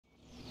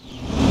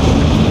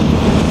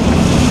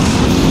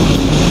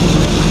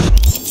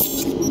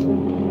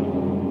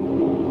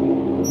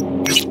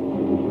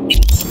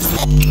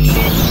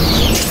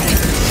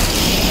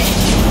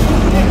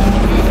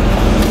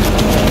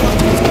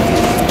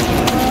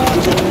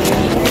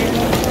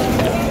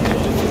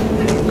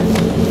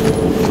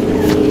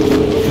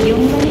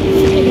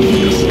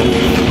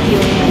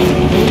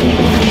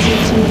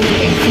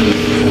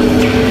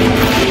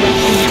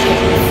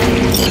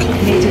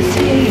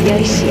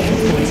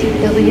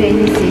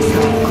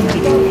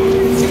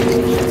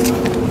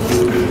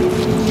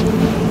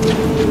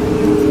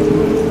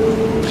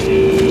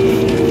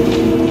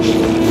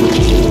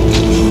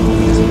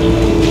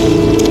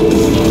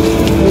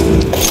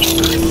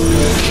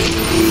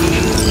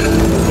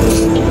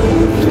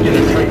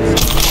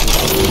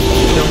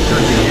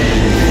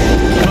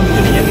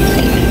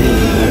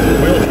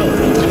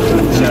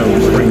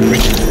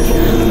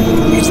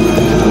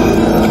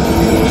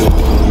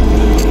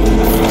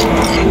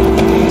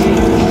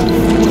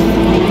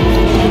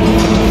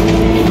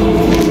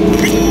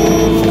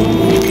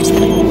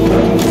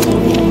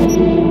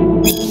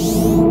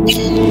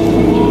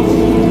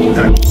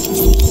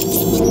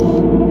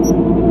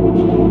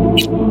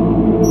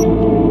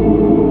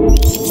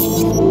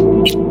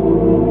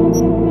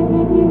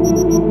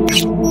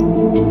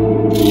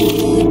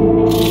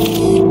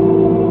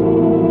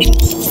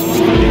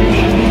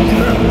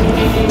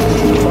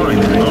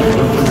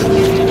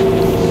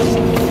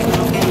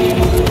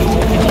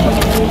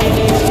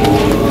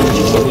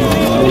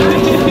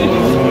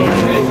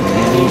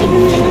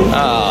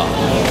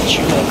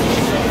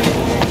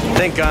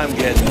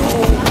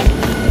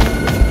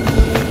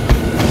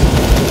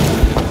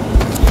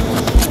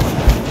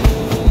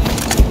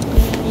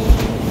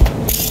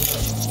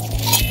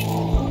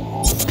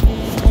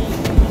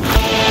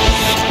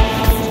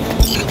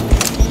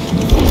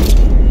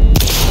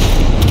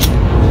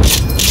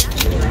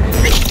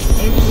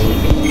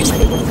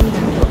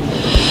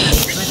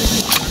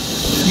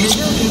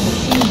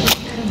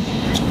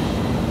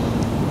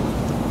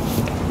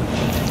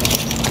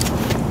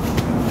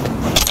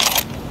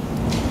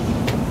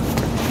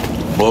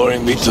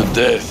Boring me to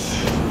death.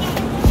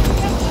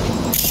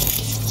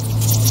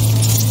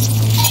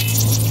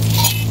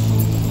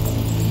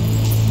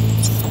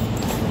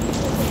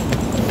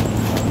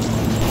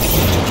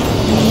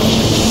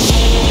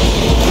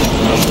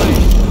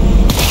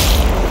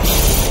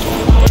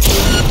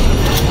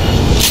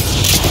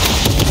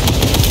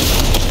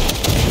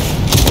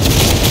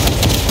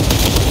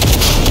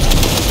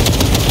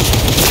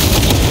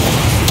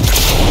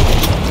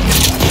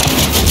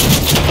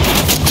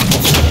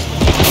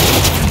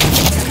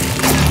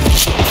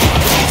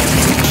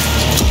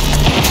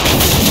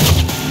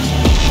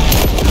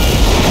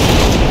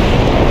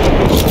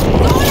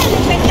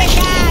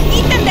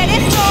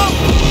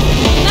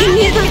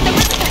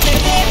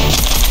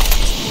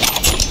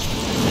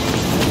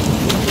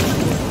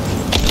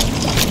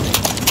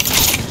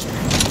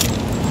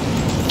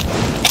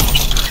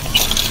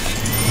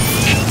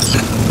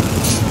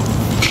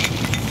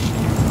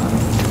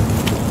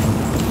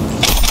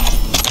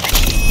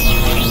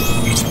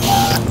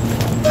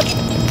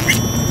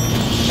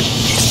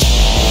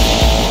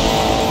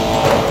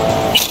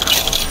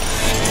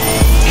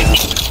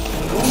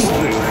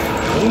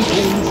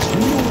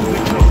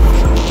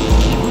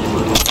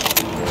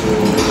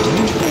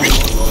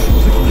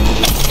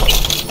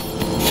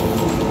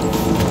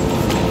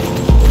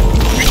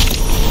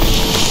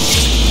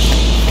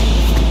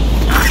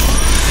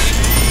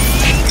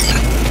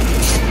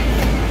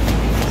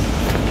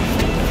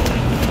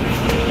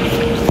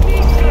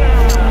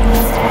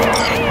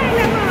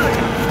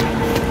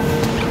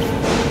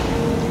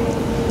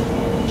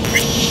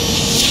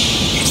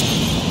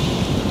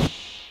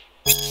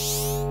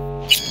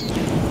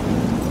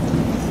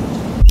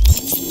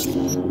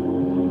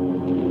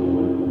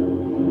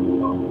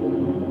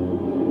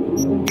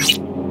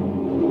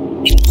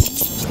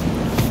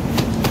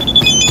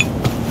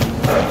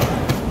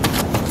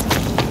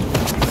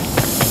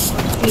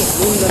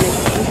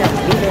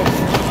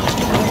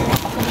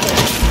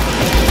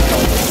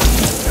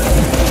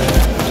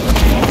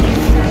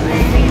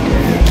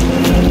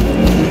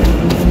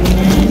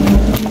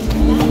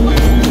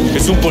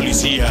 Es un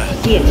policía.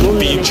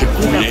 Pinche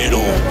culero.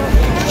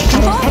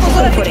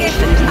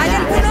 ¿Hay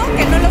alguno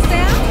que no lo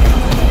sea?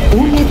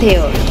 Únete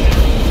hoy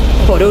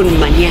por un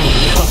mañana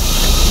mejor.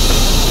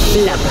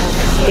 La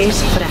paz es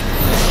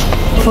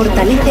frágil.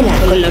 Fortalécela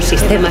con los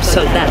sistemas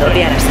soldado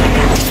de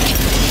Arasaka.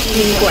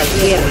 En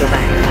cualquier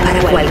lugar, para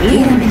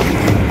cualquier amenaza.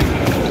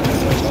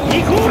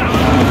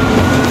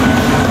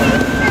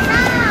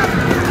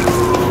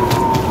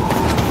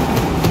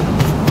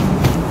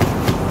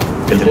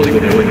 El código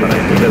de hoy para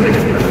entender la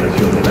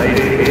contaminación del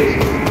aire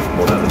es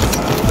morado.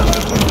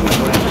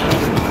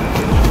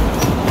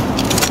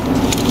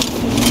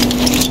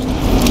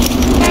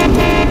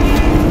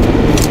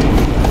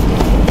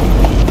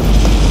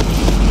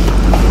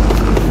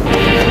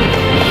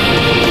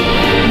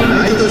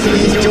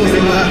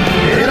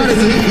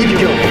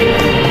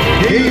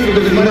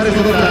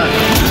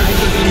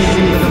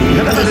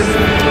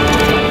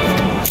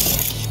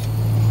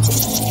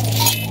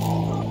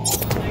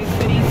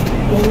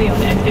 Only on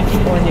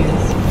N54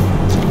 News.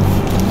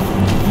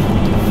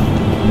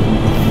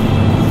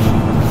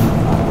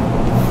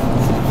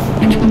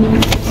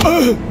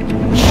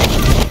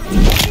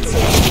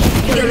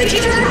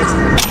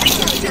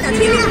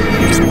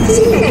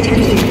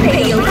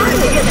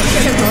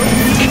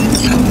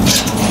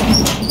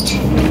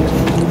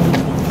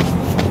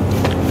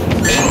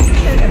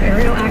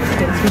 Aerial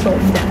accidents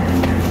result in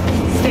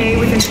death. Stay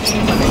within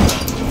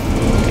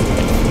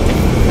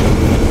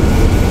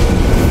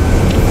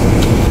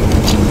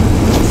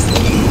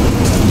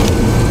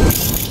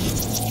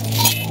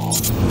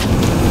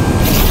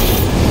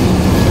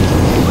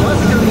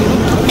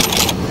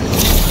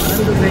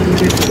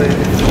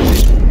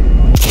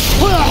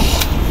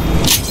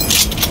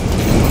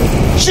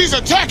She's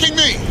attacking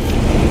me!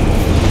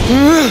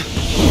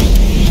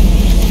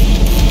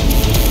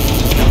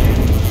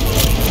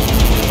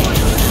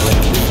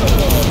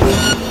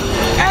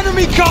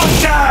 Enemy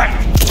contact!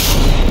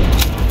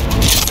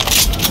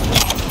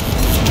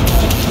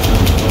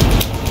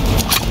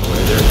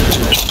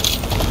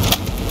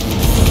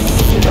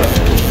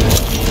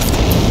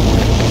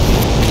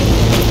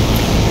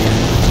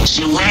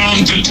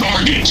 Surround the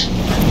target.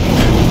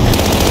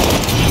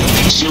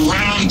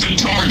 Surround the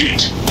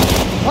target.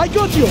 I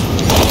got you!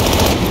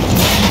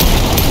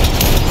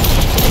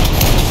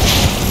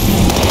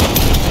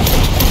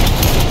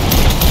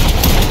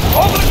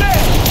 Over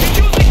there! He's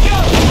using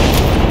guns!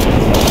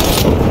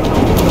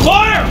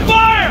 Fire!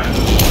 Fire!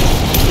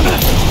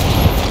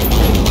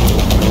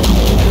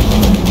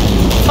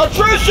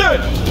 Attrition!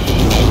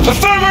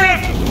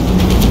 Affirmative!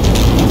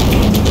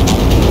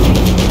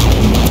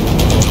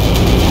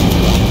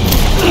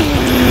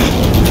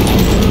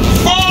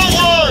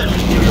 Forward!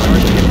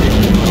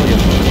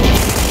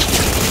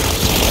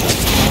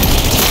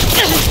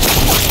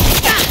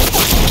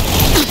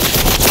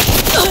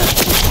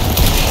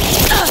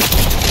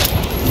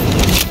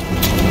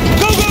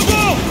 Go, go,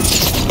 go!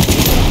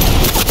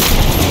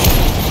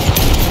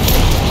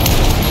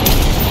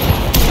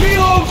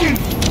 Reloading!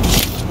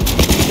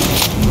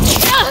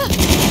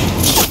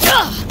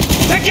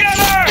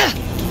 Together!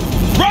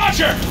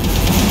 Roger!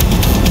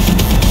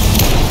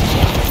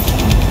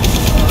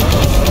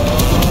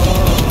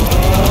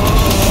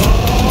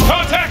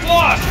 Contact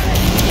lost!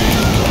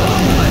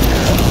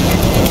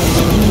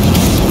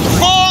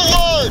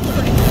 Forward!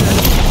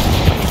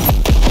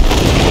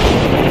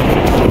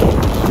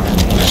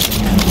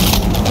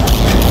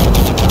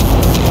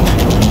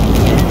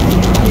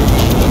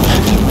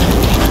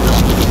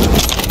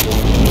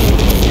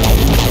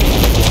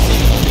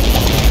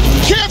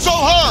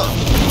 Cancel her!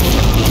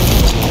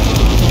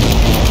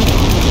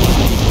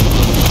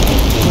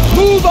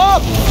 Move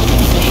up!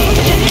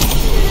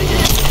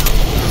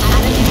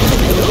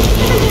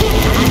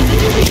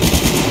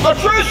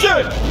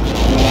 Attrition!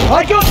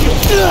 I got you!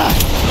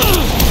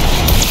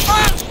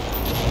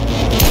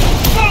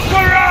 Look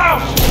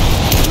around!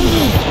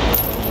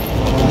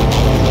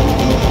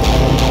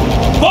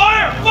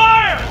 Fire!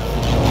 Fire!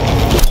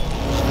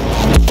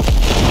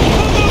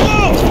 Go, go, go!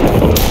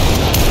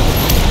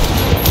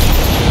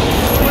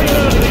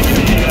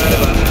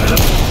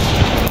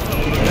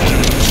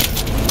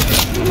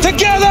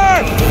 Together!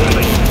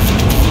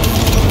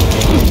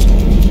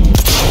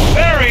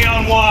 Very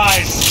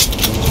unwise!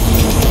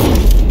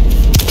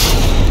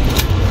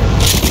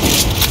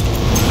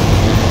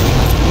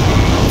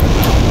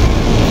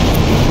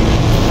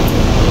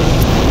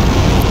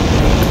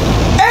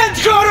 End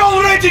her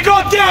already,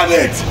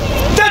 goddammit!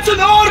 That's an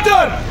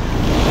order!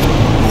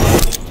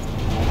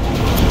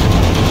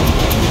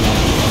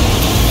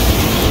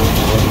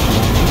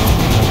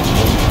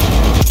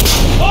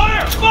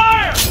 Fire!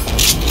 Fire!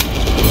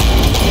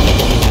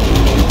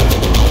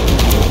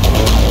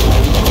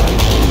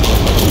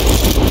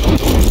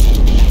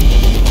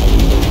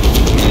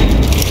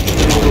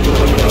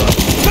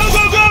 Go,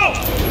 go, go!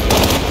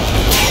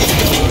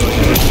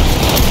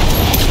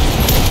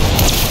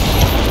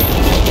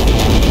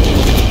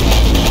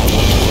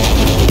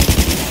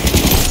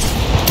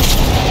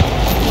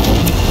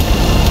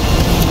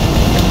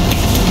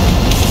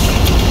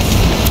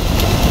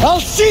 I'll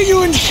see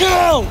you in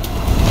hell!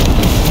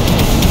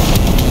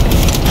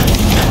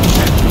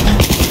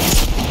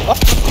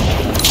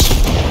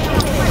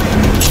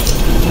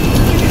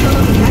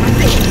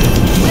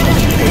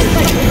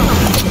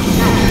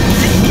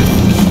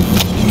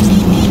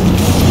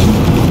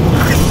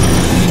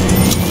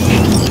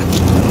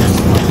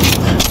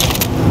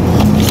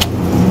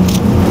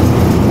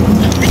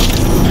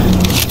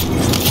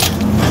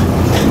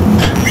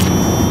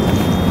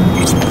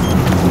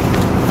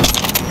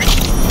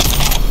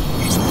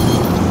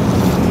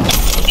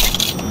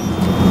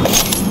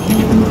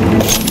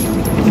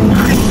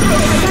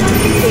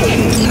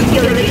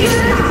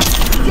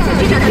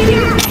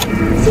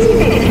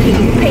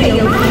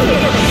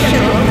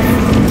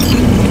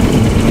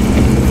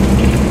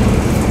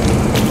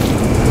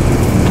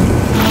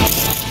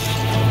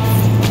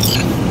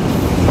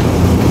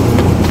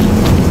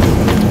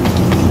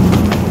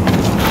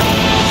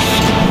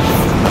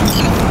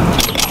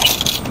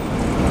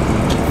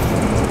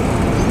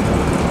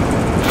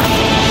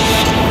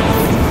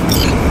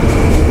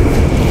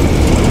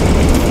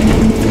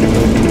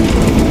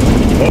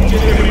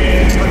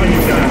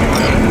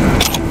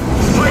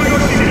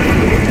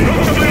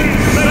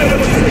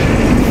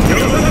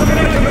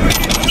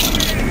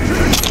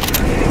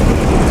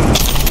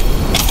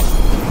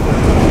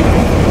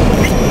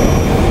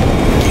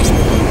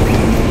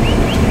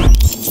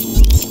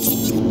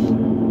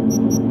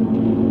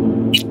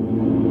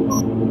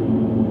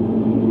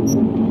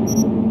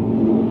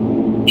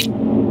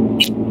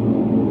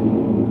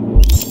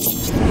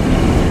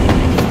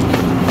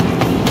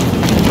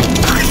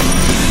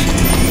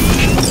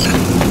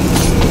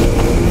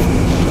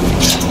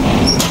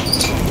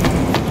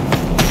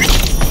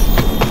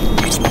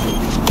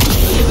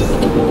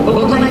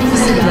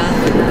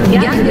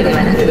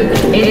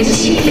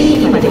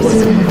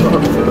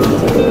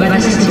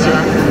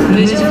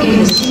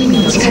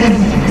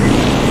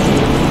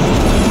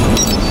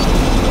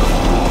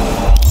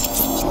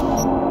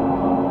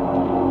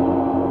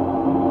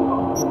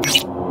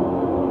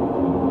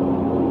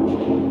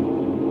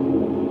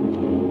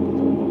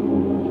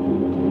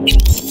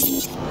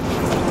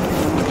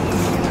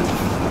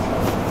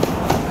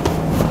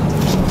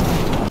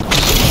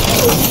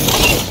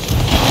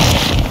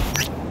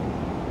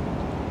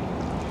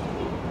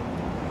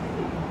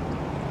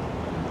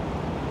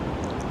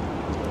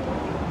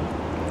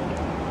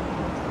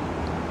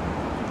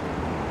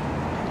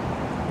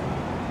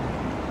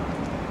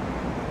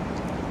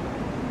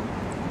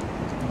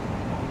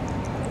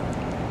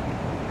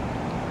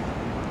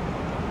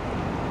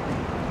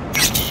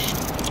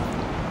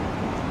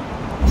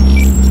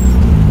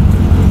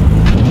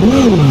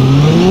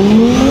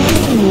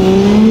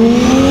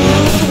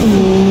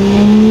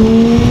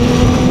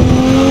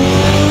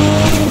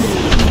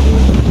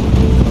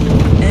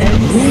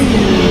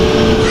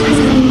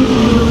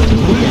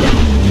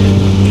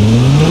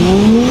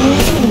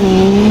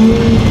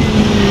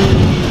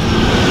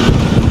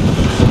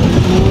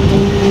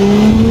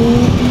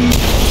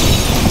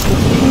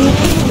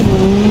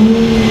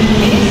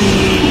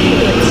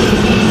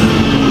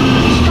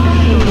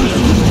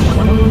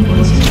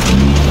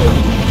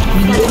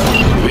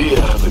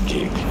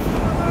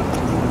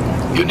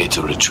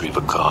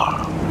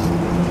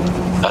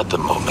 At the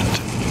moment,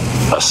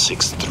 a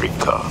 6-3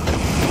 car.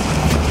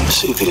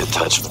 See the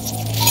attachment.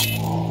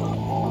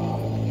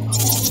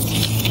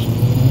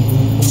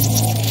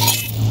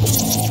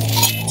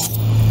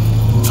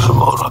 For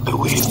more on the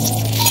wheel.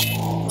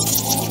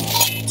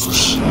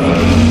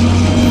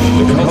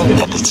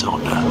 And its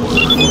owner.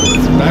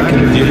 Back in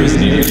the dealer's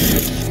near.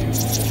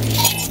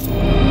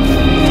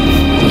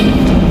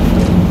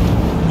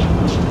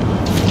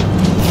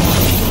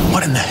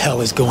 What in the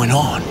hell is going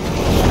on?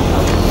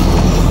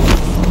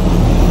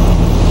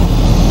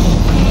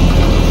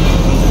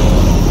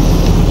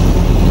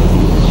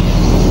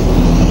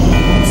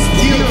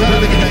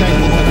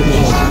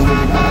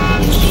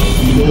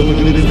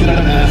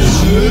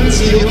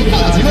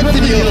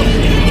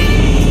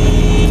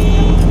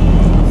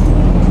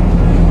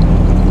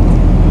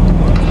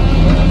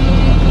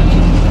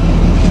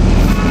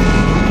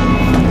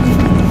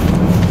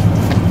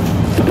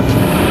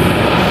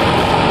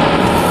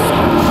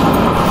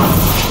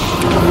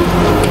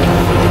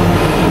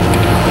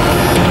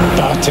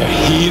 About to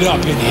heat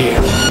up in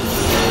here.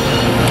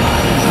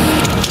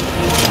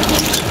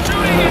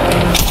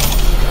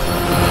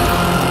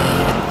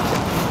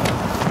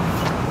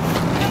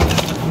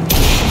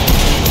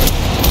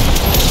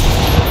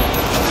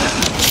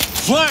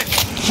 Flank!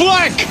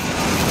 Flank!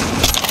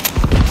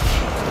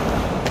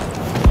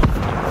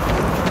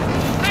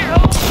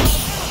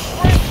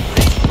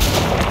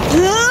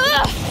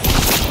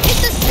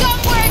 It's a scum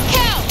where it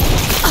counts!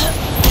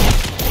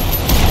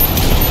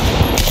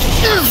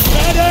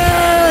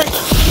 Medic!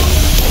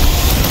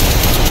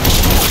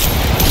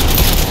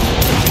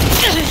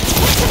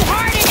 Put some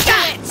heart into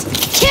it!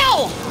 Kill!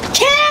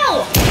 Kill!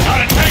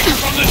 Gotta take it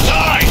from the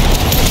side!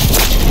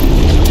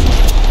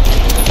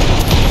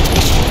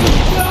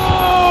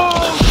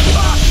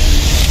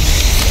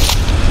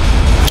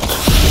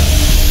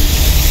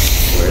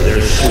 Where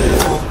there's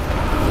shit.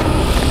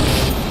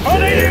 On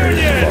the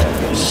Union!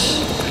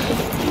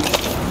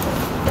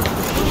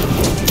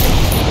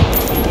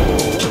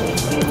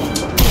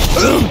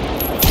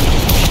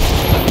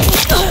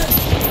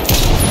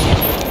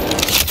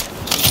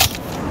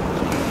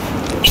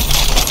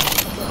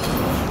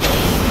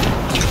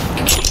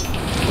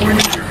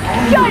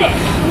 Shoot it!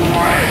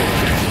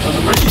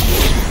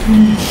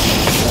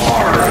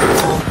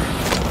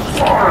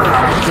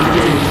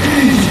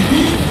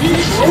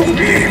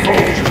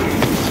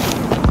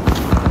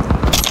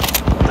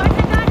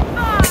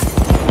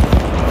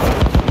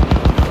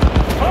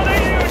 On the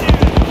Union!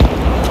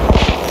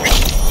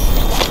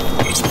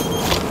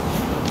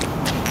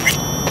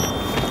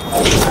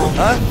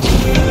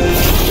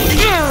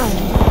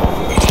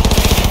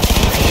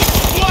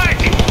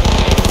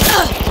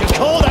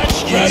 Call that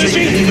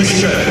strategy?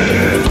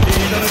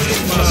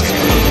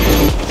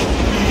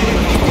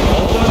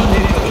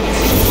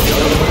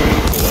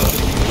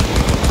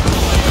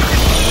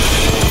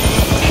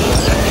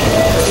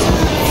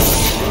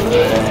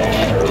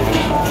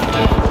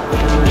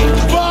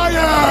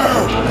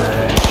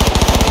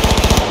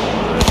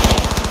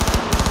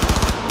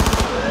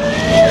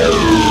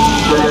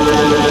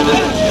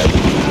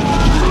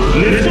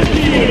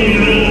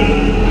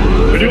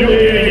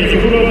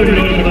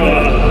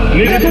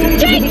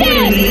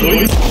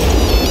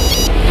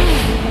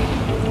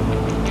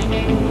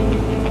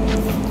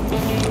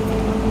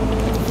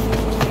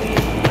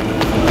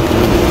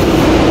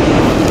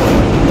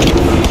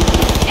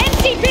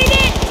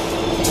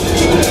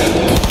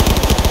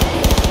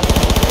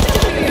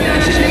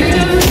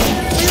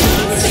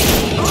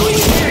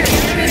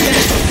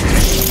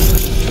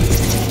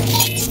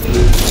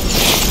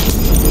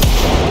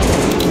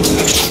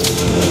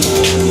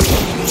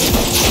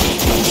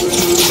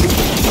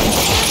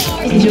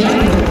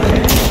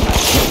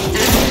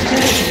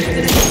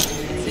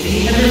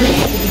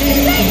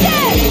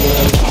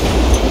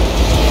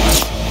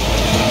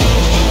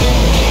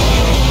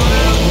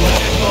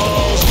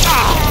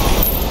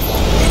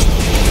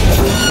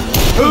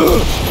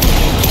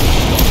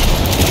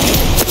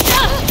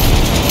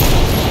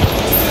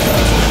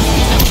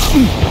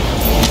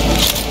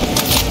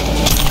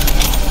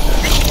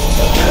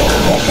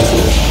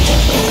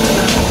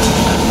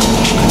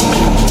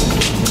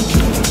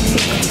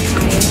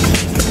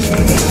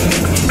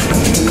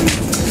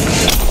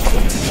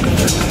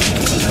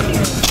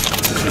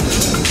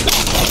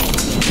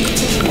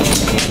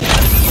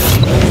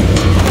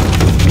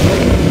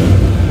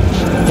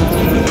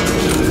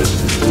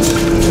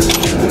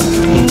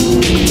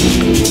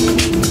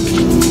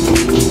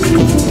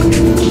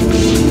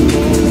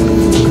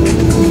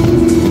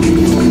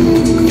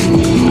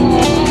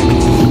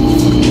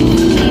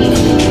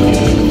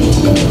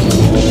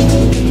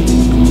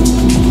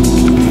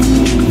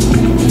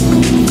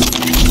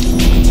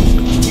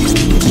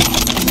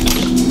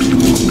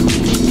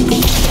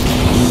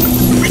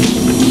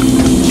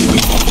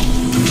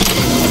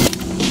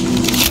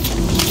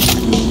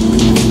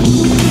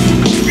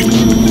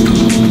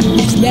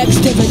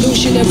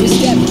 Every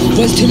step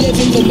was to live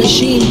in the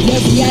machine, blur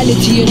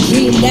reality and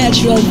dream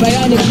natural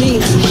bionic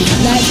means.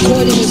 Life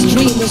caught in a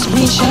stream of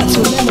screenshots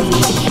of memory,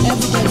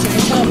 evidence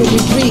of time when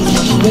we breathe.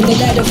 When the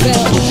ladder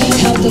fell,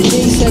 held the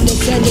base and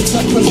descended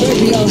from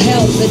proverbial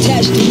hell,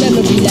 attached to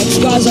memory like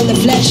scars on the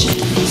flesh.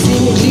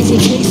 Seemingly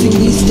retracing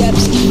these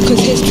steps, cause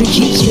history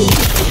keeps me.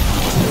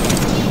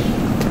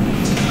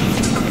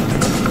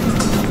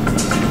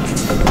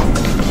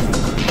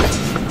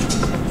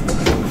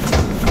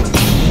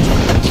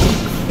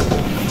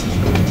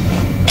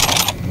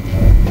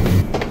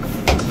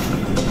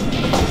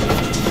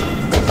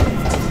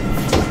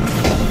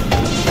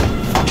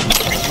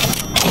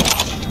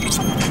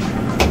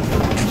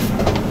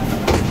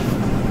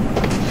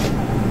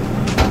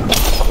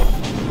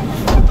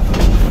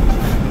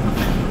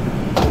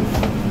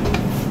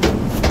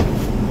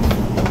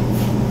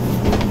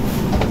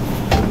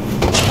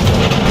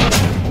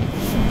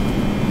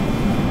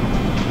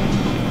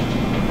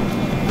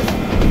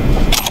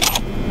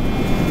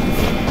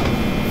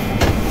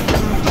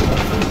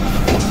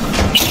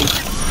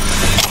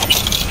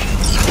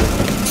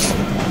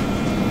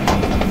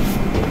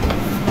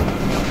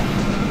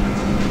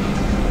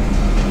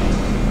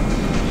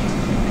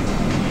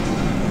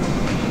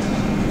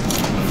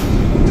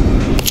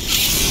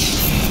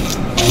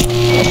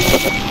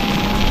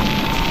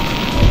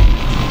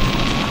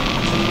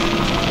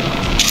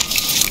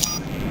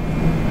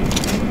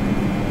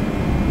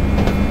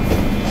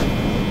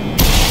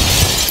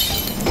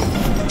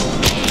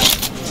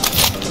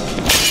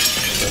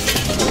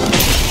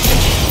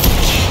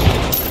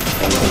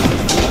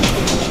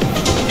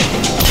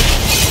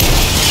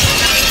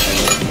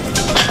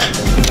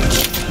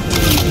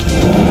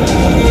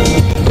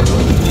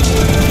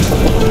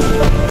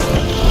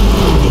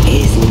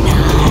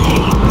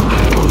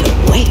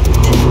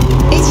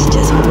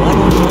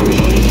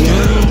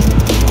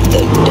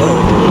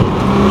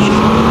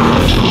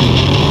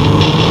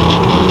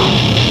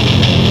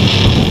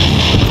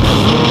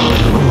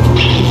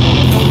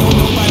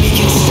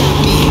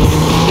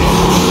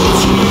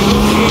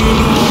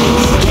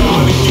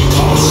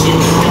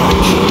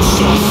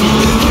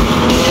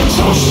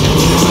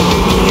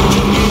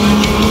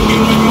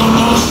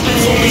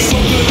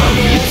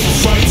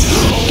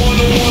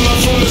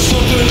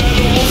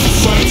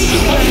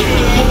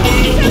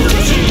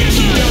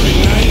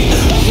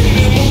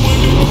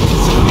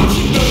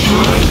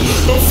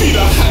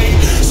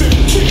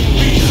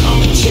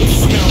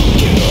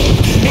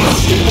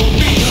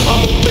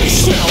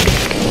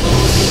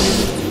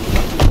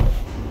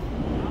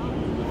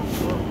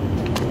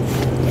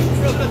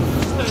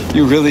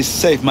 You really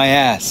saved my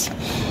ass.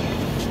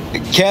 I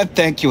can't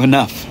thank you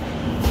enough.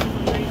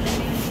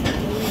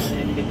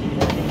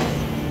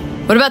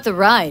 What about the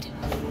ride?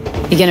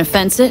 You gonna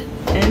fence it?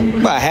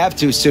 I have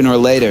to sooner or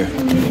later.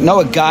 Know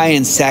a guy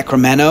in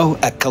Sacramento,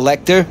 a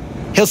collector?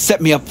 He'll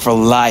set me up for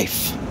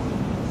life.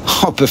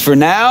 Oh, but for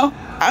now,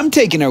 I'm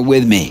taking her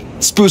with me.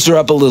 Spruce her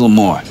up a little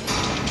more.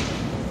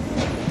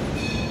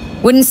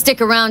 Wouldn't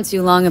stick around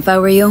too long if I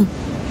were you.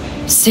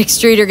 6th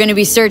Street are gonna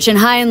be searching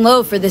high and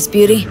low for this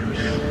beauty.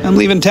 I'm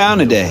leaving town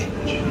today.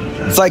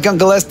 It's like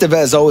Uncle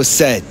Estevez always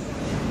said.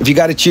 If you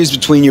gotta choose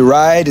between your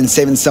ride and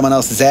saving someone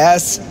else's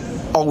ass,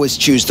 always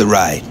choose the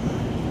ride.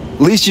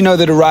 At least you know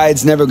that a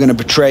ride's never gonna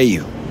betray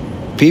you.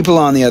 People,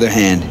 on the other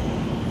hand.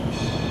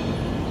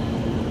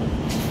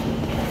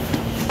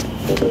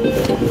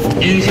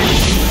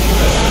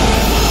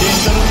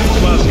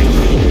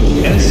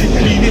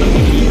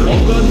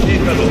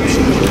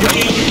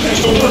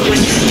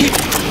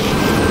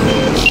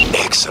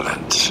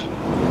 Excellent.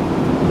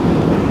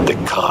 The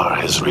car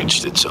has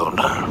reached its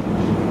owner.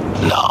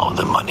 Now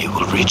the money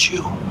will reach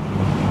you.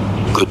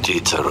 Good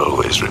deeds are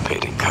always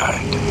repaid in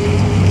kind.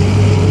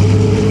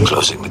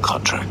 Closing the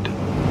contract.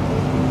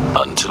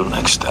 Until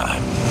next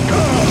time.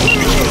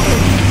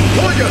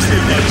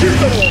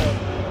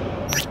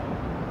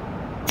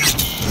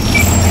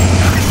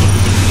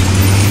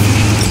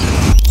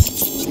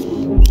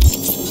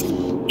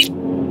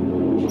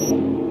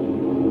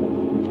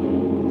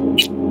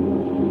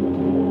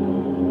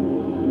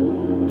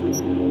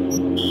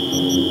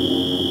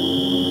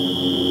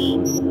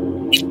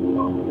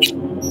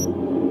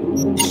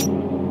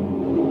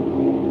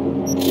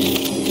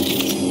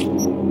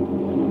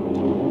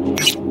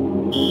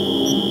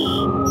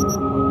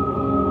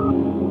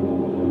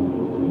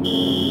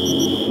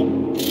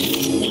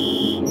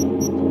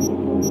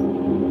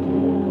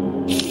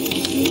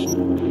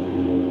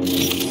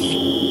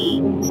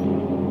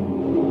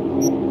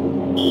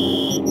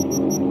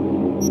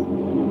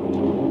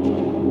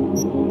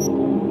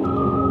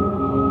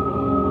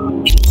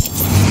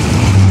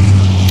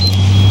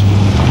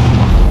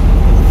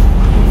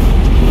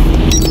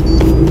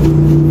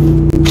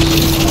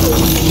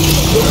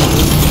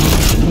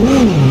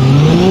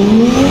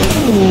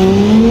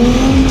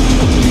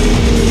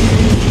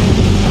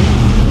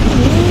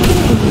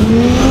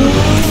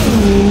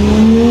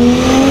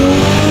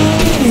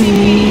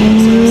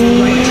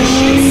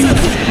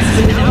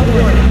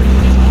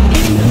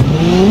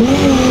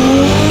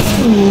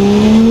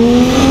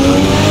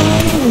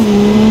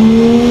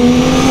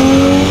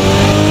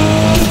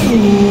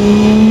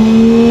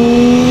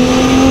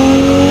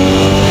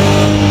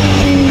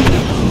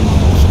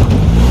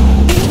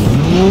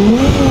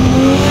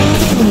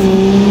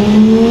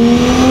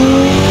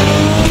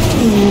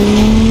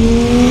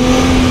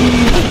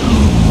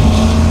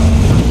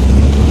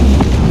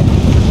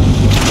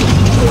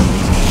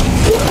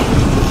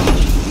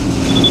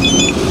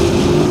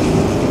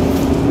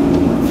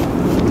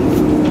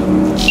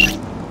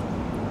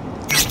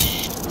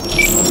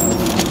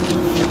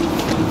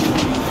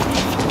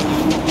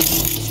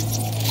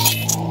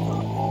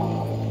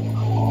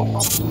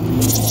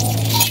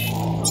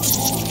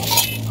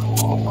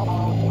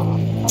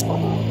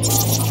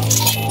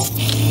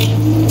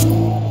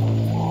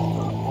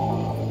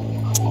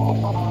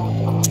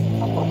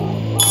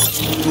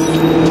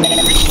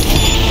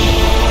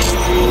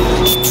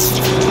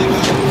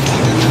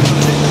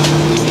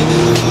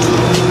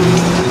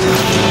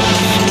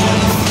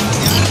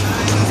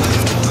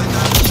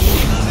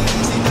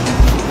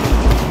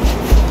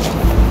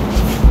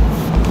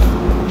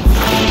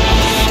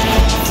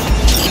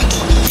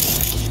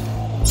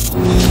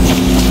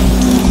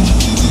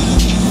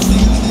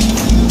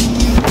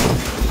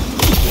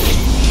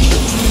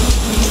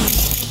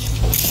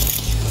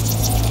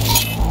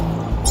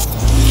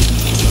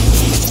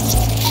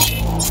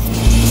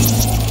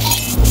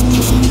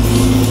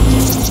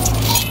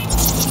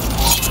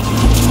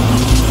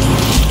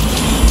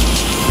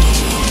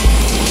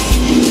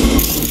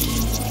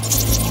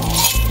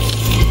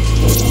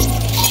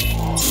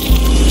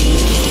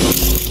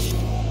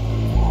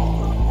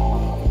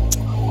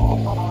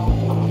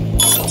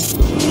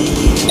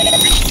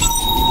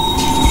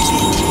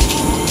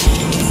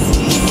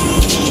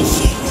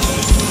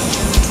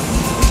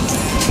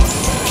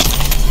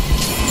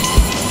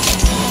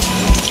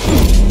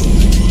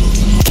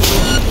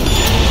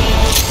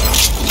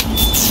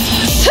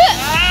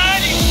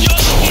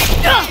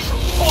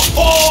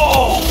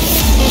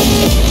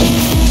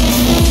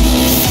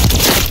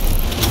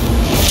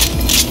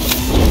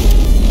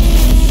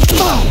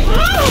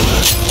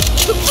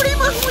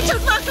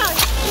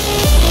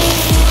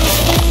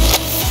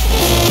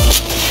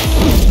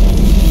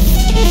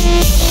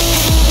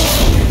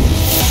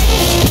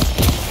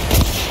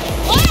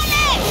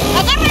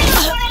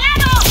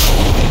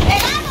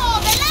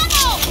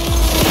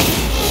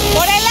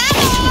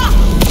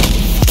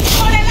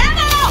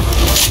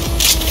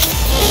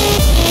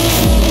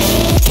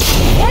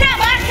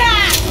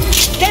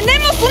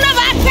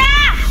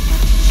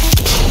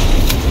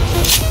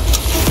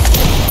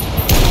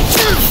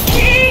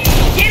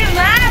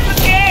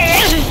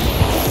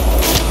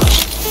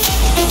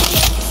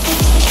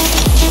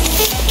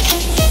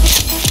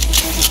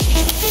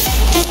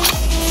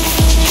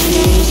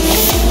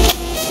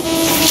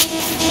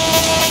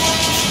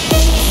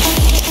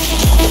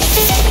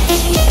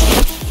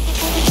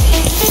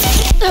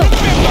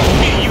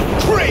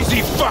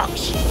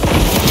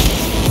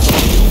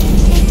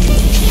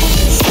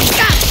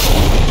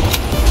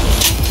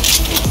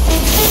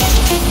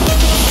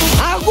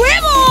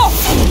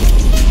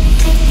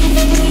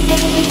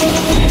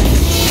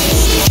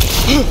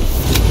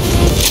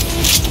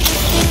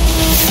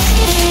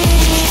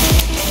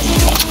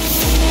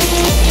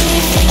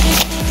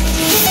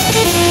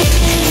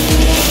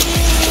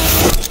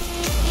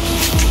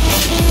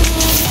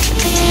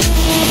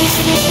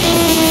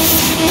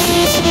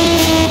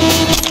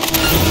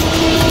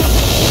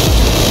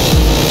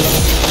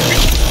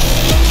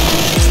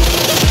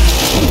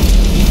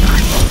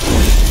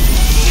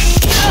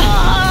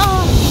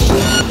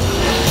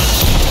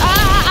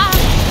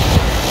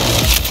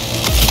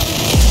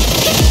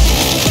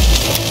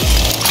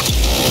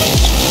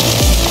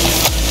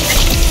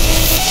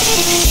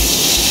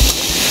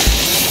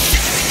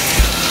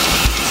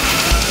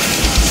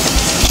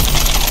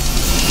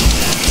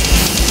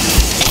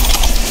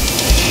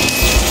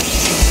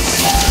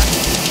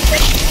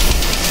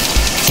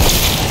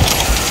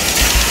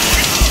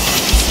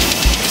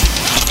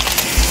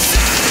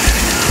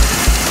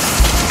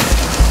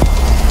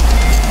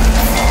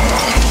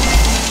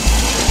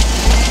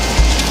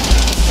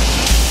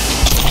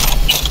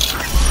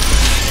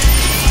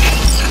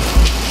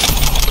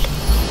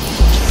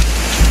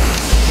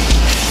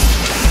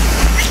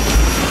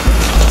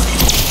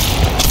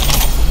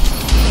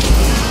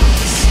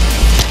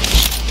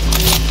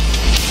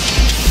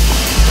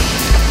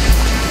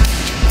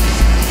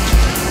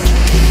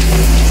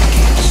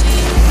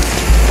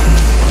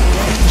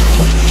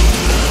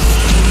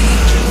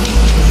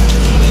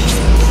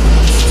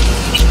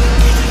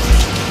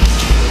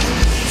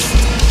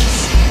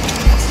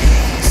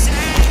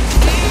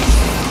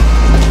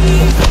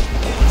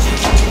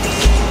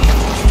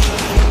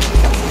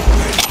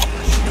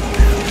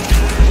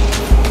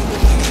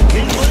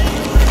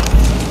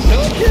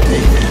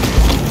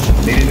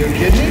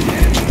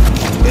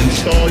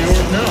 install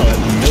yours now at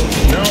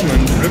Milton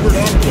Nauman's River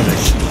Dog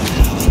Clinic.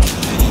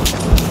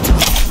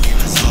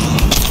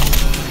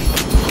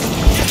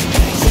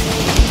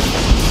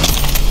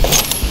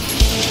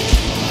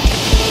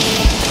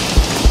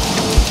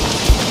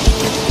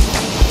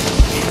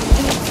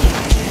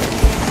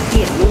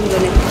 Y el mundo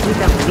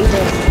necesita un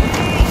líder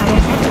para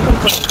hacerlo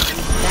con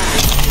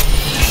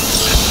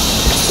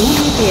un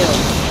meteoro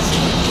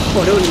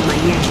por un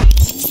mañana.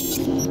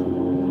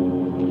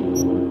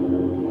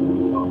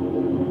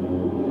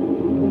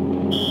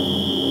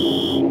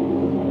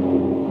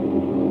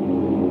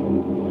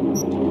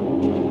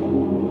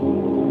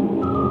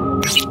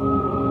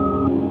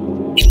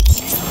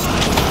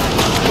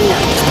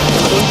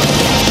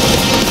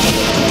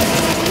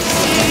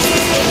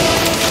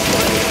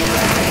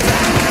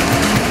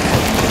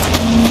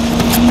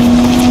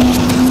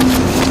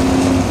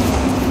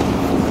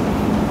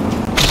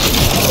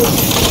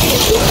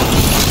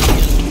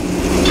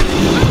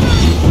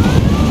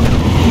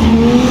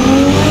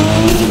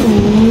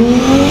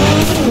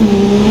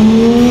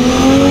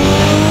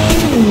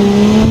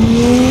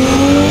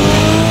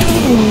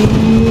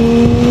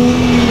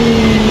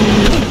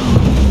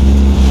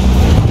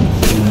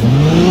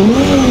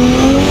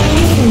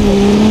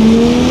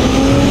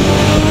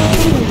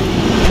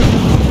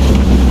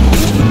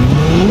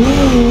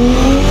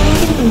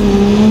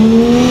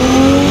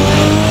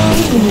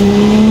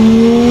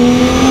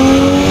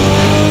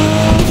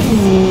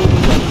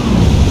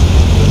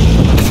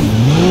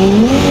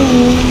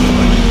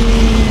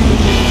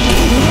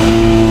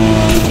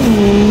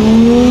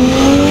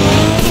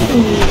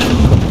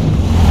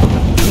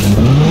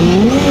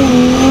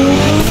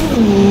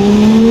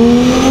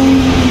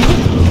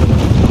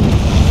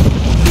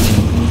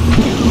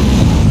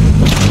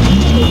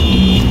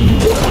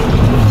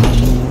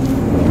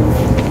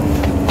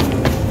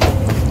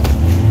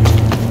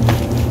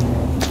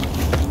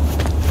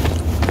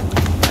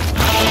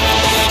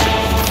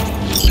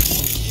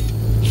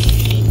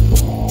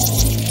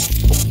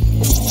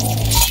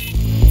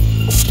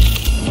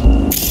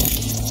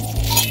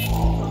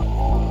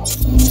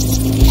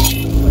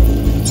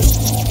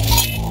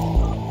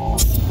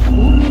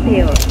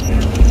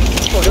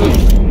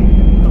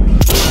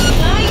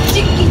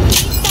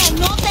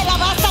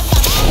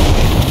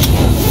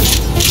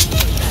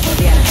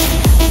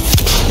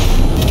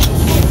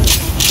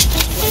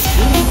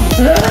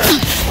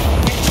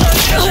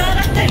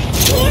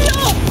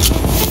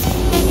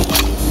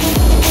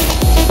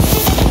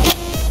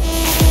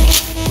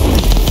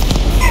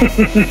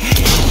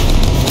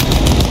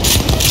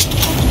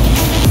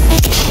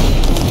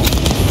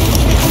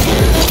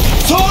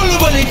 ¡Solo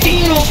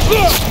Valentino!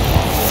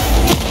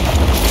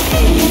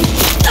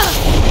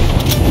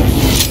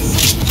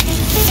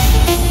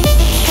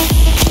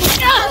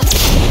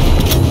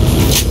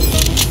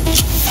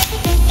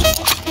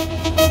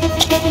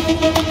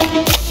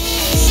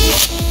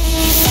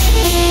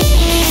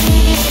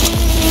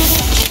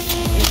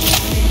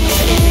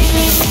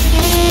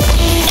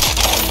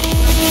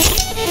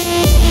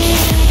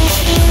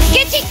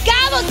 ¿Qué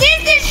chingados es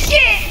this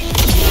shit?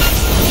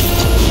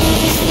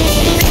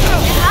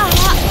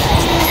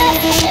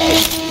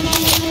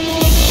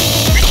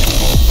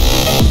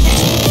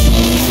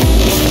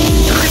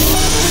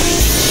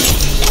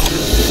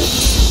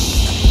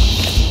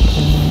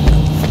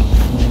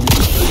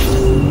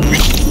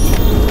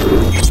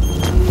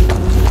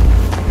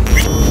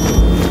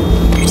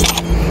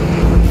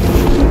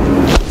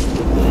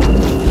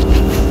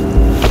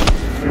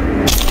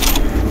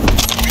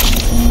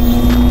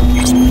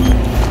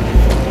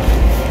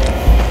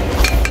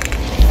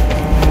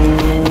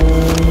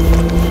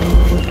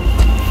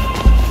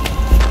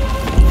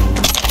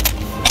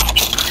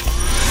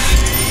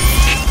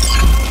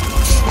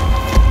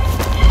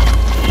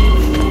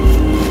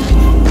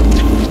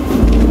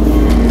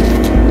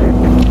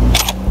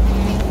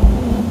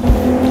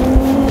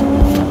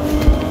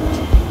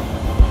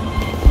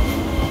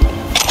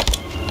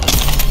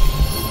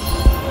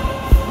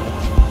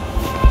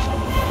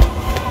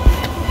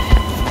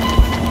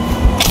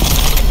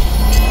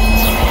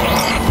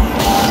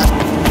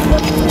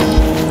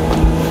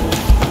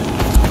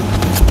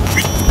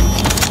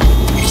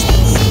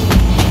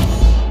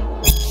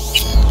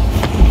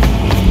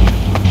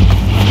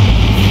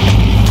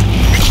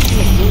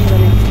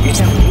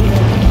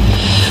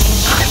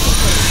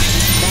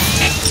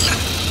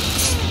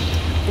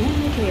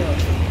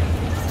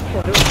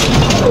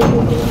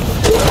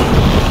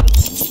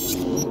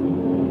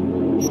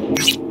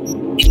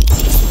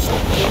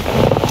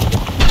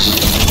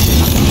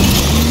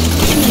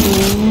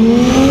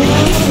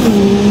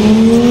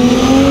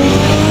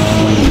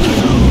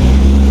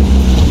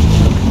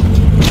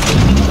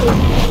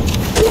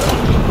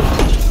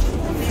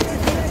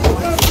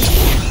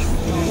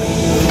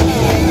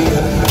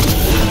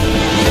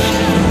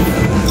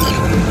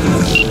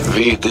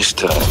 This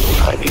time,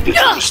 I needed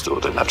to restore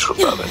the natural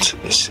balance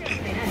in this city.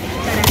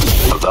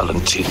 A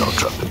Valentino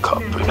dropped the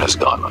cop and has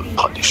gone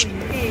unpunished.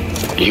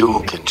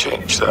 You can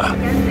change that.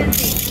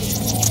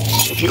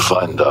 If you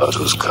find out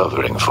who's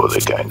covering for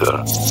the ganger,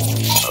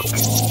 I'll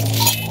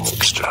pay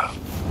extra.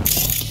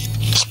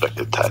 suspect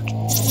attached.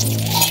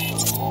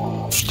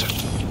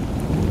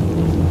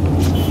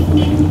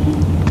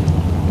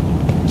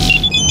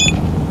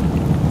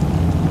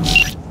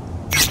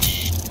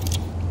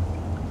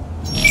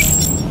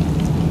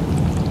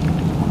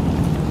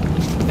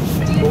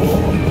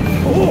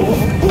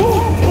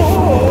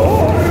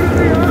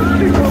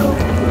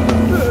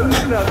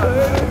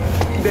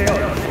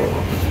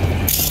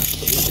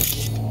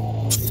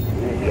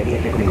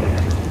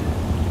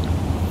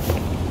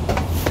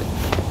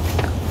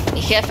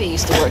 Jefe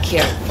used to work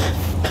here.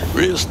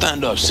 Real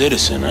stand-up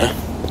citizen, huh?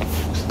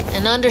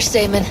 An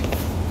understatement.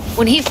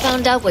 When he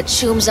found out what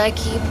chooms I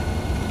keep,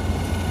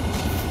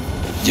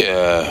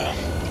 Yeah,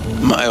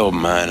 my old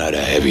man had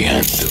a heavy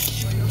hand too.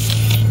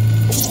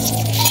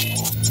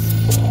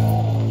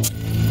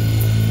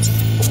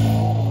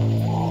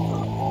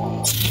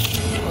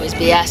 always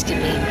be asking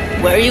me,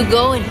 where are you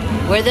going?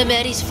 Where the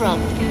Medis from?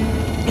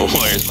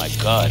 Where's my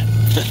god?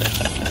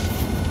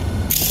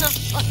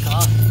 Fuck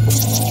off.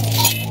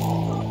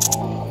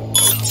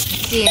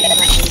 See it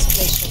after this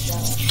place shut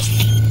down.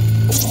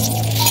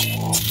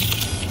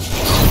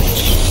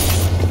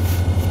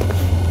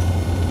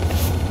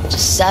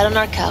 Just sat on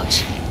our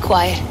couch,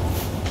 quiet.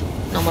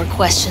 No more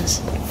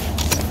questions.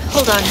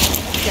 Hold on,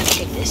 gotta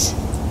take this.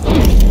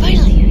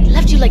 Finally, I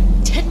left you like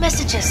 10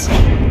 messages.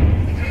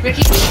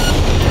 Ricky?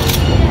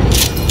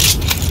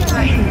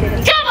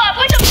 Come on,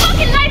 put your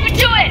fucking life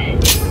into it!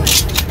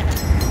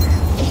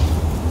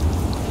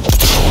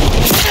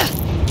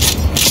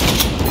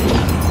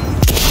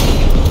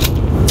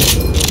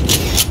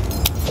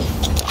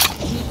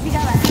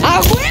 ¡A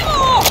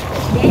huevo!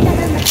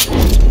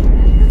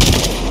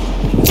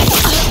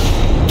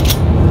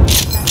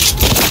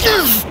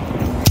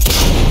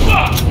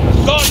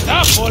 Got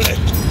that bullet!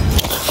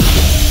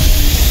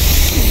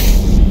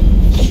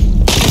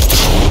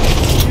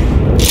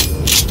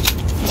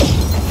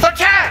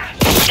 Attack!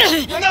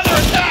 Another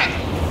attack!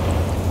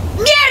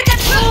 ¡Mierda!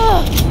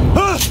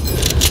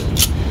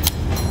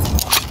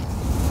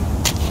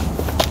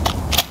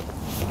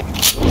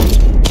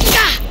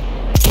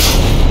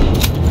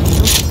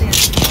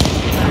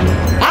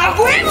 ¡A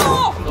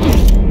huevo!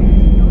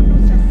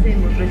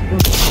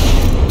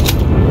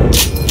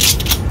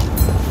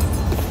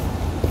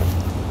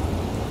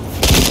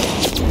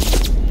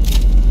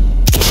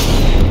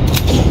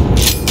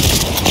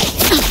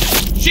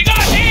 She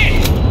got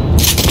hit!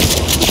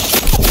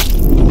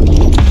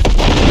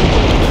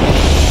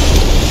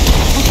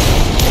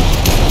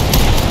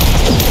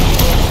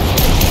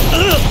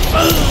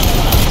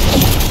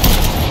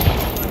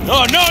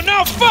 No, no,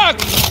 no, fuck!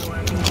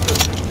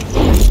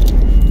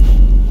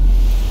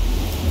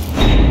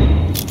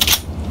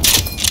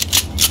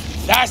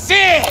 That's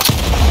it!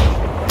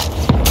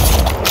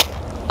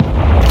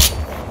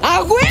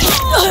 ¡A huevo!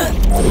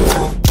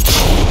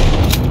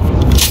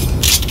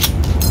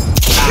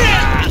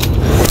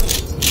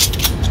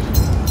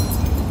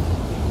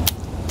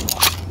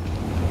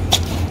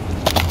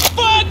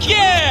 Fuck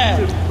yeah!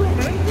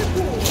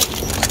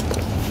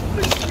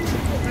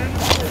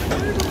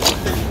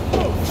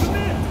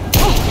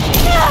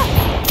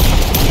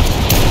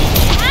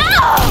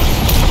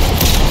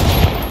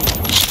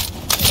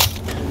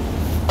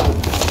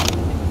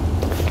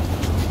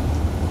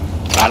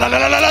 La la la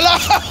la la la la!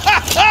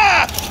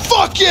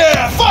 Fuck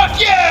yeah! Fuck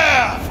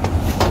yeah!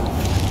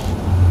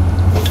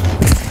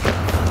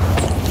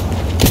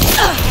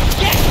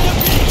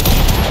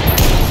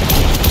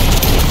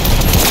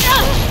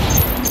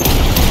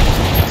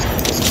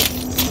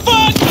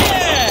 Fuck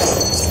yeah!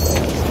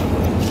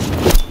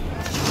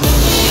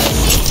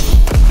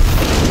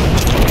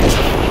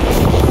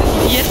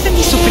 Y este es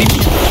mi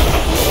sufrimiento.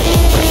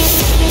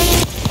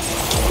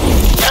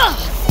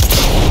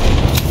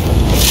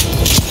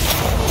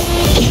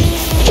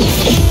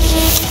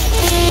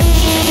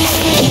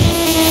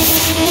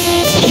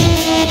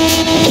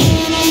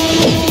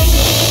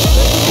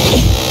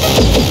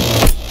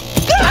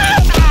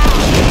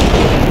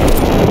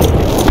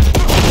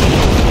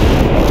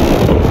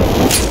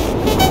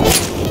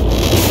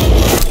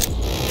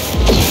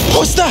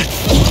 What's that?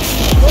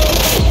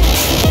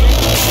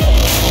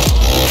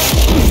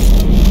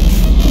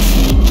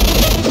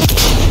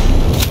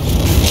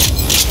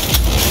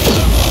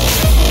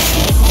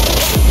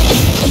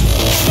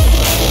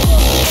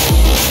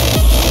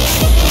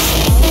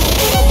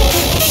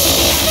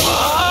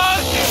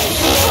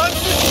 I'm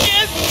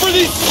scared for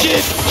this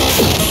shit!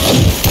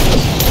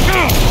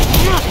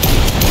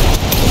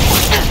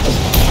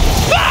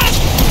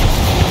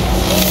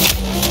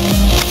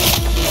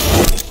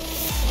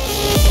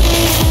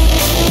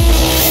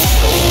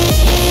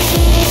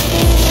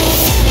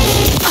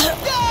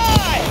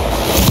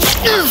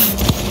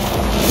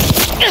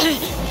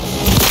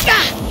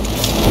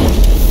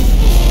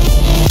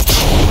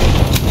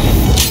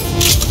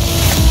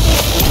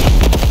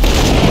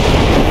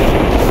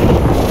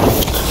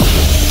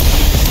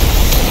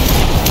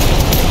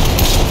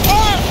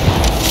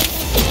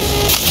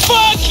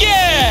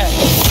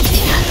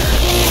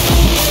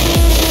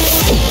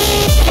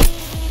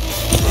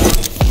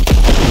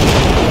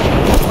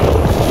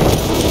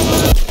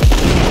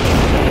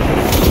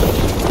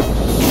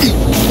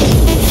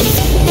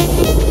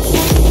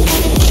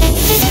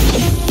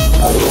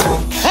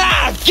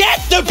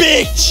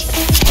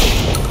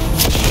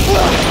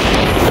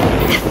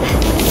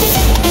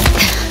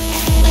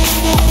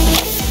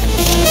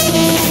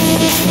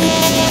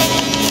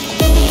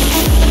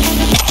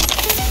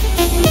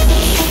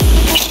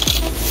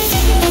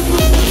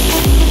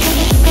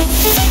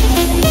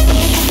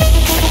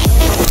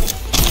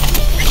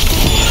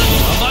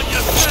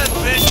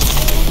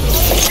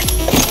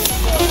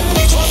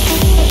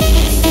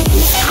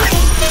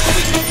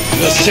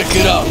 Check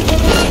it out.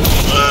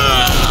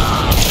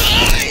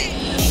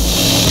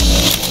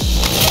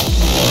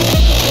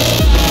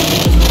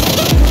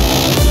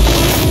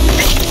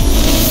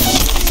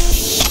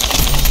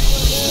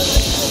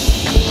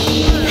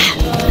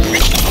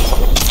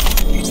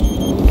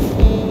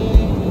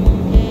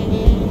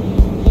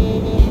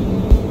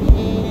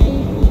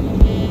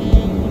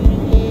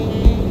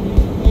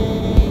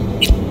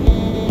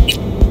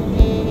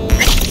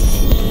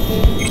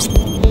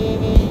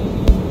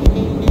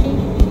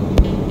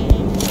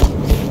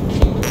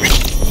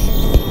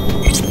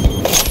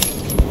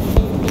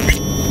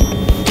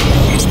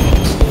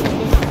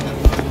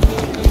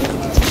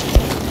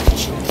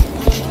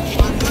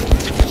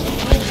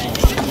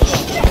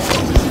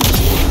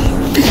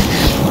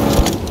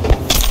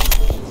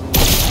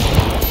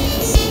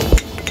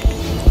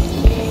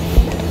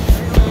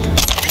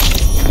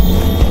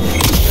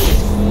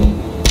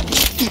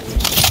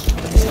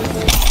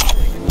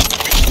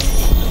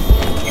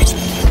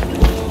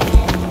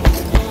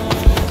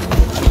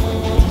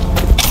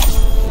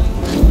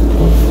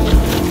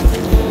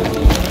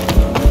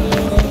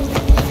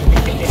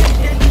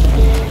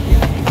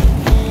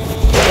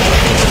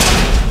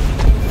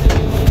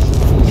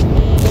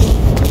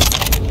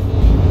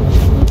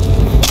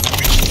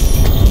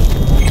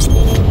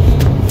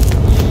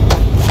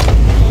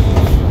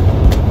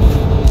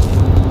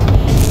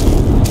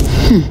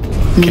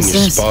 Can you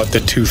spot the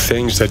two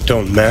things that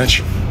don't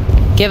match?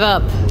 Give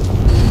up.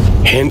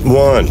 Hint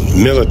 1,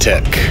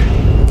 Militech.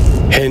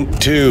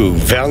 Hint 2,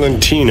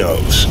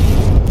 Valentino's.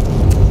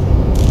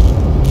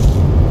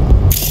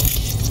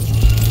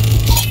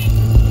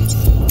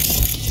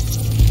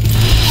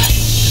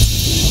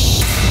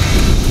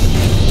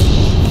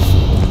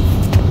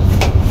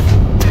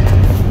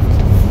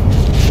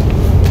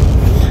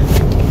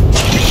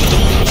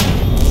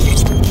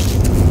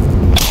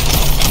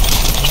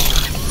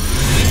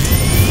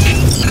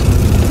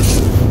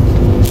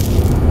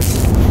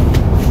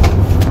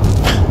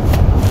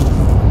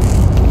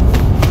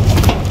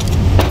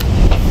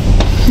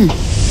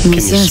 Can you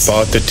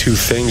spot the two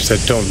things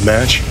that don't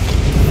match?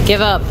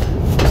 Give up.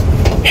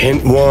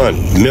 Hint 1,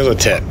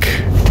 Militech.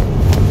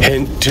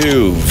 Hint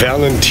 2,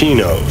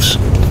 Valentino's.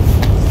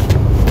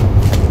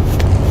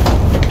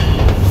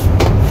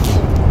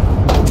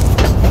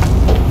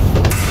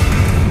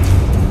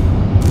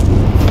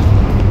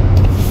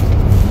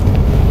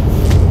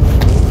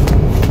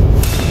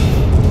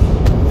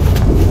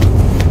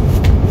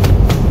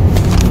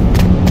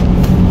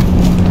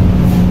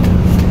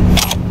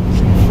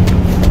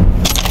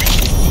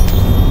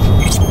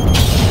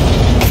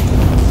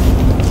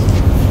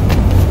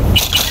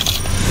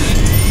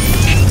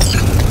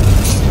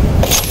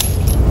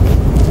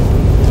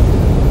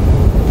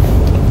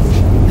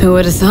 Who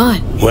would have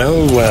thought?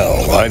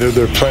 Well, either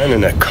they're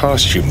planning a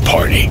costume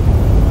party,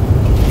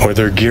 or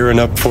they're gearing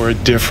up for a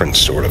different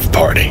sort of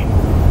party.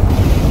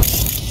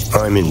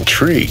 I'm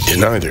intrigued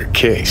in either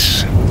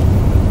case.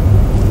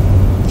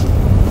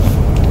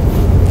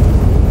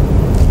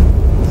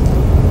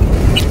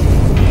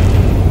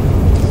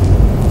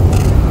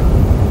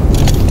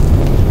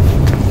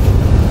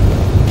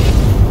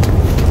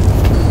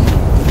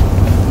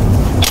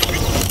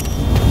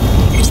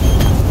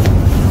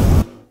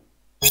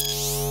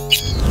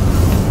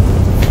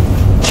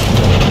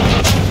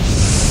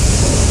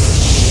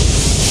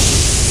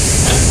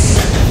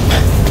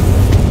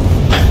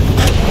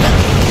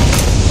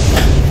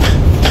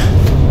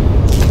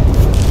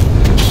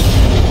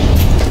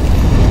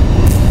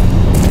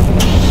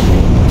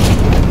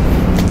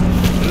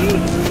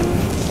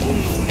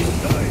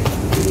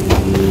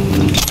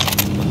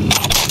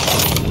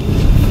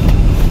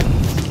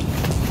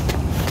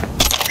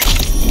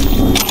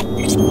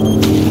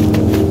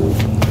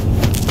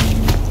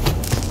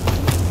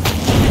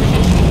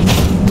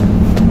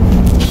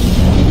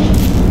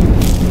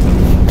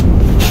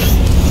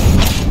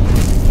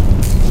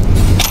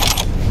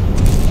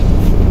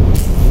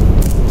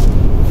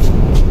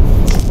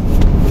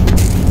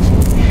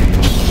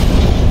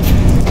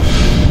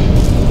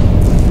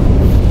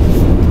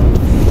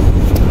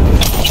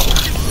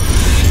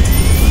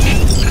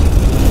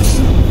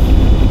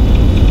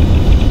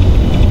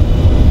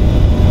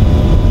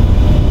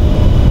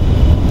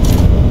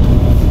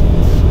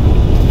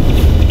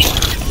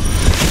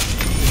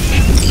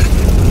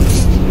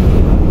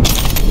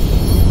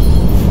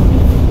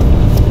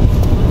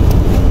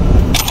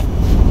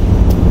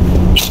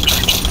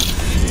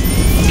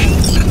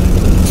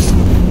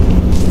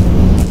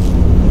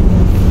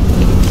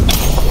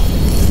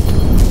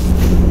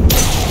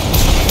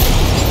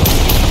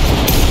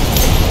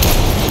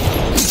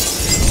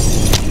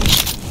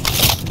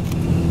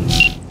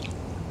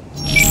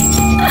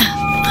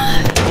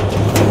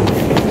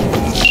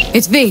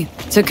 It's V.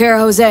 Took care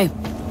of Jose.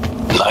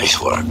 Nice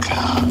work.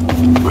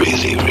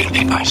 Really,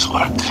 really nice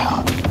work.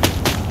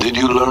 Did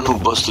you learn who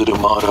busted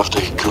him out after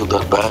he killed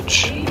that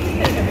badge?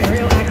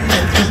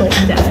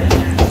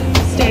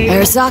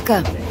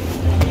 Arasaka.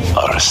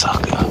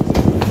 Arasaka.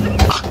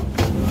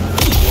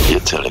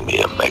 You're telling me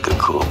a mega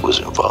cool was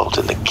involved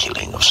in the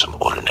killing of some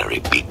ordinary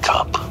beat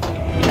cop.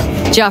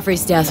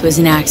 Joffrey's death was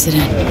an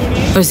accident.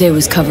 Jose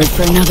was covered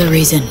for another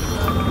reason.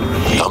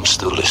 I'm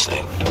still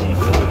listening.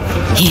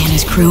 He and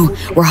his crew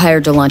were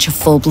hired to launch a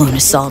full-blown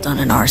assault on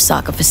an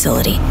Arasaka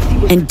facility,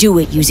 and do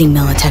it using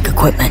Militech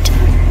equipment.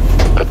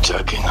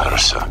 Attacking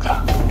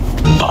Arasaka.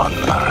 On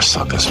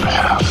Arasaka's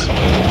behalf.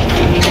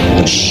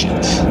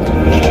 Shit.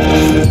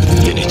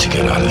 You need to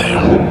get out of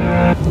there.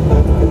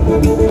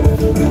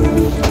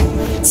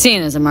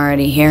 Seeing as I'm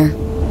already here,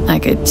 I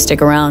could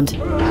stick around,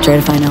 try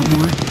to find out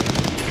more.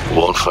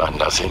 Won't find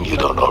nothing you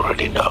don't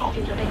already know.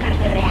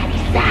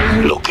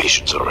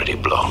 Location's already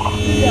blown.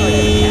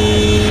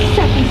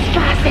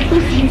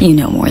 You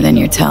know more than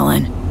you're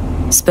telling.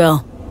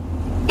 Spill.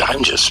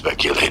 I'm just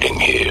speculating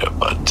here,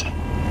 but...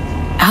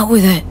 Out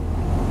with it.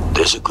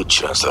 There's a good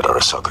chance that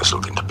Arasaka's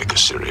looking to pick a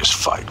serious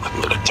fight with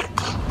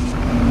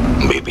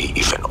Militech. Maybe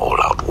even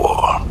all-out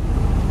war.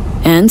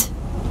 And?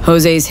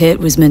 Jose's hit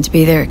was meant to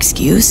be their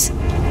excuse?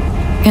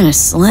 Kinda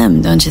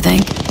slim, don't you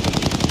think?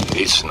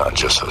 It's not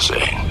just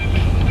Jose.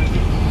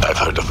 I've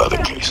heard of other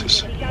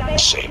cases.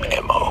 Same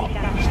MO.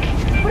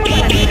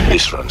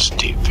 This runs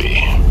deep, V.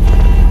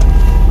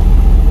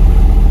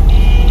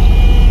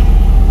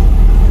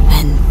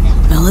 And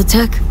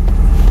Militech?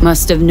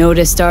 Must have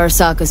noticed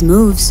Arasaka's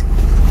moves.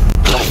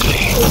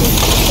 Likely.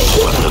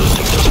 But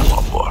Militech doesn't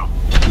want war.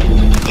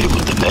 They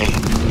will delay,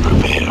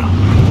 prepare,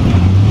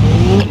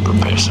 and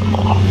prepare some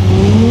more.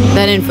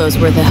 That info's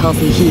worth a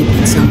healthy heap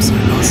in some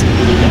circles.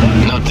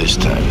 Not this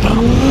time,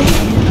 no.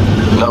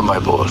 Not my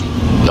board,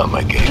 not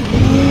my game.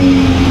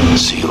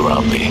 See you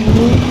around, B.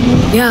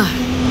 Yeah,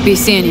 be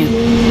seeing you.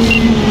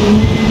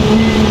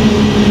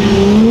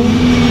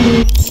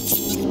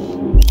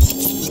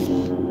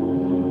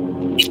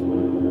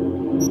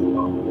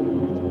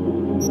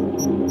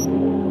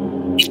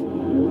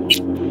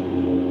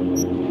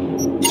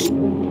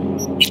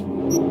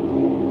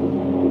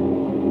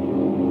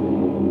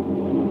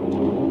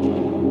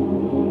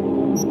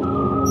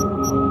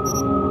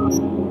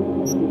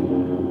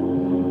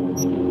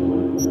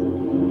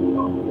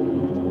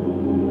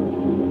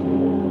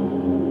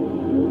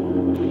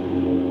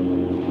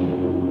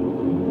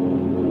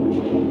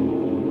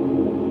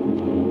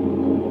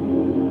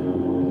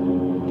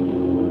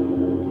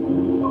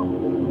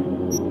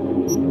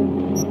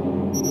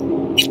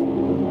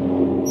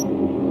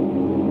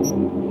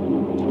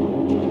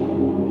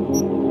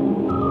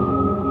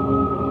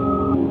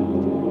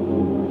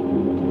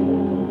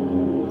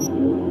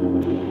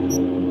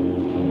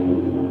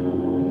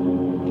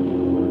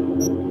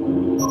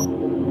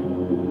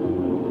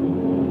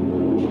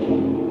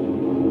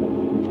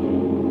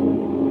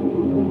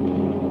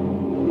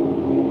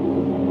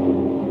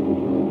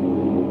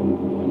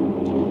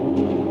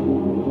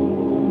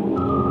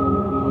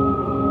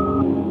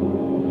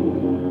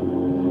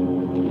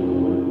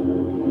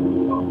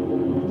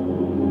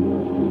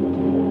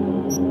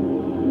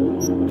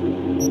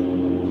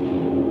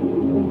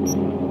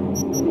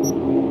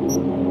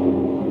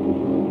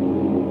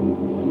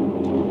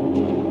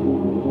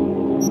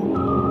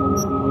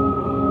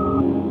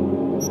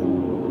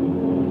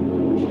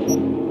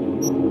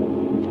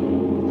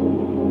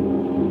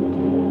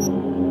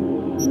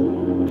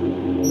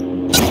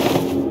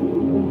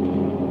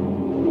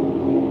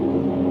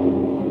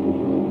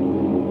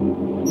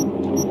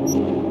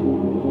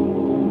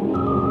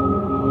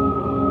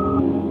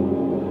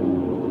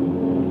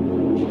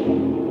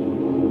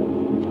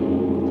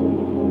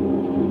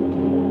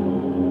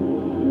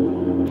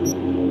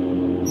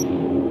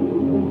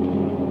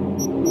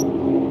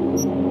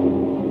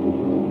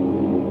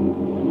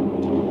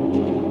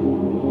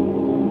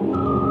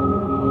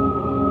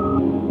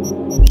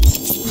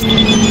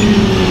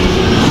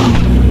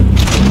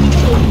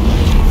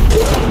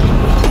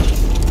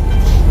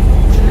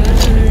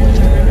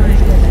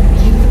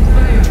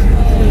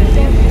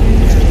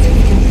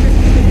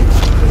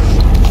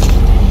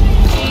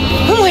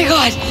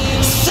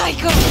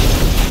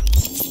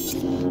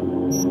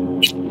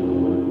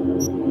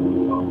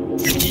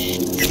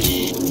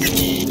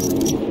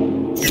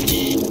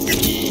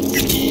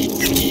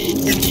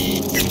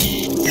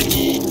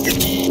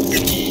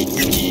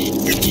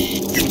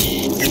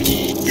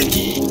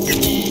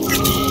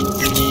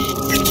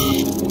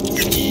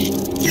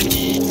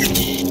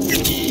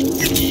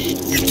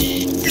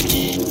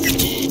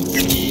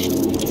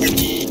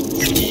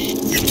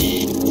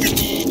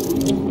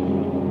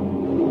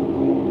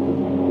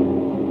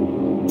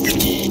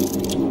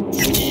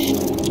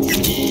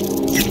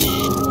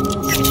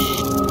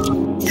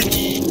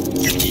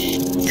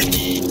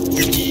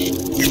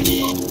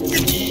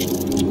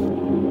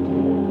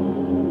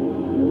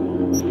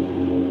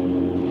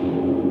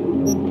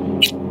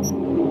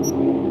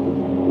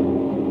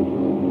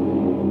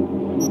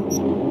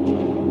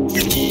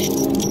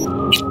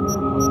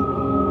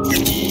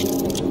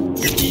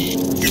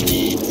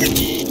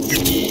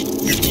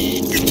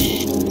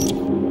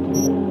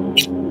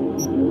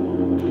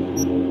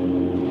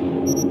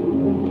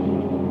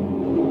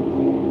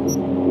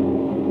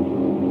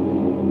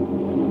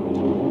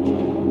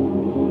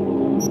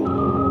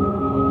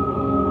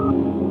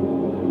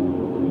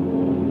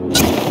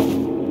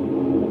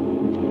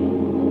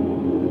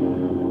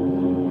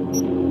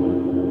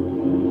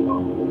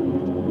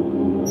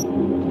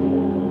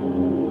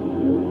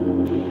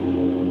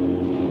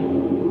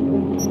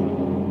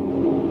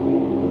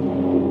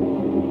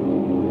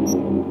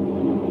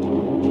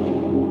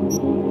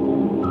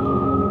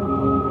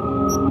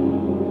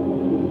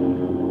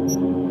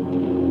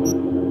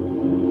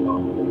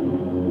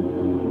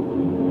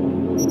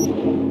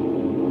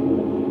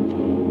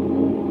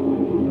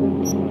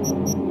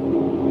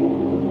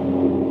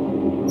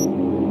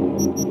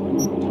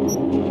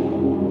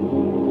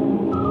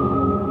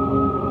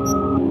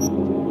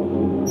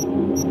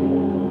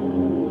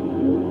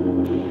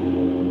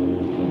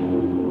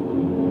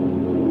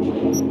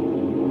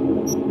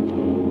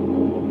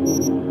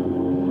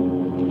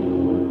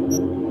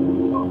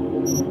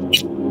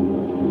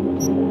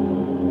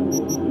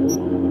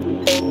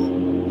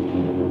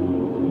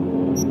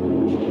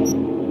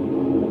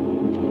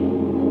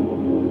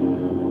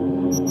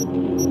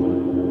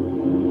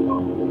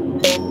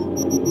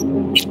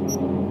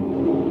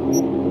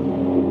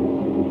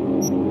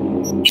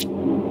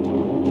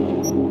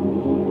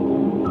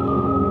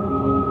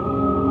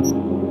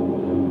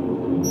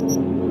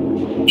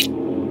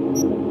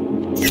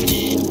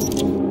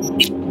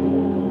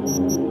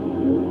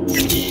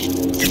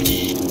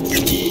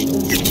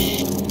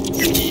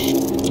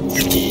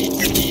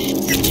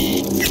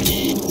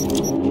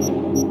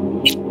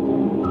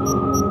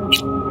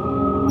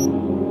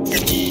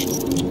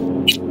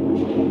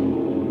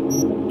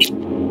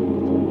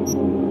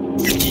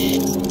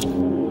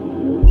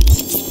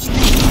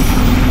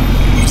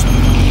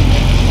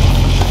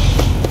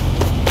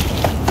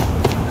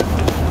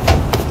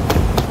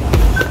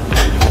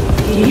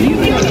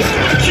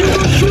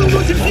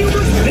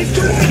 consumers,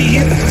 Mr.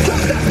 Obedient,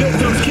 drop that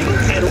milk-dose kibble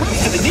and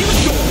race to the nearest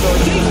store for a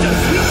taste of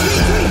sweet,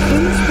 sweet, sweet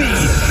food speed.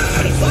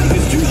 Because life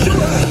is too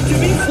short to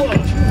be slow.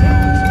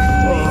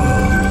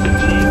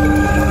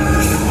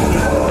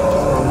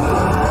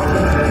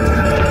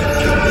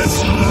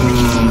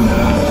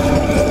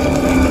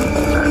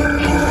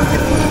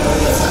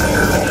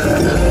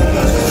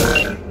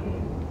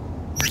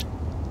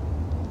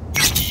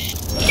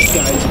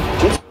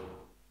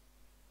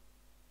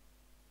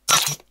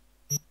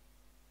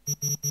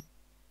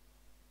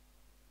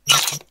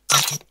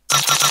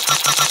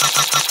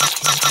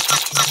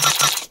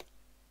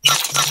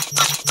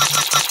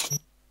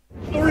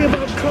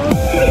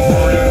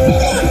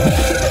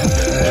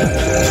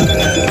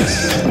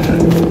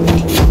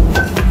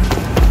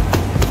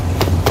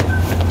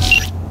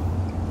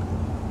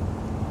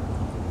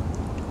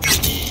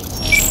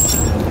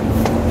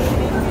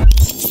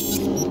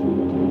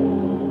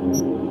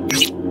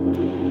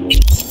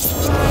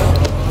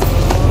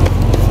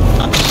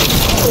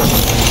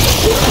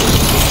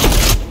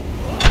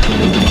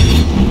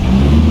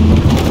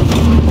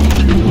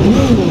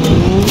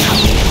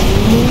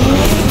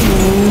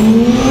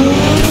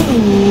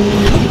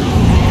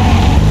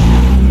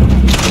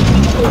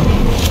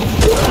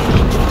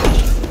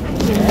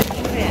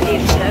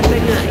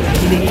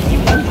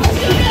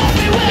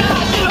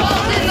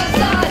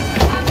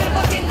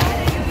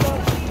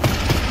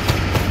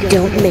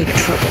 Don't make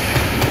trouble.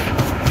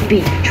 Be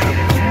trouble.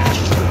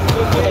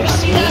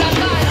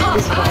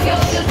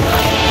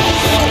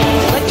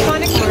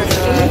 Electronic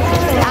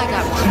I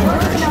got one.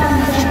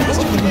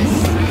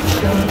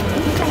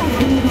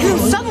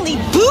 Suddenly,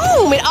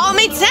 boom! It all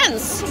made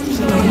sense.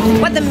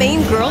 What the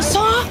main girl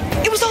saw?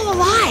 It was all a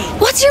lie.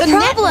 What's your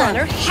problem? The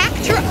Netrunner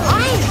hacked her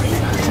eyes.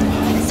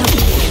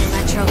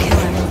 Electro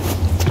killer.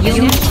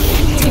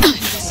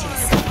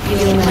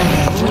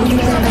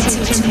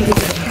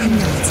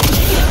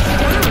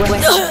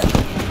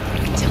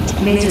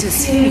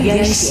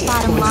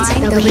 Bottom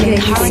line, they'll be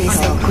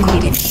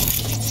incarcerated.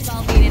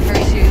 All being in her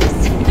shoes.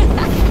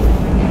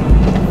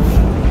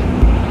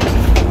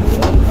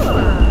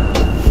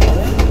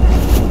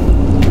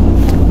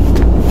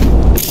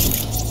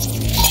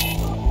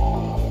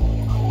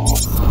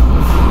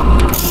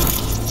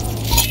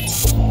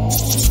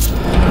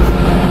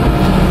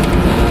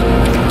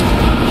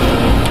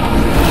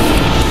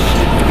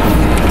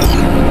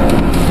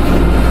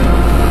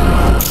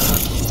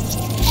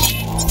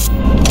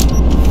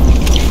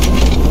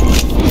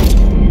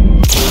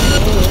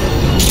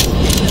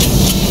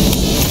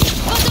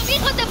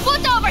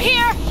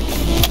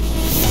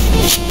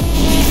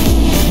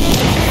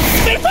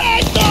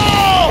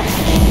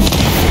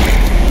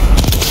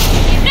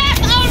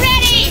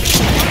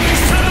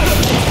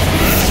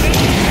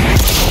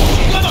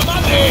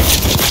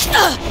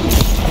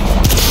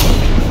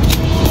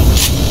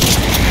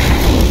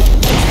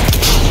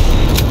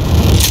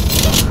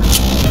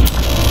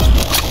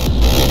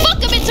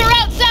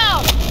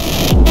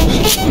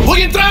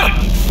 ¡Voy a entrar!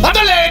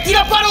 ¡Ándale!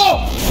 ¡Tira paro!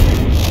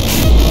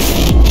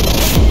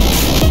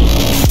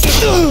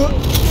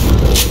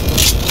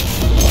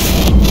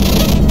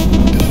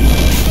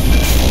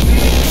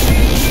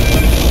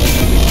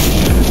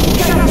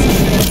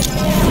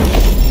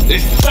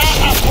 ¡Está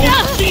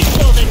a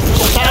puntito de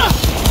explotar!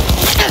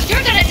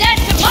 You're gonna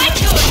dance to my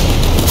tune!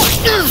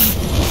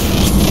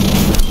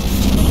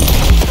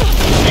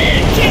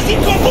 ¡Qué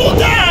hijo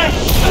puta!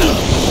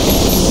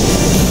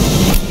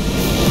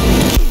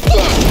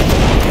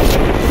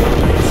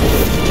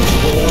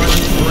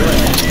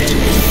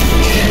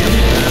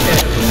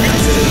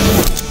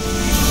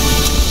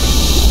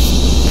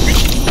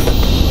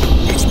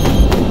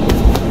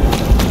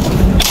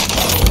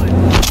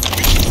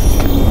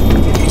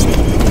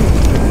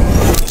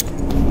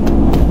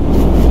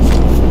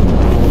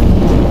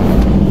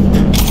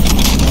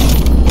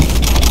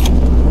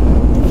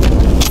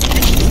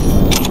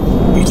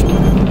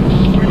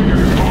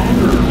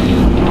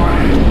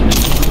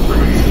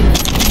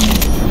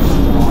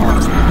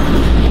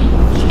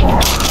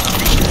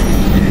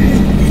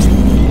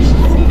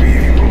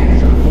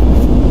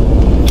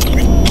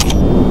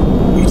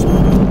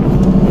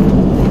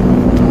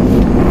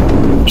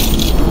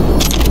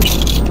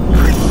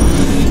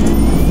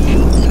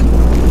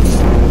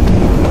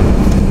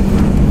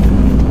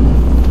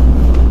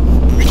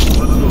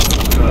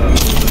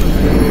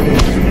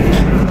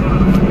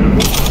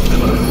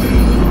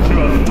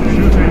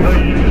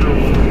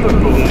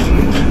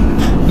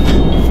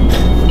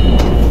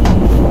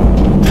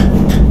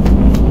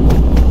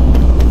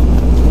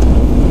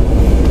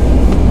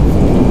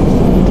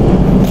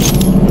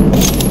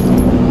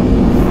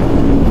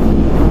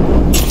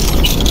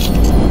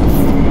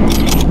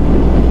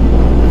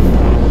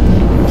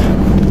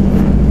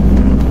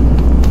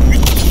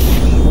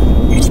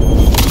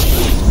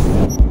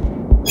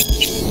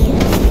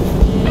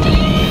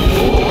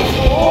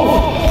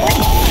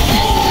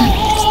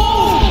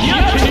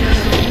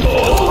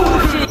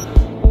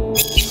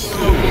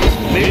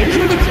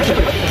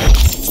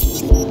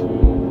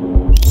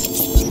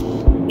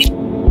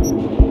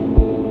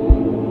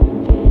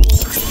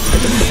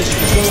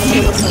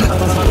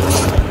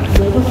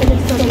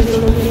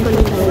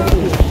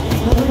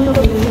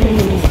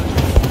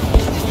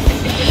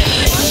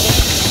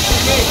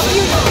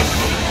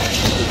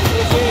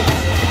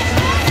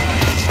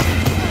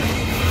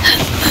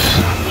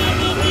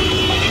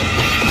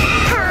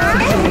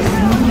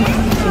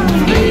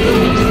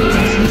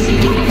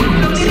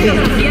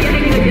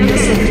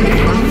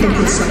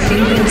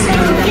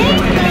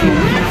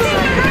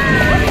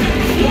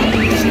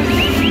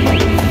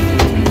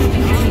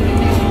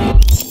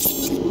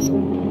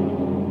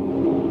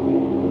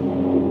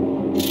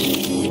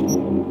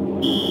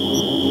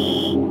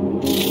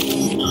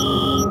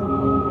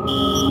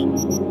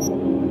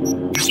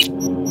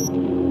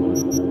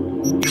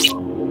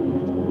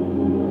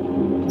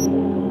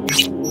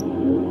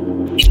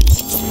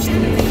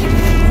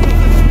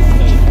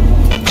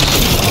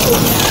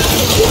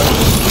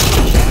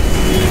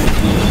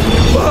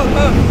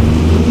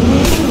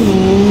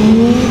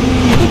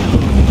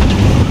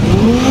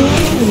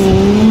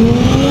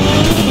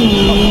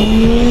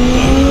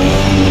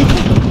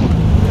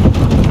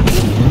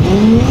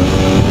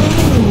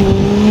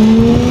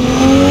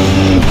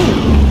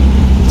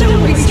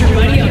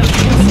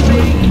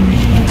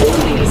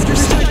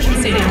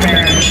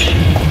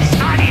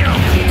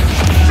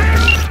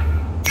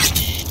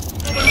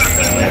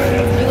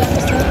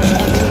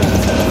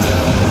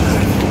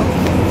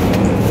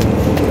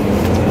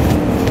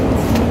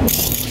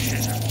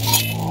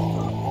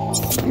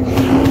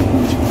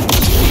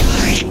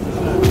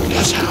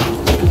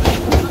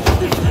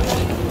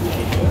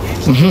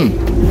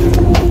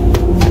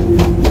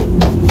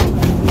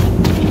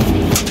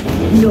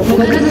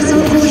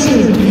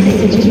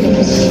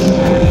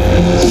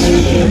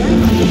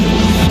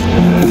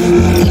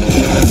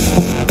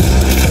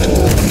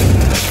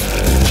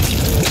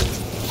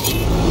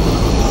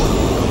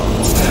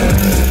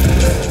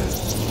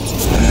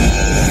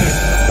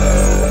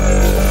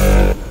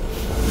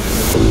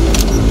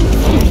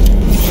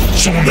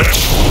 Someone there.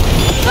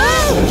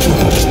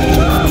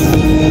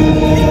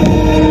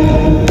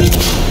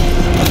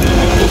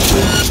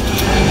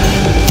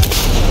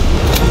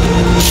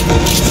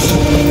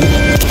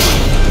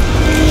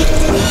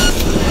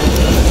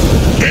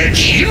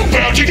 Bitch, you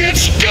about to get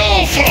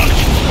skull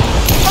fucked!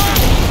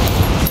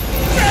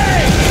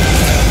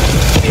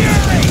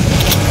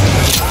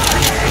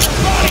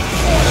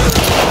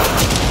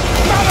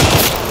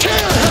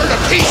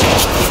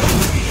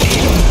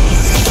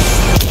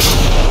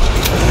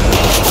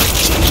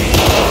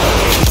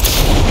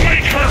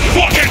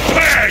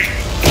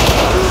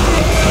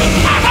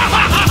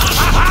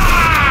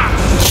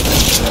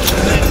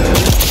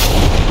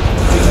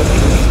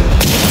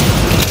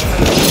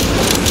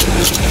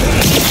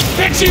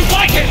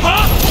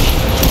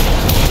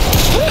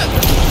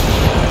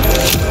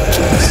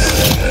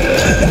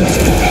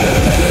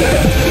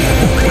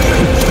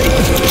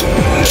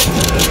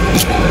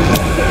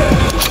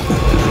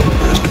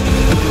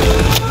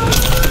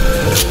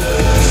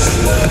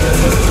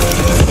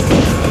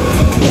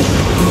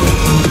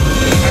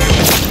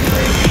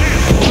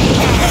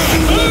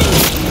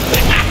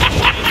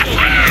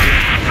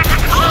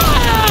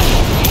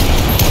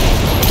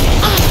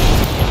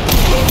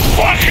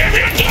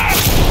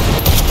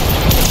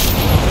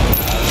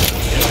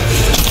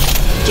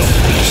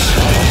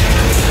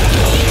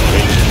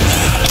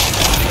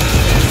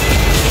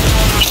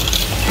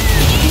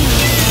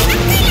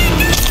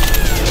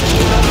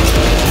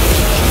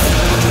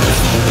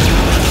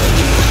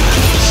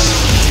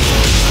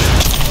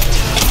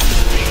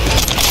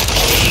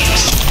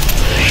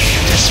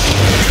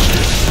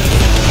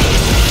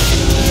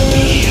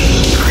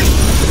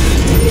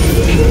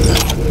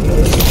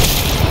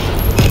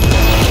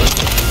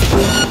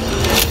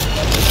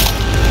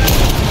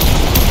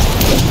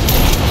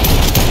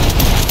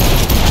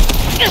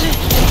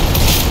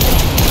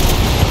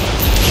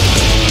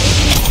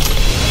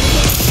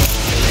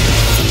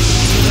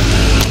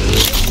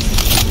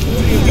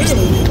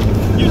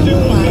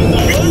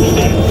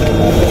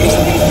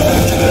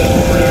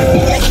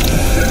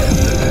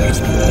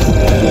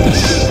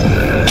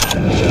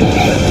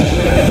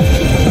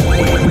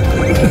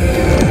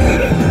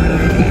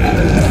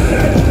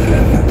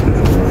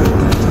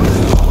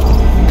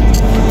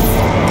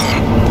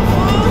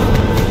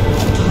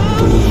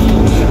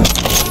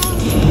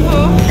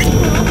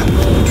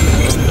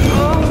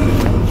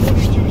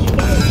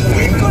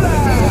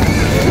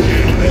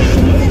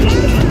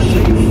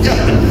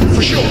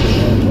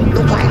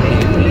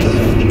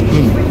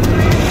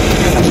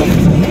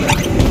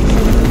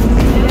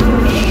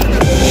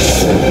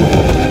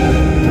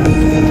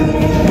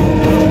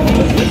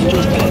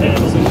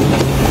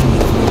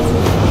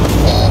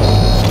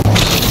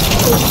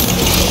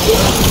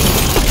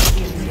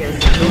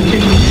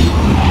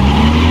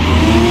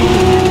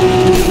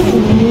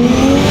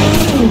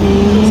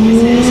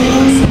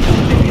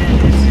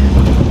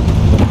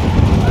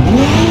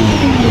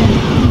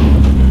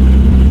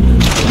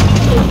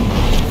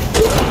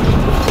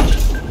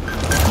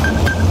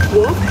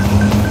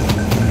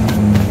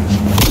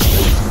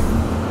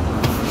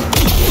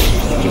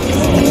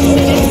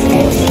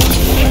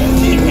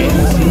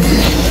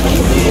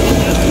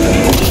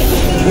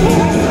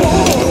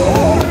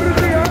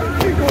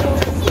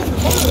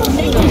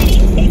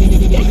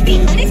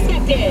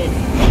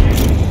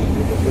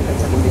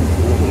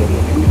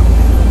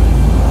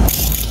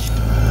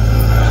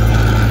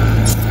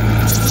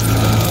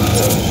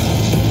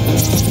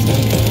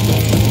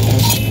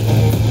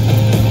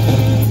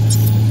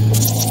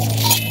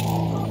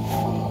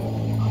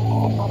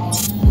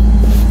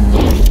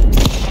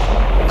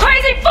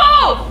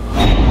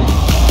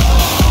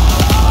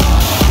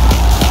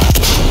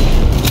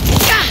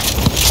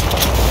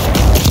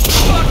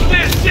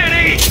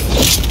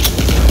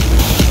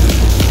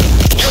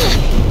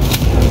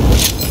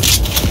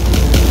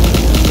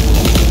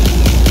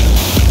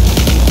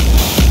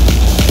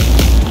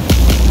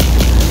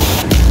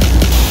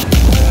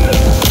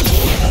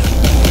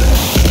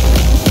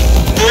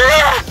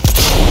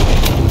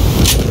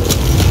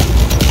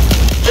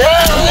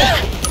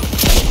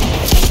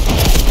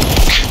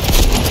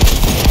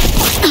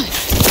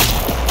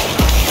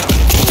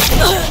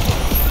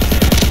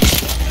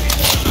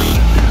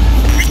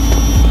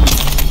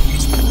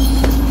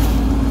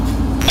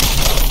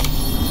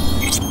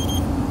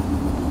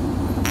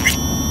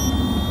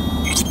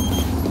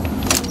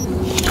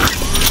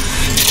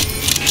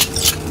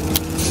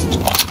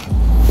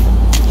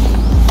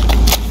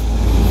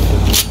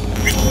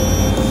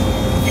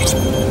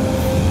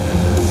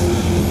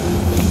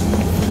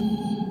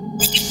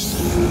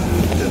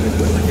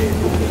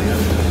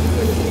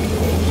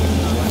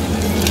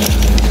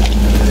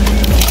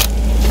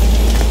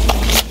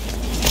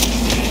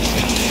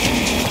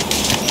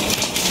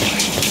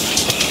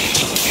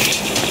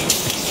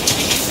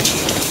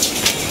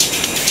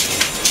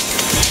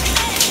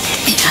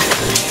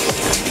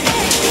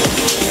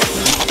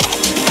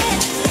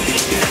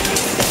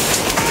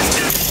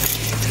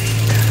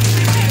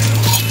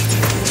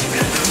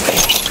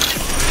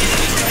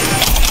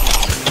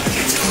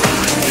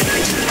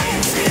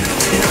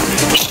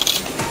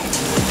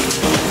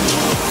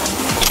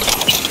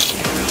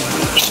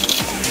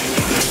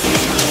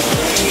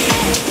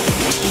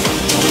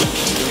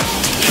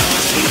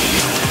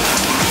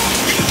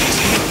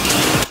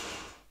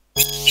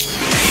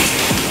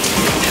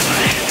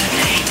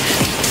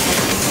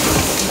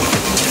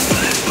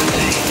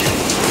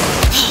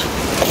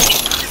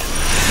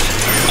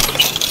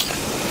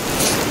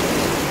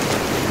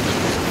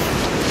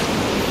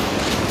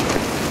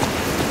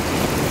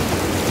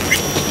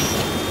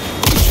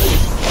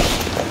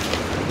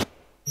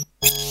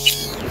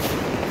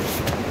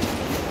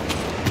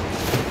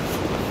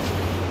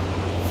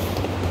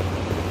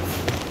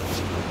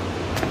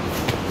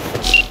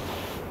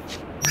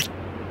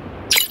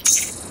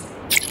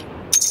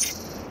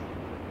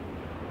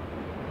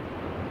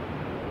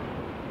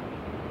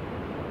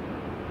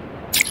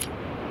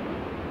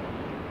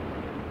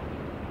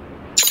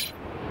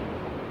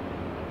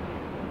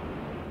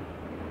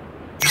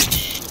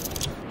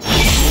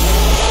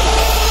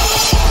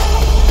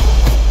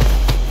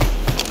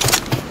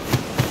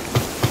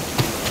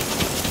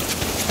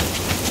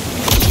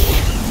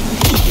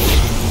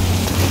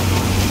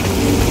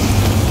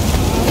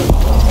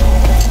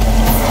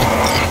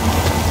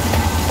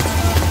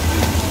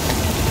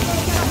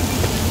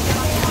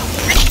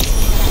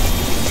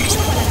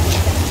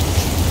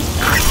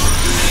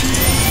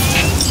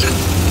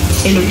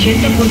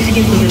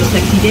 80% de los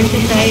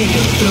accidentes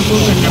aéreos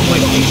provocan la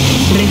muerte.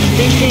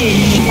 Respete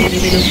el límite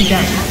de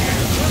velocidad.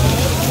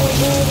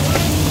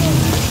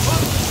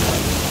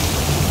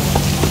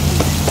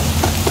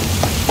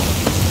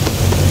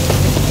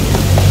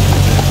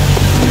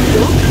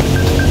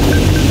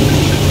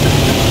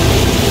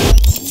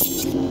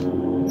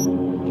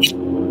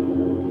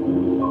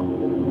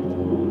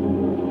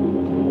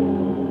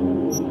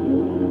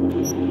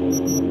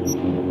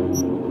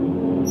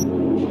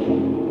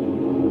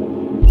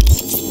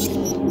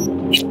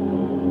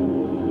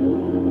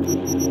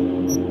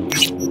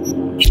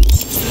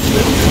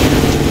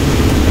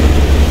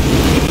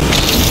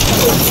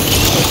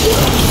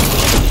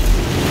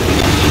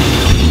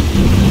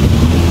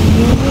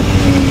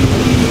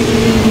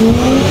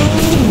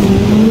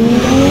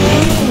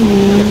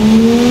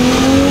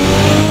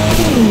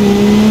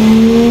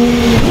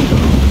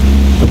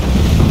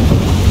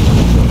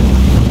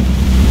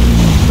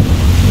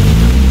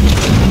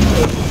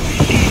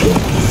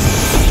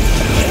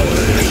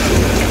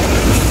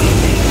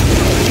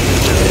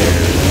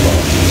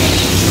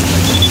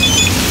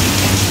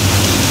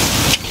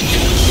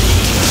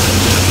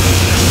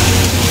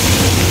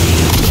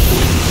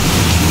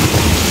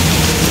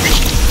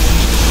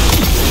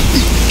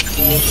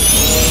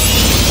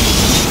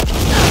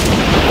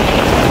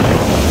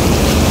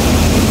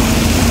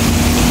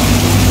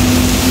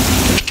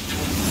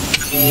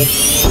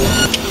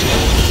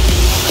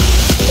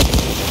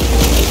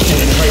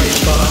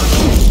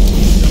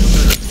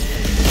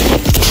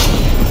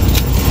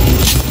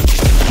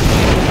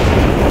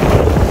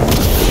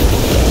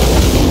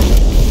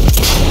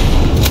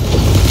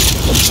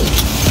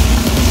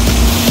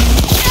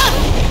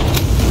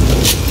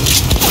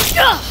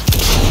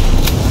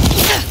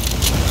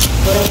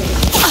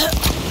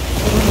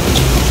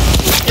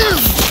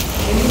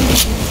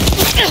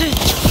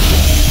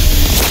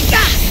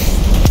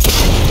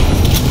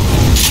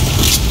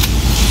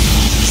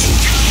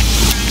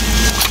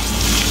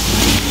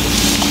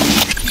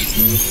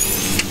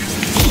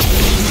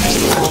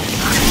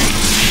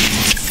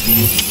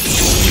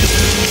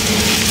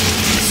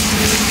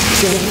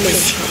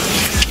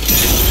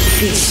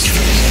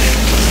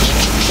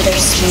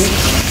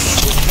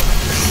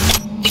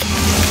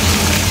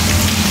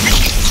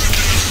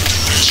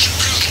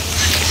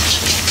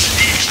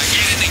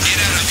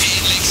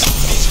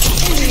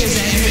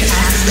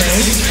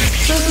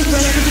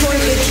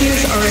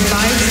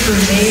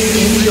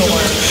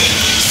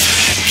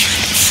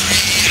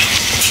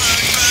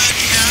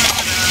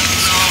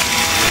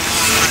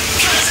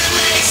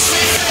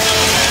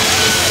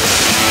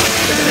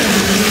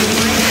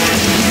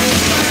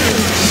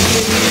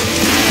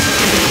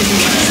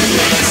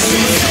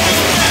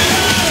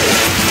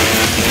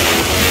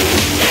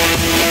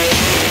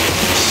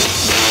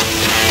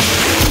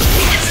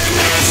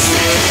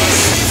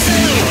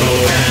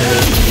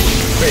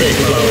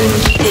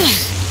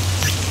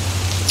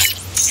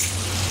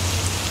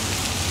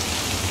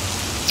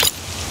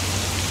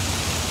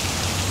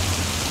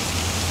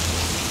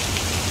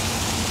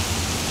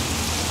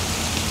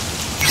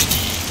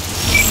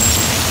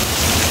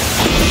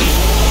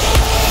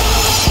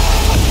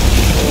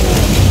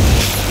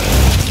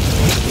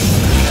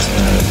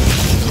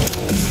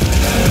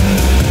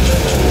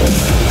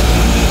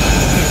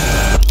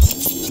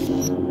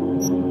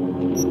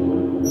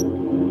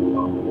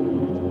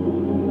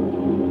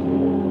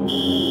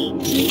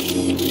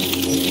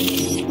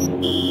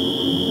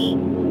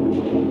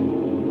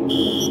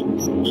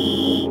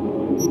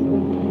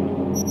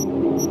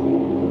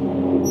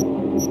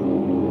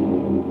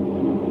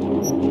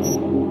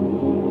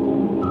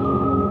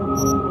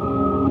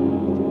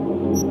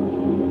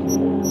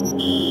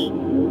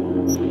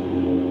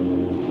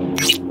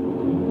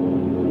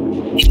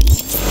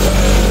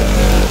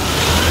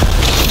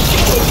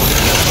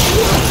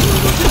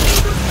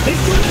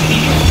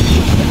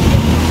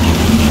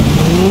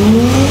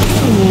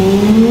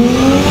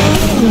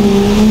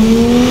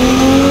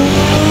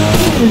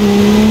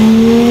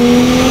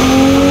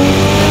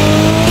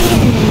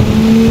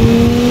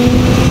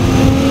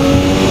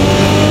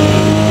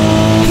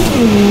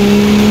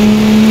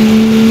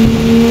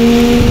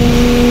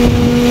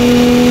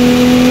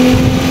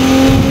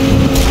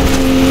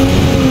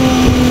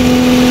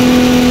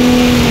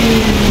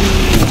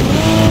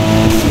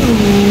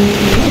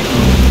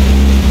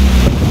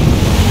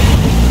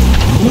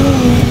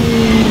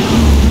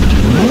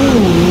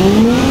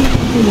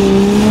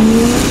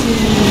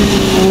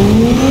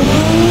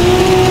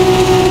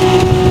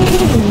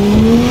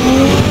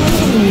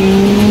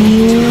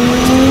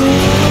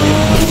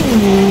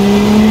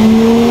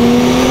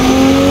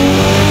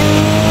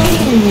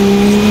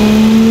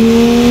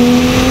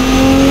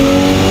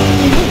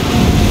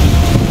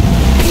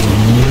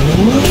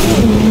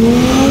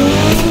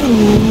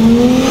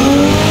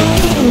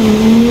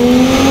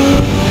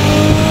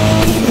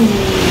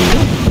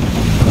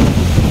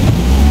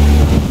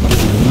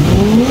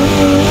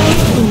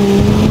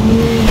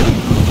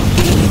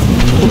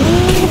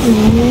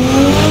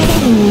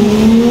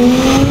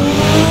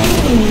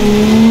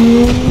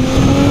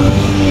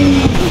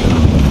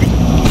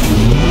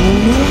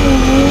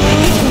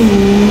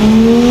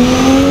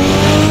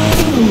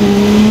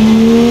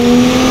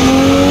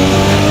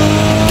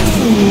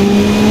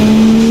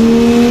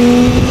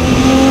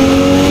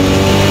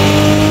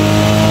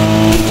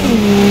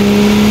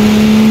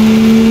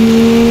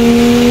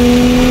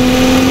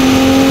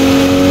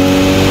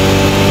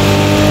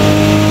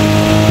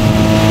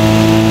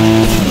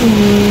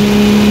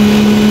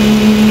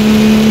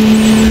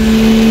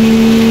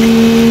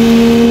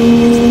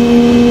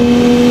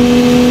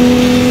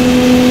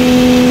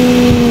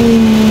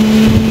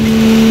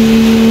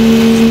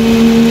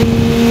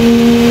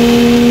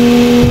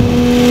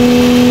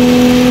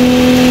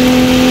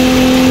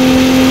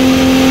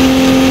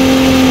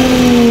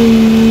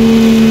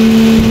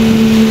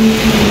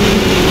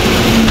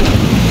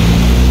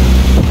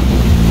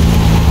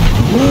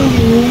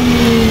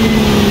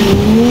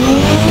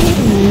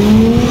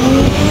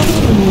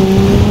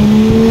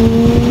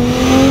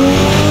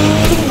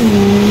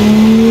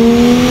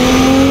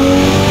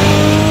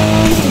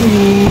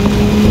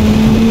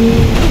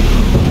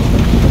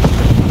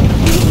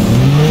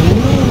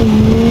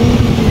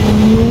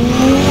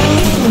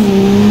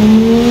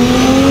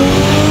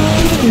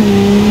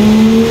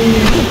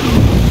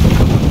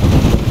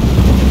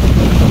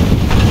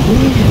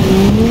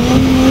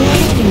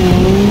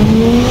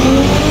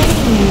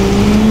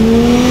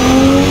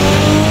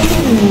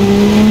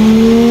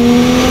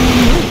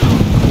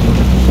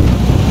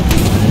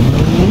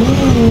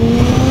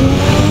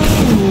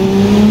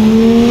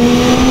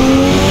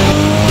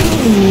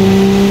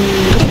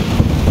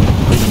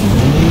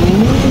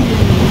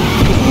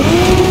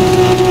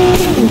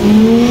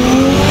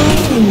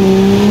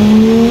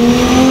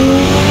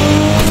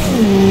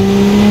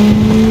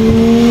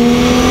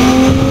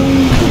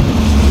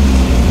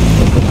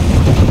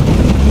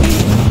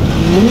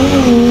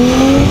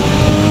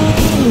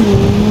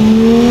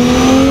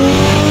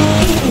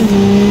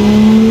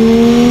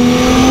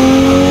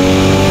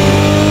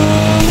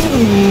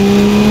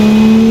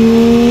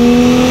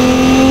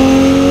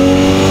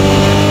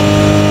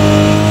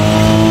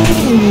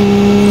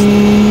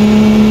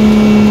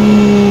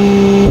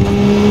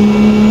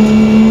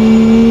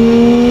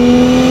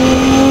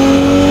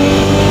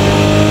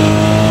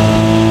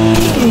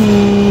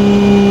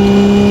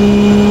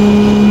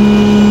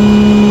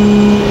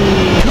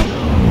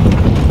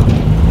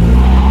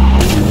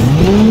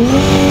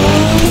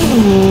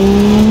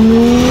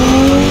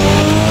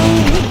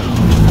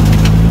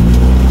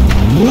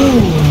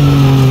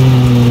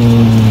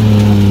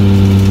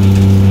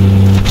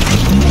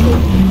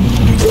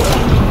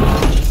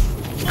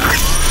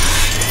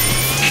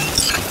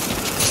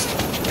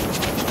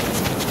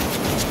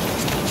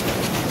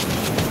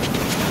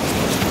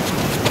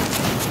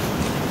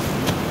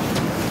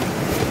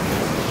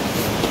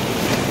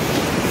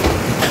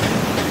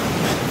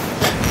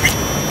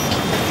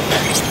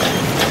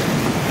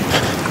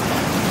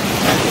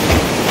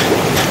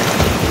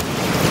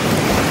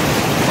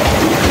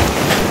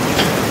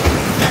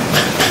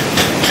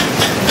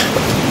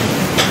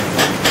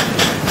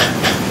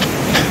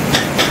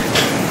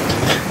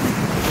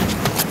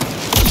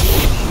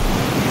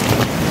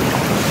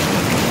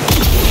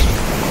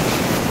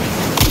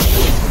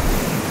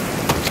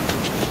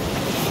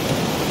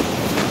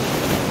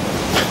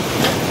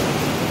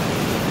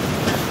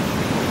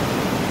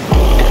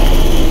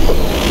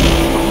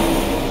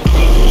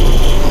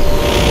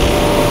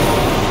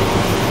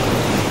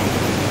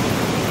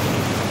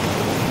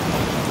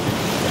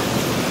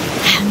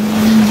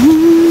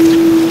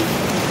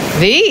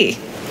 V,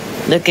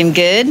 looking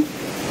good?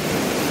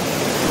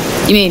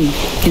 You mean,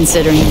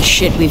 considering the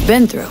shit we've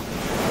been through?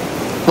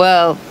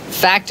 Well,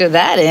 factor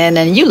that in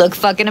and you look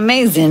fucking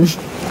amazing.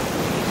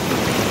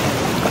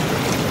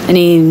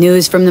 Any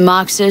news from the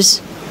Moxers?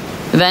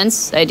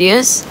 Events?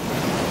 Ideas?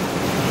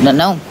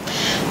 No.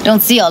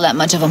 Don't see all that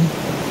much of them.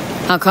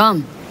 How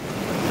come?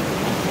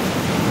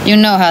 You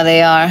know how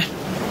they are.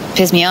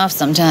 Piss me off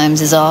sometimes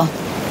is all.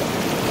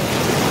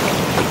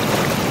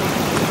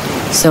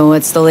 So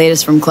what's the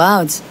latest from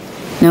Clouds?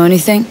 Know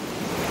anything?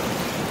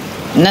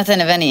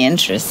 Nothing of any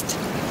interest.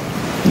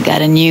 We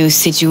got a new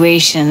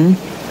situation,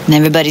 and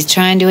everybody's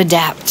trying to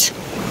adapt.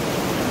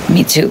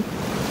 Me too.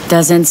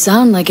 Doesn't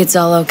sound like it's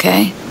all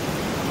okay.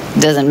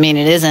 Doesn't mean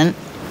it isn't.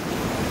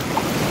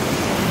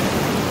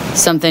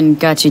 Something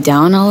got you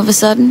down all of a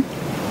sudden?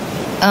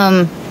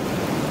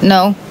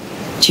 No.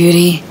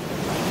 Judy?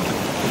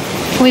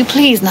 Can we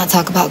please not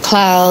talk about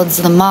Clouds,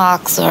 the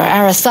Mox, or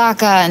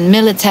Arasaka and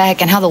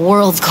Militech and how the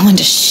world's going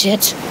to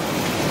shit?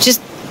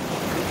 Just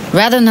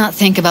rather not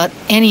think about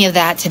any of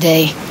that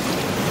today.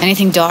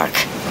 Anything dark.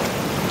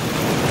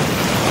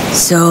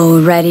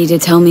 So, ready to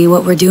tell me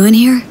what we're doing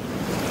here?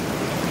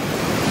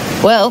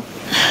 Well,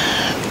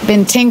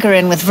 been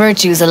tinkering with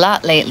virtues a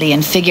lot lately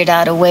and figured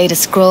out a way to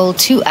scroll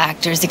 2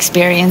 actors'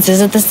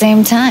 experiences at the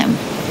same time.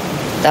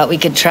 Thought we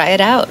could try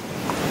it out.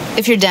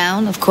 If you're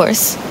down, of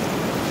course.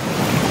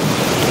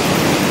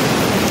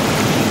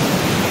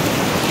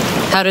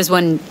 How does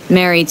one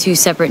marry 2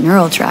 separate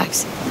neural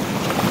tracks?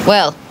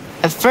 Well,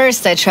 at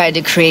first I tried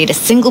to create a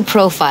single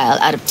profile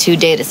out of 2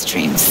 data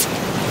streams.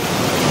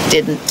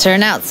 Didn't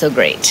turn out so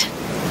great.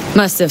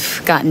 Must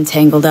have gotten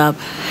tangled up.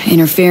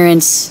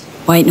 Interference,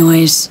 white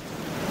noise.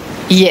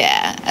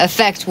 Yeah,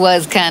 effect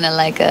was kind of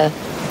like a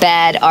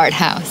bad art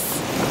house.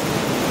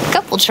 A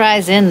couple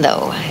tries in,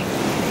 though,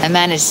 I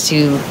managed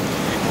to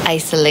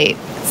isolate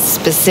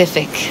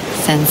specific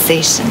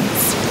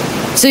sensations.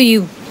 So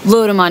you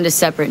load them onto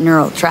separate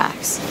neural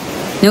tracks.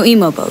 No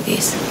emo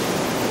bogies.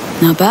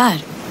 Not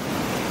bad.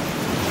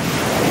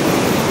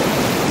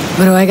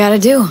 What do I gotta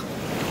do?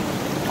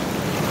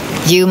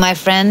 You, my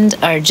friend,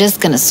 are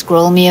just gonna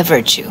scroll me a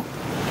virtue.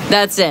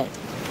 That's it.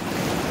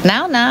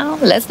 Now,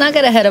 let's not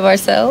get ahead of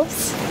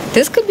ourselves.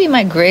 This could be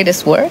my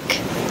greatest work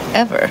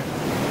ever.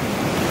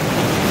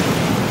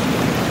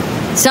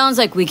 Sounds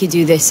like we could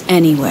do this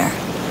anywhere.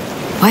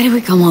 Why did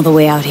we come all the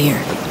way out here?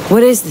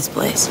 What is this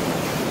place?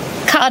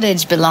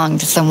 cottage belonged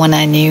to someone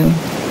I knew.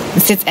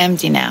 It sits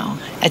empty now.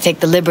 I take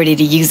the liberty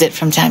to use it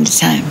from time to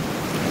time.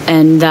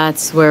 And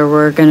that's where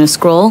we're gonna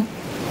scroll?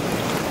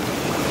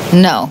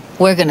 No,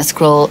 we're gonna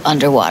scroll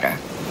underwater.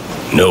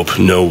 Nope,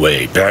 no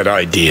way. Bad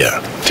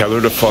idea. Tell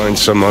her to find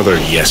some other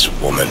yes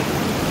woman.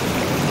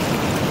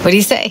 What do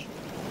you say?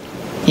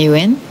 You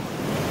in?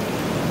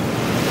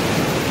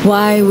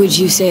 Why would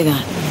you say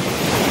that?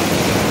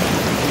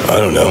 I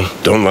don't know.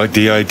 Don't like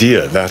the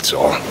idea, that's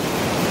all.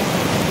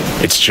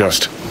 It's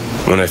just,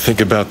 when I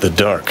think about the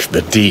dark,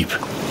 the deep,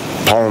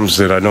 palms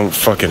that I don't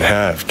fucking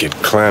have get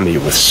clammy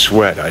with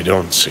sweat I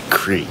don't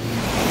secrete.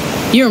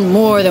 You're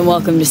more than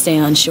welcome to stay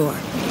on shore.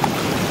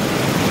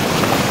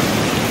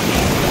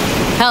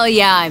 Hell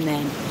yeah, I'm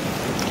in.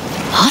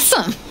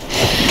 Awesome.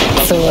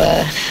 So,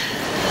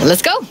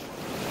 let's go.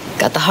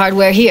 Got the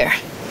hardware here.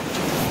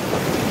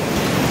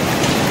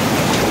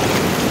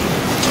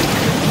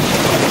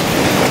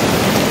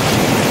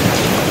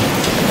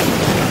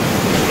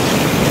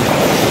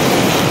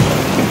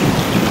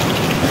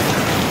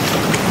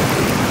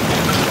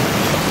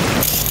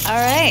 All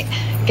right,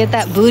 get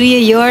that booty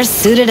of yours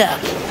suited up.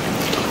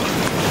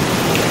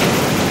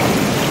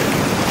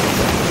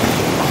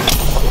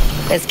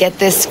 Let's get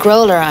this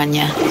scroller on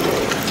ya.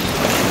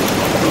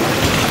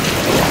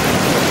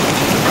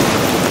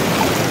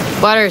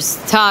 Water's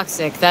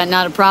toxic. That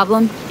not a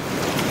problem?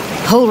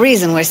 Whole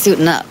reason we're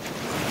suiting up.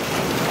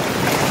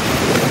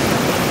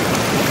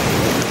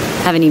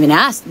 Haven't even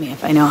asked me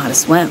if I know how to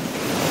swim.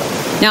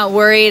 Not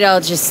worried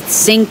I'll just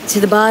sink to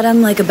the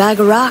bottom like a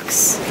bag of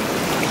rocks?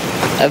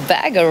 A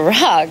bag of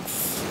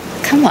rocks?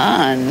 Come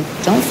on,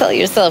 don't sell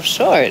yourself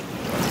short.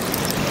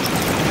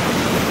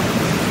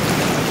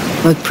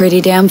 Look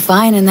pretty damn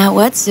fine in that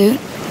wetsuit.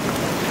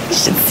 You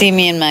should see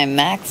me in my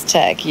Max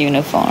Tech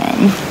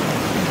uniform.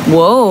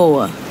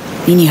 Whoa.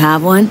 Mean you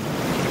have one?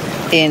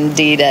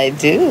 Indeed I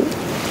do.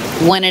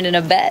 Won it in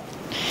a bet.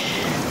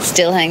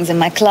 Still hangs in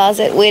my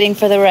closet waiting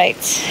for the right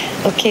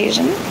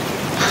occasion.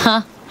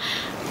 Huh.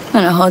 I'm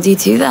gonna hold you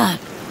to that.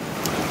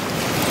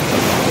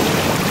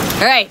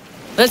 All right,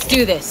 let's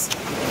do this.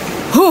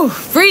 Whew,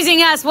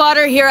 freezing ass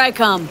water, here I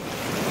come.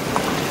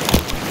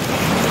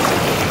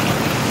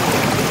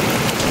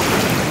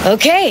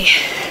 Okay,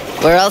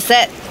 we're all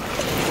set.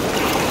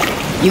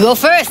 You go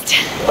first.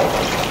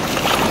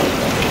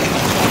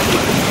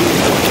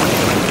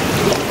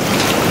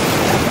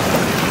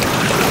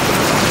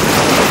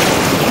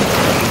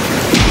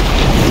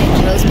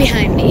 Close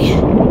behind me,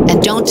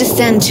 and don't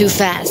descend too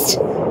fast.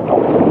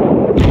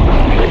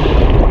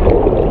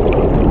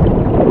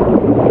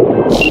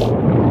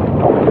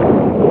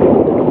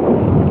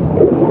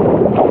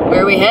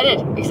 Where are we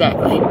headed,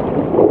 exactly?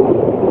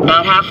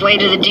 About halfway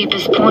to the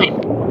deepest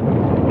point.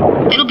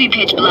 It'll be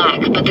pitch black,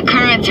 but the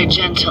currents are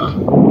gentle.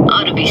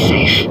 Ought to be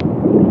safe.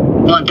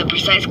 Want the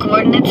precise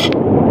coordinates?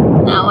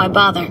 No, why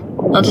bother?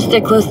 I'll just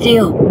stick close to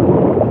you.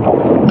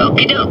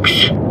 Okie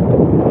dokes.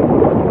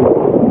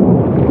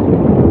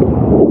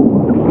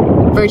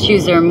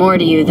 Virtues are more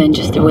to you than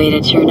just a way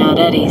to churn out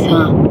eddies,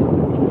 huh?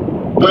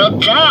 Well,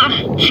 duh.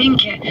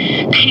 Think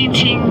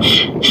paintings,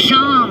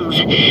 songs.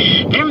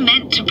 They're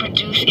meant to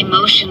produce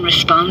emotion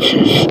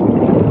responses.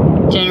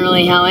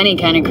 Generally how any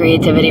kind of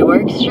creativity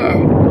works,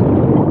 sure.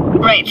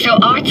 Right, so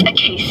art's a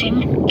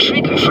casing,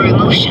 trigger for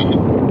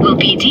emotion. Well,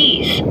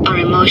 BDs are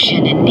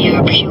emotion in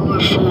near pure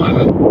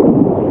form.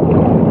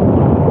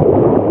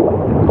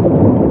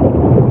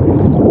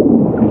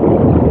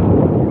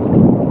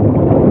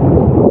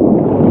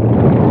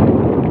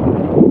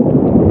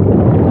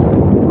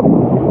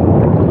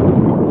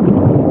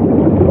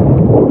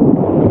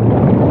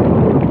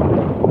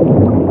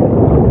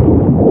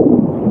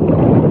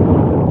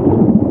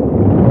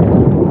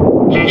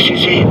 This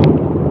is it.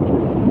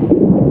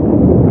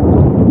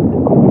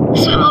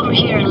 Swim over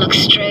here and look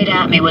straight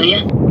at me, will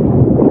you?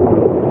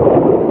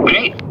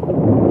 Great.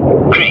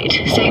 Great.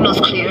 Signal's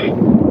clear.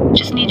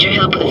 Just need your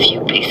help with a few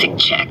basic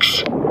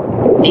checks.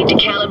 Need to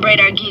calibrate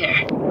our gear.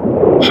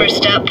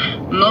 First up,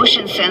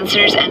 motion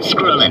sensors and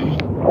scrolling.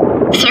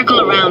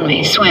 Circle around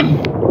me. Swim.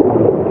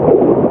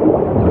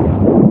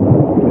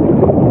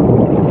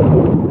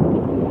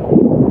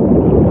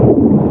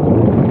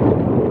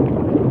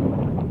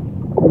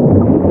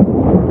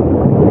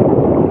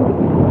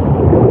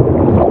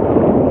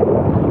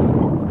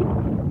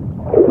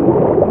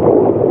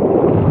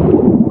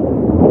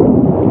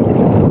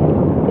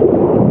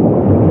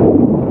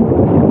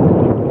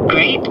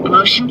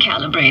 Motion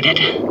calibrated.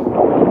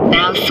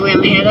 Now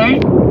swim, Heather.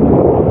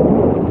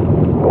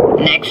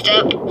 Next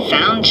up,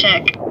 sound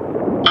check.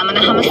 I'm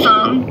gonna hum a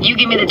song. You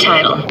give me the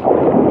title.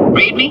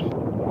 Read me?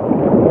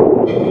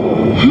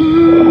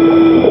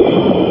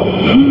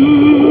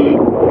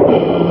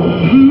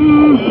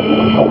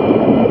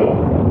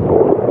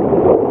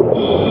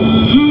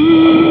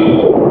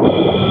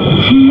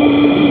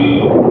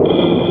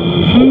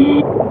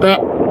 But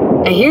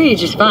I hear you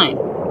just fine.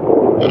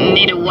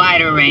 Need a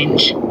wider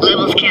range.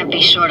 Levels can't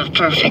be short of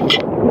perfect.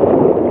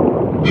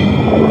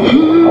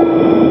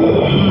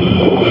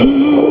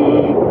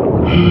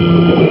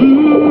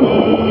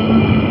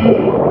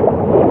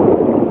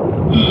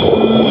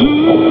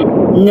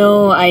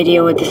 No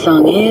idea what the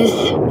song is,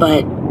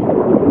 but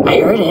I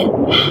heard it.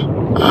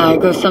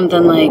 It goes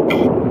something like...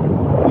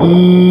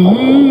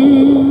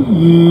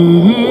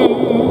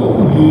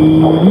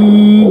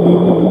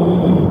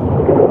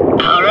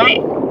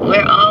 Alright,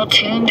 we're all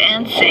tuned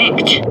and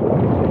synced.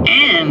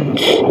 And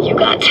you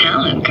got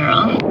talent,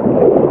 girl.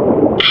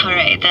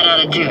 Alright, that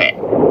ought to do it.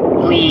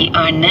 We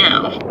are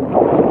now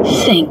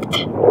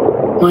synced.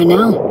 Why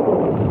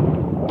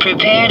now?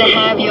 Prepare to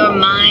have your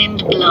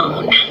mind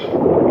blown.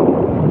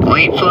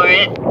 Wait for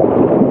it.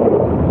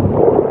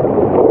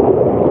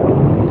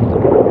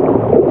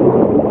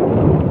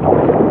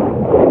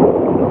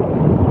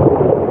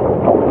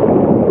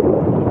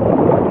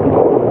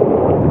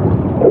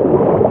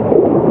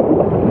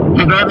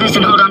 Now grab this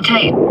and hold on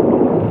tight.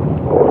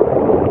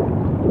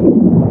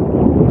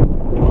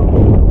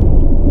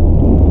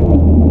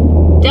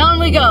 Down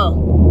we go.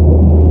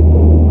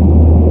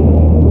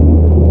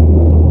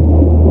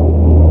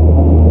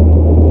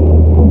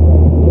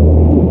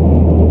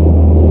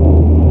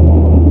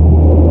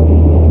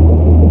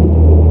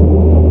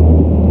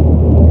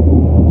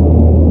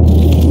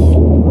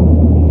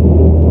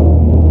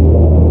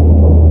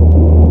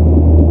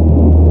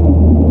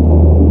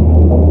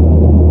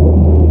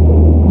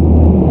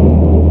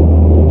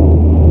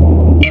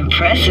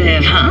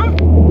 Impressive, huh?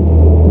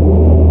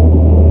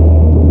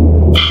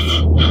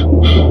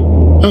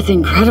 That's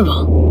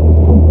incredible.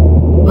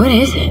 What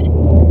is it?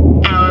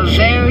 Our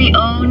very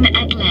own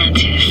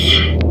Atlantis.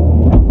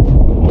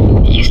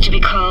 Used to be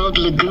called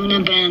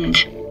Laguna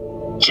Bend.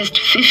 Just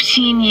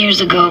 15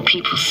 years ago,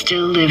 people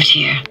still lived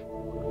here.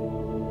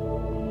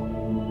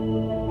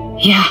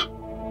 Yeah,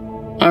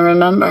 I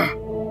remember.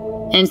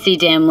 NC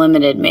Dam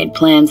Limited made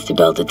plans to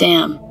build a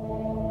dam.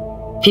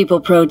 People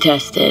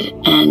protested,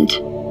 and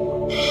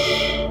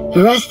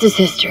the rest is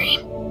history.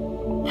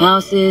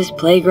 Houses,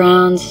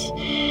 playgrounds,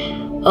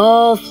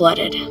 all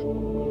flooded.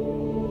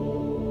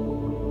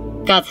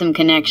 Got some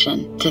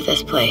connection to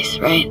this place,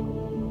 right?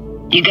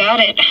 You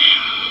got it.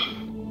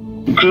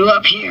 Grew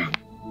up here.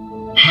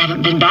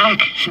 Haven't been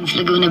back since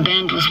Laguna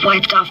Bend was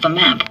wiped off the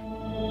map.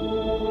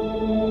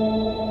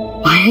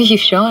 Why are you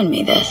showing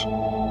me this?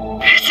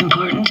 It's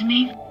important to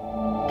me.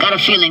 Got a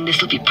feeling this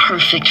will be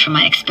perfect for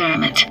my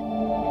experiment.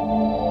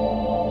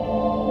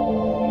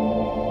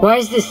 Why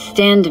does this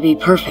stand to be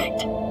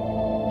perfect?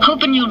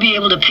 Hoping you'll be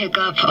able to pick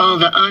up all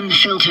the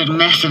unfiltered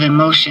mess of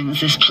emotions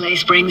this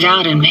place brings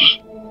out in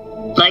me.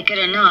 Like it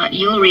or not,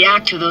 you'll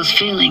react to those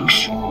feelings.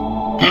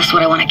 That's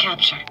what I want to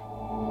capture.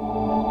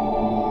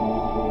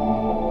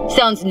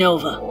 Sounds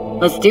Nova.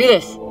 Let's do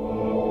this.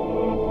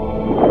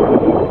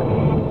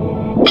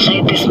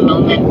 Played this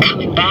moment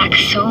coming back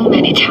so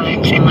many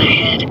times in my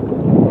head.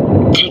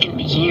 Taken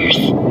me years.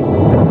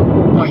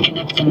 Working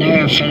up the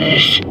nerve for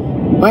this.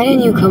 Why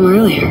didn't you come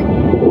earlier?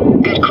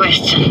 Good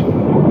question.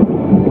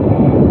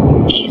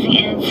 Easy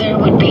answer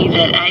would be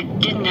that I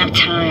didn't have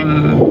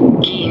time,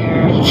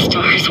 gear,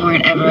 stars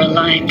weren't ever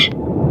aligned.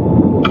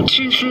 The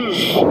truth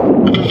is,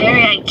 the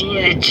very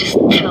idea, it just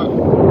felt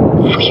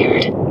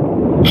weird.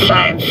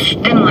 Besides,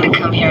 didn't want to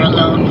come here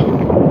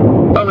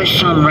alone. Or with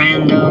some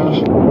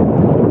rando.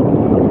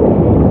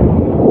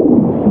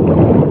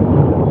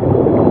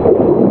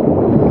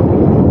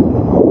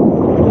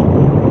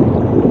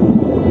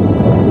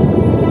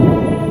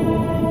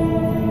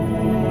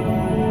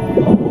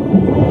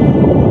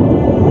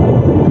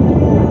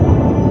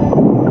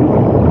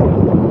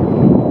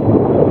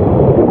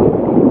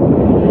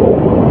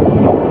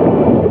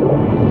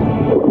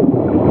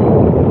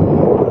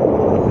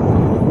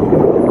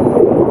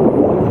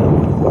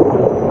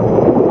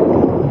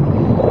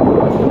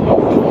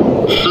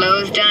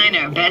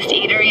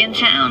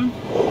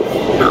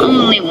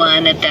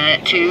 At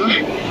that, too.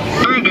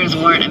 Burgers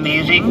weren't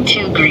amazing,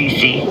 too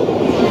greasy.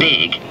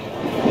 Big.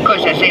 Of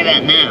course, I say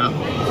that now.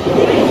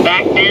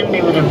 Back then,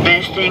 they were the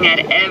best thing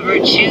I'd ever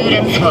chewed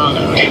and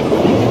swallowed.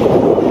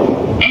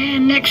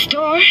 And next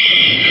door,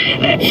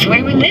 that's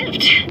where we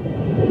lived.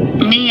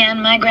 Me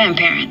and my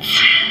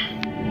grandparents.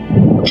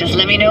 Just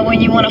let me know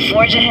when you want to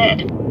forge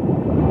ahead.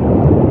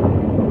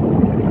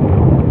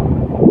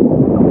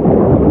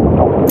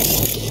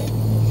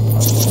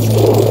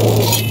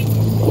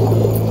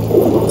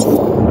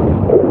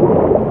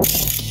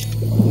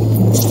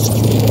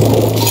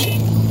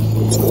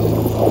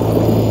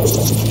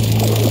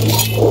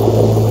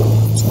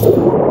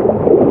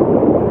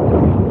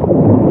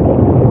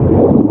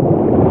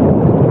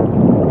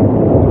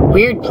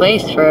 Weird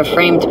place for a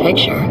framed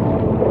picture.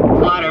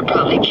 Water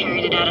probably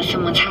carried it out of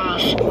someone's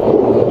house.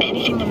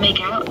 Anything to make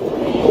out?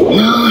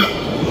 No,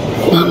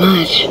 not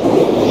much.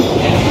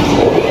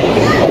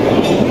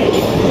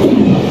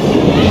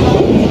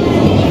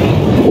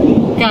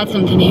 Got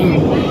something here.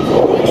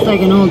 Looks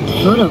like an old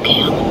photo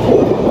cam.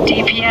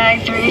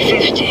 DPI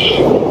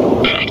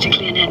 350.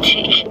 Practically an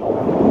antique.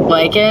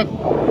 Like it?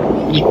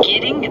 You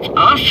kidding? It's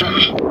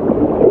awesome.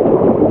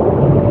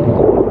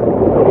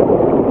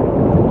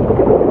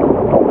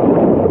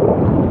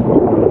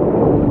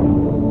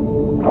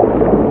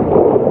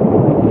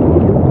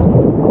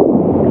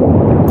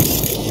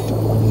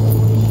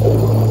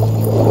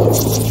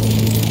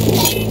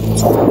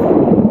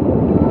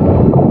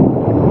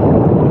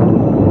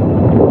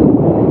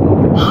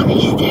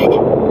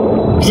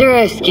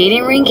 a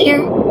skating rink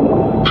here?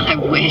 I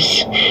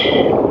wish.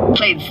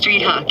 Played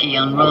street hockey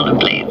on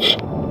rollerblades.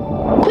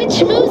 Quit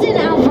schmoozing,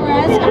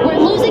 Alvarez. We're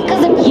losing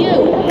because of you.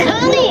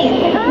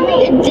 Connie!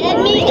 You're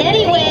dead meat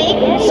anyway.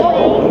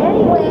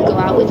 Will you go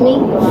out with me?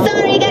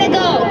 Sorry, gotta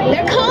go.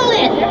 They're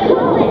calling.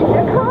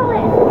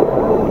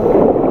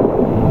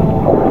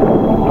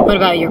 What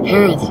about your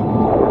parents?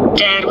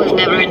 Dad was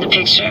never in the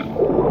picture.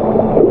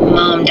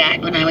 Mom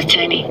died when I was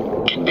tiny.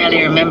 Can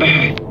barely remember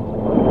her.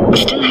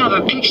 Still have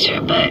her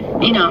picture, but,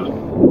 you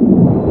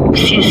know,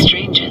 see a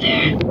stranger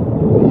there.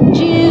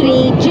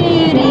 Judy,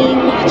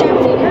 watch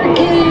out for her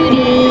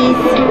cooties.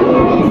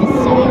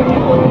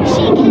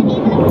 She can't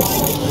even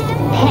afford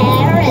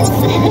parents.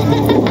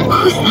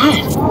 Who's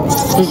that?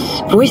 Those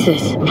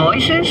voices.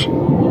 Voices?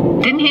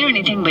 Didn't hear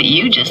anything but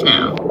you just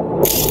now.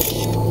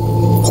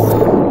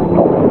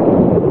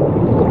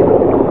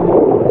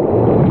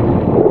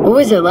 What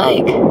was it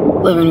like,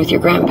 living with your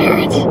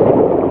grandparents?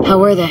 How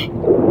were they?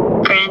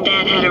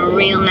 Granddad had a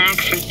real knack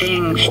for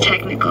things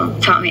technical.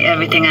 Taught me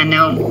everything I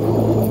know.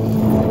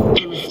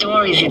 And the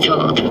stories he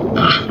told,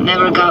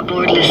 never got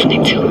bored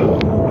listening to them.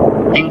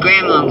 And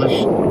Grandma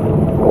was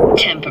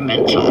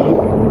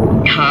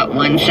temperamental. Hot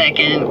one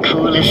second,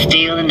 cool as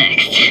steel the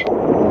next.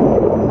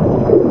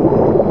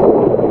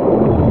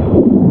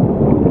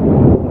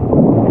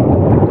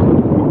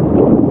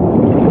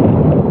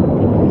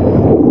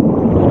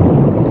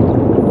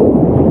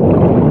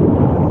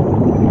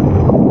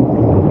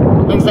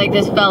 Looks like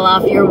this fell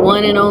off your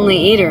one and only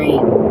eatery.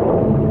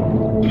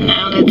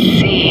 Now let's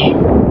see.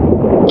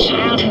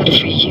 Childhood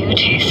for you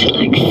tasted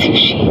like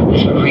sushi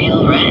with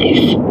real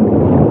rice.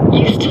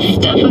 Used to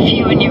stuff a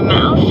few in your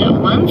mouth at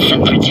once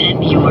and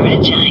pretend you were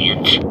a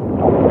giant.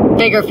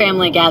 Bigger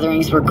family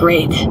gatherings were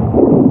great.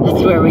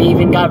 That's where we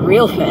even got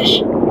real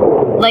fish.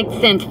 Liked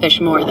synth fish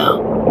more,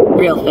 though.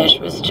 Real fish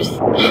was just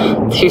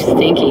too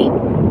stinky.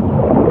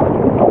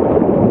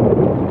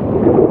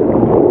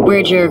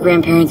 Where'd your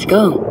grandparents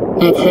go?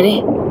 Night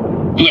City?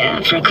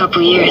 Yeah, for a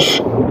couple years.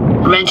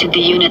 Rented the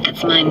unit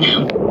that's mine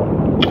now.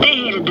 But they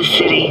hated the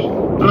city.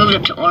 Moved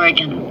up to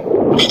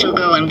Oregon. Still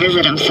go and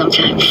visit them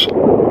sometimes.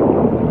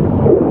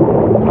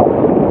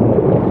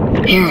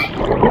 Here,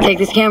 take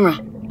this camera.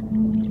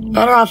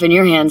 Better off in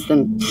your hands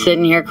than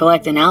sitting here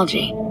collecting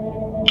algae.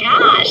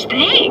 Gosh,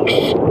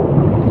 thanks!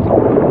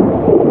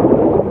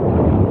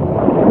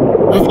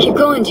 Let's keep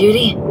going,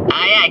 Judy.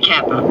 Aye, aye,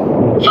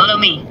 Captain. Follow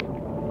me.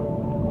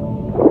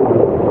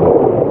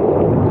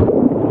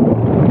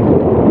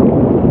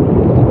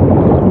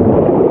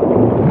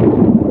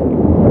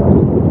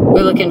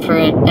 We're looking for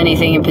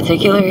anything in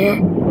particular here?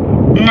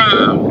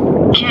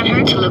 Nah. Can't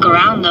hurt to look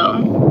around,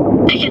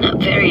 though. Picking up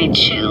very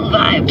chill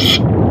vibes.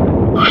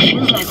 Oh, it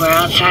feels like we're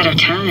outside of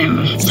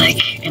time,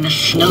 like in a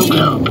snow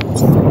globe.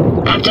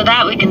 After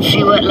that, we can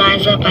see what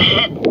lies up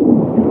ahead.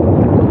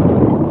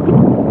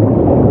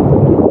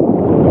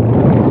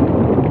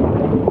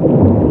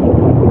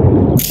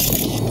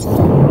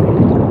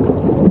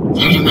 It's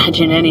hard to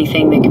imagine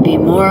anything that could be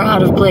more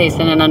out of place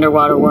in an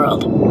underwater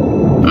world.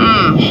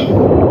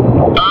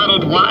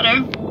 Bottled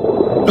water?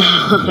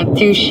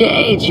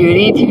 Touché,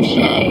 Judy,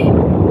 touché.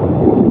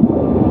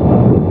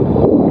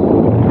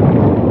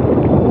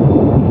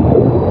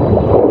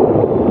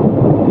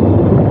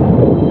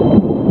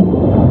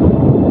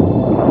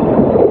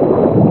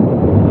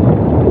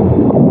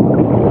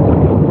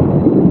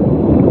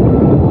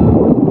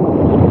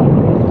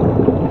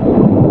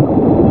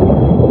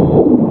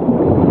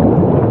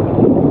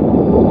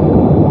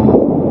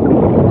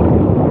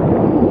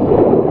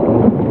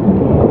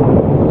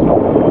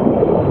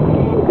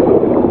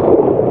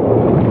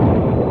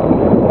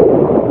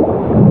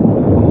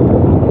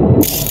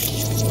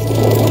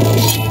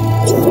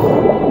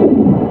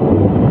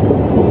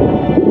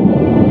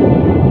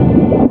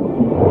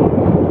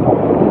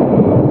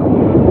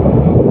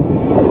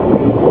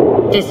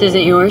 This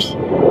isn't yours?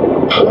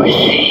 Poor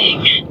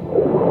thing.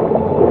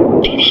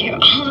 Been here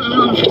all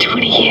alone for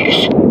 20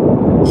 years.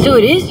 So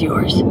it is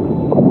yours?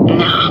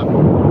 No.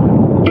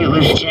 It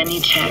was Jenny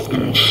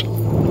Chapman's.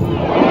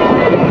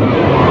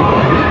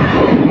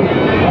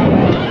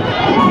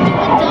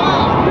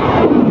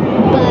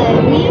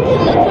 But we can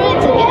look for it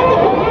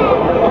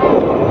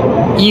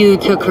together. You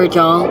took her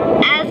doll?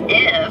 As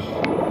if.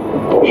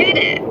 Hid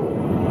it.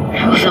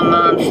 I was a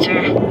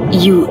monster.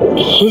 You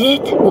hid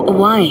it?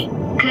 Why?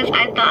 Because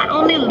I thought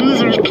only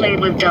losers played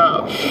with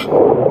dolls.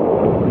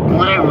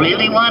 What I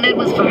really wanted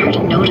was for her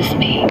to notice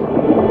me.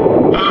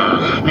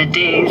 Ah, the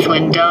days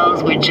when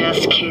dolls were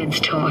just kids'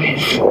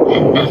 toys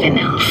and nothing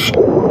else.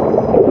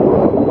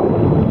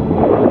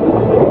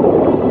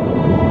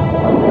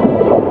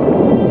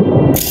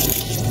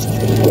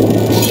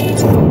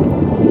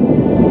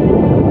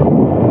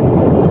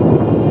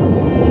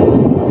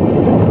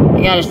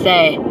 I gotta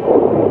say,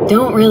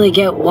 don't really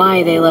get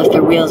why they left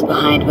their wheels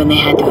behind when they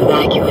had to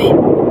evacuate.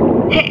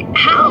 Hey,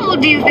 how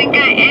old do you think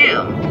I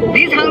am?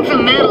 These hunks of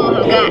metal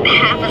have got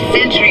half a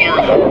century on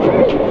them.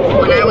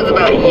 When I was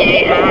about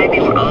yay high, they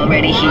were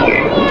already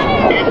here.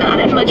 And not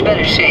in much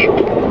better shape.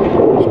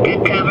 It's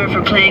good cover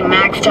for playing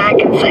Max Tack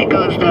and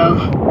Psychos, though.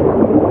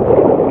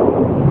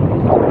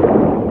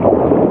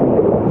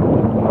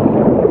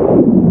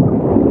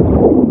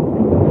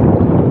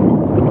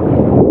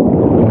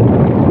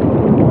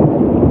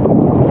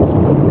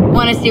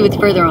 see what's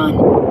further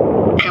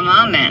on. Come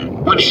on,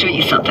 then. Want to show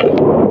you something.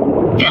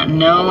 Got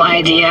no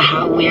idea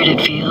how weird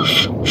it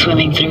feels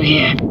swimming through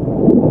here.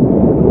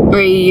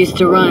 Where you used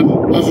to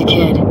run as a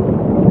kid.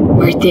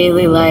 Where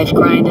daily life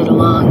grinded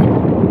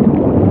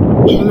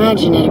along. Can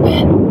imagine it a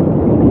bit.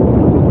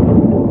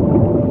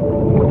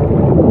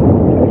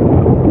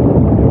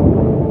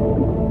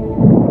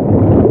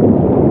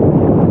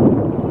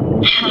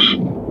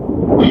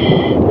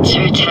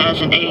 Church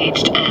hasn't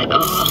aged at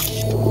all.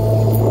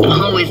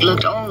 Always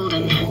looked old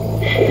and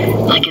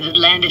like it had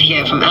landed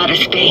here from outer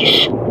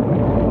space.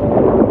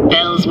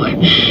 Bells were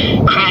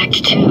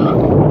cracked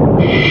too.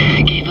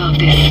 Gave off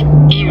this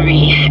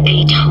eerie,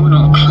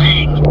 atonal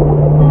clang.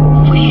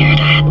 Weird,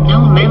 I had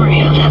no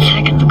memory of that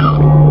seconds ago.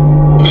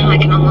 Now I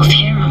can almost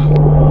hear them.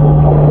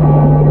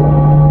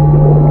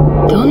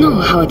 Don't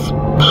know how it's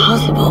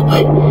possible,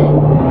 but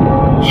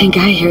I think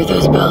I hear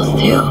those bells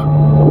too.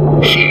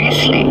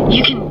 Seriously?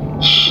 You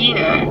can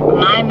hear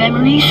my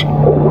memories?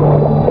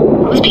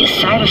 Must be a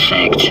side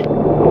effect.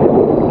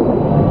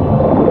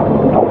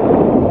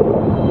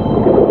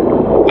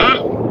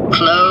 Ah,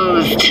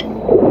 closed.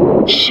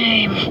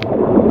 Shame.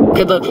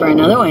 Could look for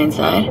another way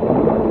inside.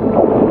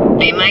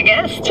 Be my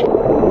guest.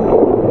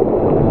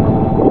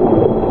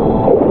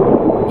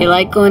 You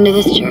like going to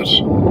this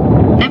church?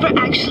 Never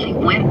actually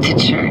went to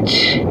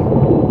church.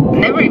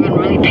 Never even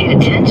really paid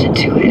attention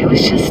to it. It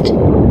was just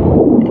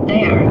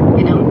there,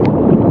 you know?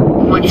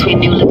 Once we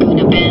knew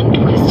Laguna Bend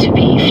was to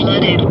be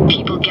flooded,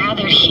 people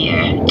gathered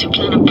here to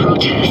plan a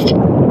protest.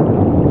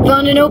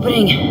 Found an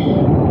opening.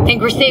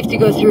 Think we're safe to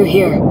go through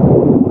here.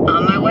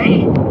 On my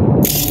way.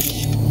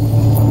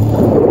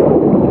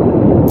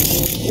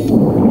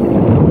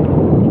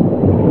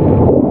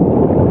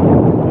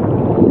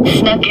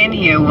 Snuck in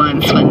here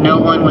once when no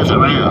one was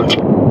around.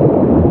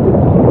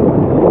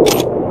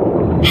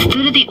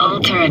 Stood at the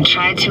altar and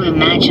tried to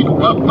imagine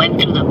what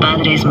went through the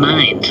padre's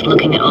mind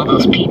looking at all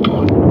those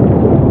people.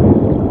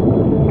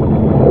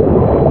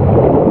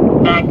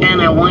 Back then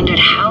I wondered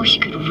how he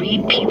could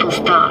read people's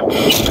thoughts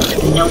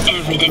and know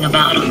everything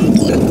about them.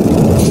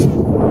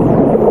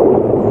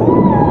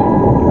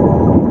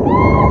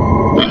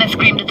 Then I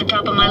screamed at the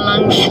top of my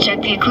lungs to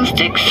check the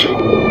acoustics.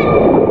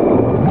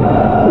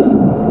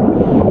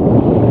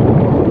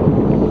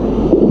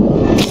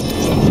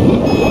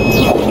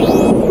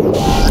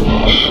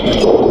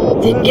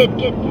 Didn't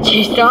get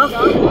chased off?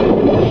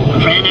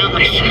 Ran out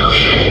myself.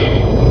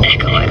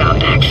 Echo I got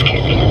back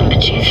scared the living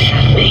bejesus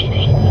out of me.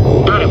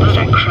 Thought it was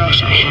that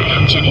crush I had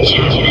on Jenny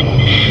Chapman.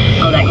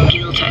 All that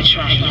guilt I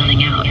tried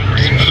yelling out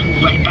just flew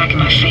right back in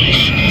my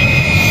face.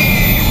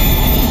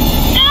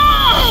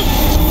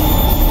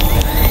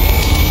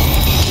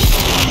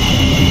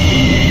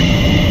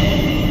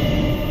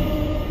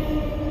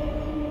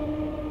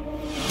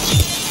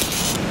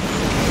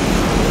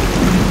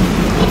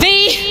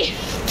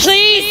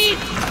 Please!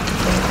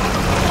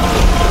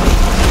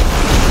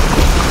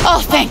 Oh,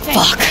 thank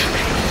fuck.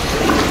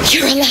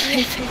 You're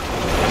alive.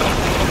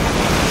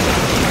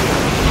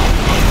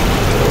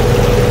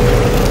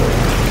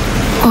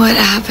 What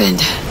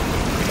happened?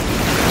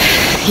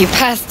 You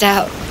passed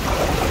out.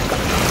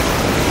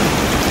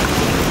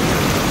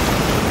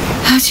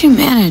 How'd you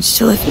manage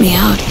to lift me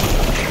out?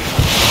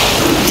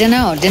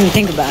 Dunno, didn't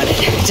think about it.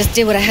 Just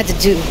did what I had to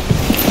do.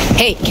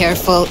 Hey,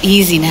 careful,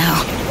 easy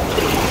now.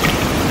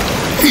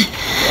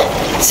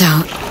 So,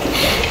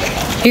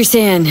 you're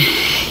saying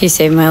you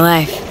saved my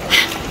life.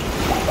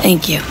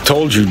 Thank you.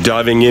 Told you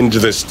diving into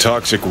this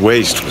toxic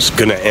waste was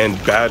gonna end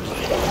badly.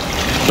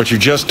 But you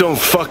just don't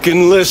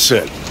fucking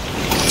listen.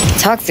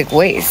 Toxic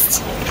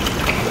waste?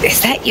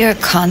 Is that your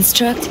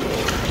construct?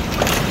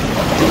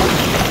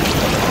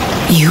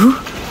 You?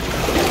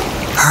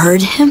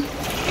 Heard him?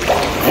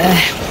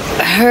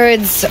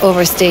 Heard's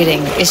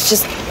overstating. It's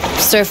just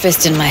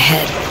surfaced in my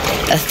head.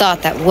 A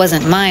thought that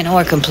wasn't mine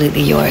or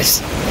completely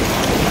yours.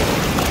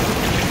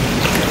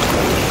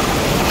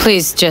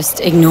 Please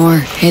just ignore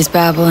his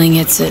babbling.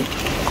 It's a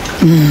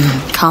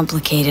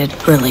complicated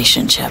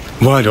relationship.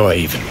 Why do I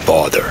even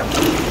bother?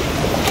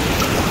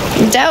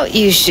 Doubt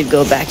you should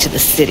go back to the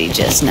city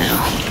just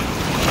now.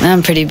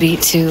 I'm pretty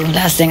beat too.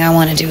 Last thing I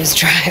want to do is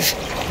drive.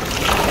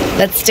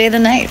 Let's stay the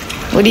night.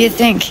 What do you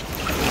think?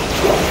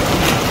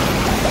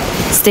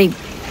 Stay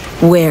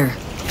where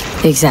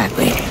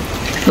exactly?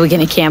 Are we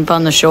gonna camp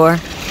on the shore?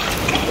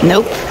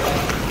 Nope.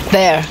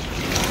 There.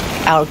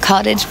 Our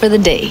cottage for the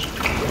day.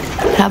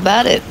 How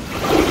about it?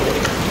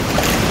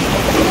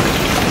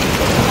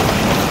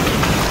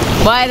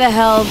 Why the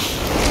hell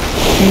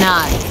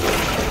not?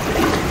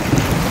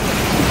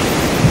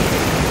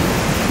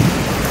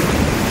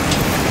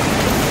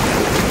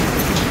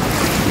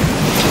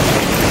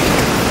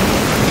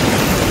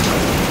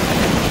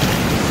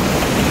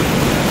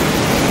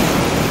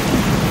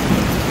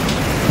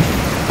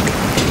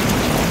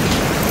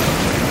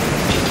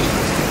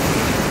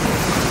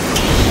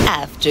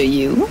 After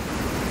you.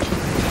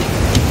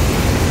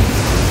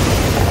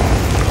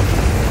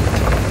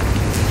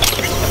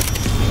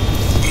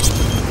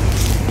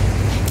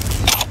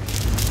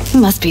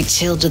 Must be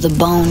chilled to the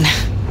bone.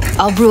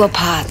 I'll brew a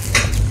pot.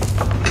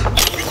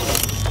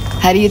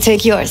 how do you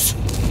take yours?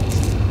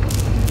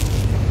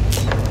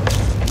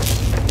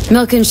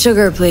 Milk and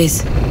sugar,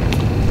 please.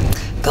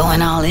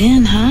 Going all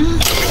in, huh?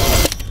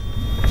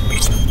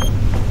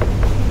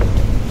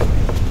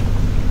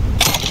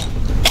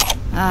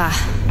 Ah,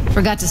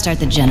 forgot to start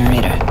the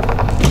generator.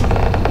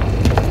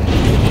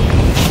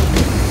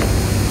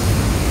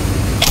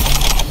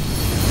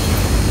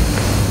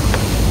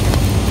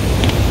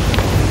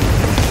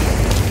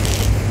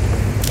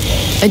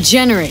 A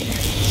generator.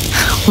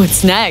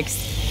 What's next?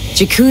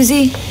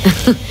 Jacuzzi?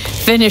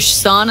 Finnish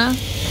sauna?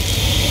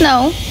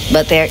 No,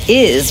 but there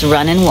is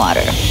running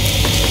water.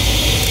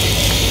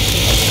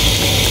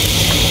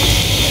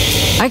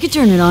 I could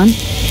turn it on.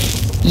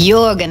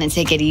 You're gonna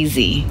take it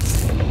easy.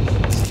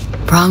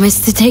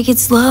 Promise to take it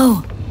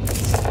slow.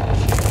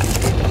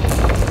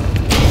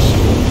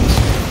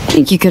 I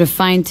think you could have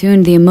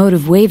fine-tuned the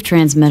emotive wave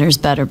transmitters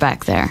better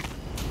back there.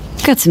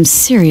 Got some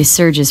serious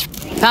surges.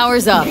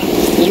 Power's up.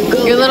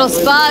 Your little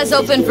spa's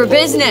open for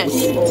business.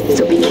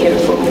 So be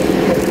careful.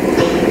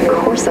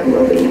 Of course I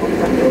will be.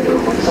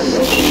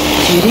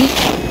 Judy?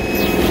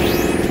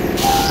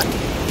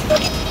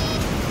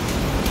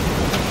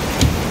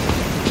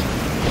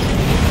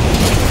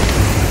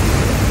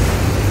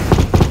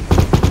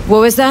 What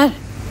was that?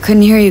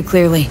 Couldn't hear you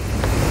clearly.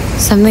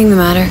 Something the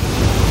matter?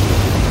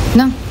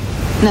 No,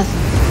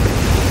 nothing.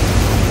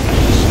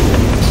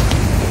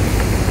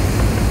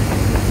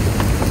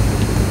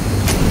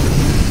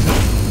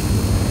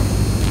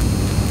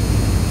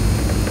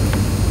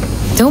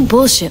 Don't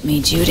bullshit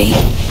me, Judy.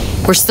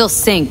 We're still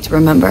synced,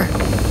 remember?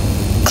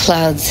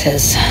 Clouds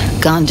has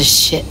gone to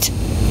shit.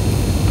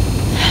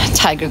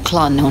 Tiger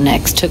Claw No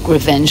Next took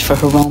revenge for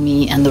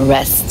Hiromi and the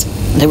rest.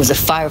 There was a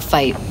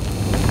firefight.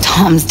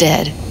 Tom's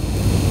dead.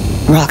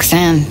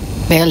 Roxanne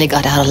barely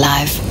got out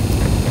alive.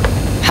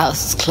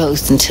 House is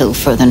closed until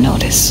further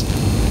notice.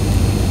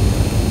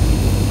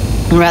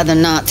 I'd rather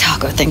not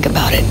talk or think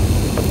about it.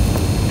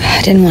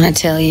 I didn't want to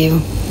tell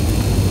you.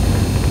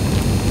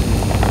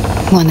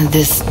 Wanted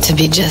this to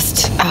be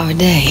just our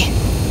day.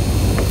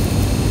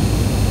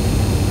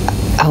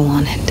 I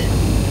wanted.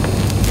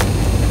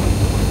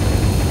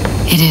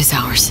 It is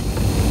ours.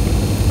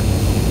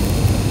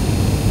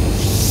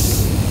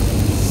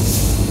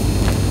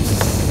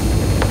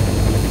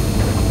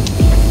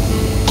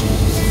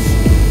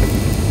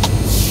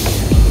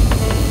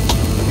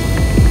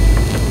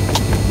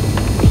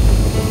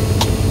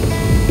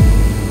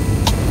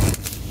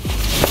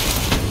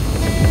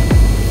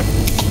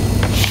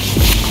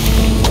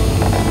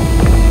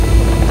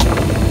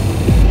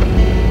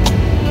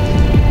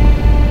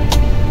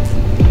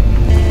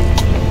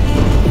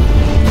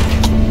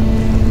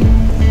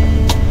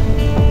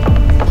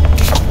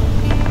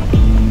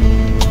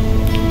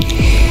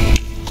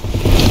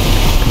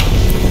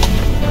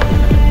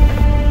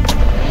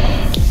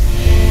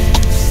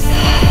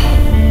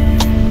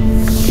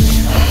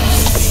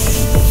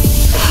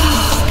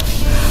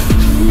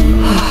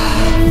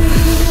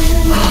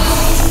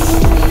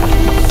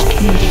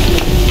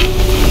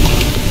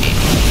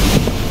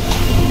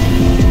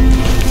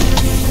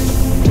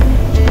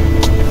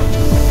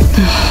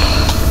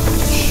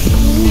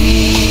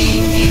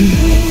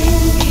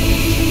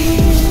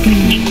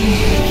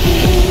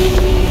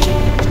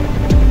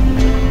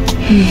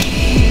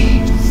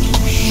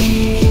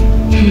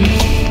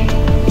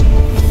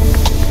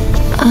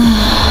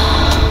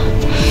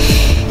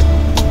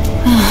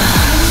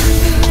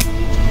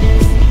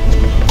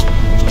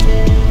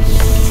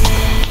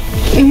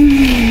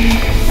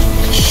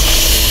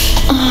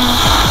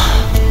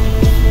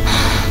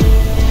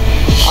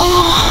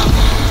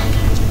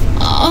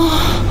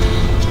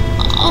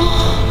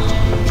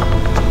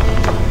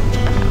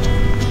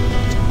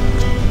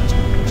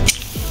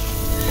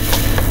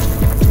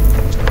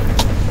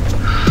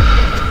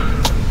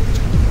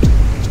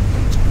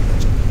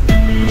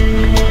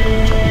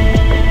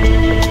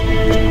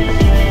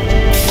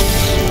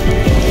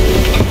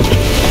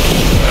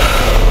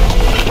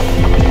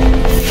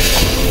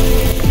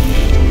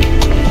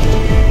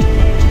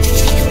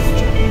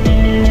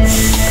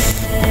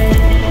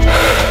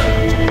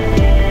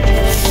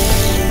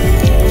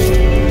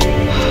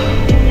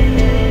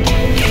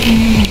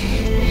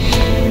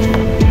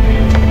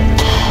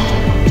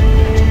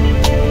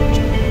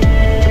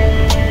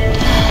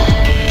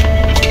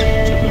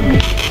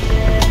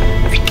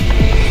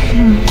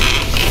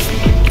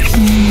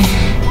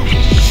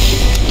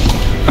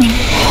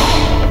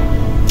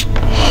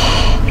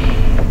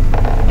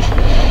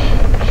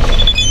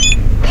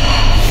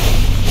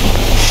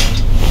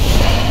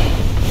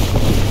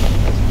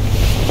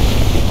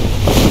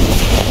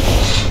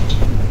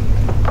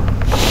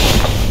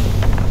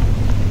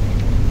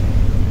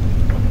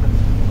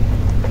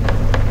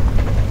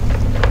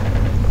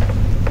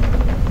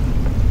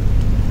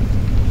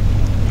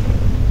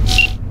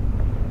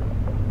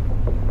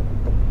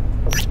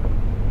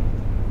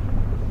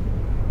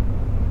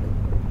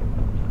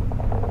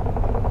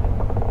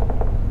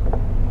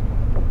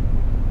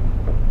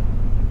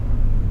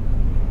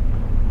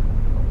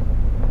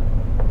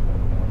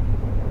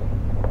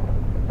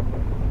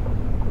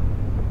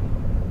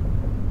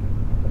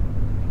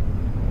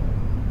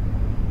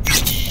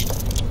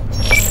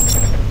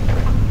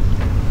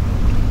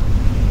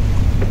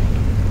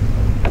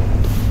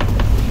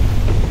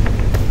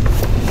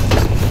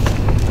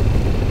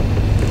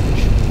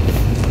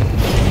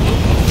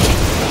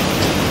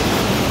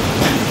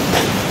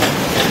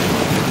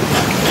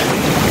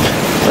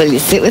 Will you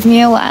sit with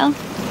me a while?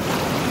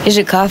 Here's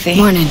your coffee.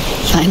 Morning.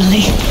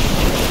 Finally.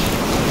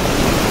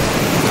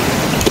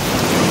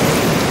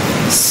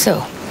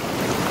 So,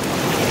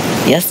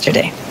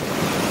 yesterday.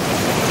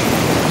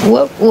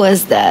 What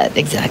was that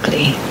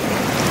exactly?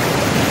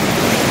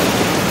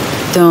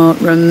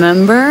 Don't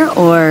remember,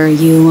 or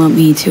you want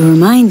me to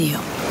remind you?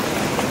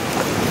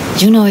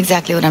 You know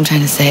exactly what I'm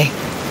trying to say.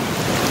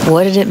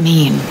 What did it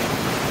mean?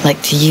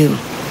 Like to you?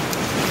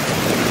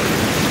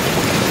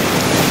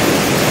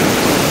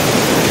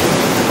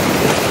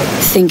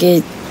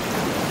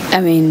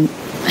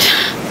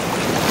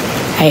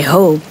 I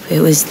hope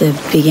it was the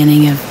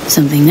beginning of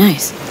something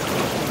nice.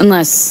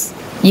 Unless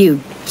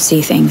you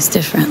see things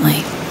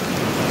differently.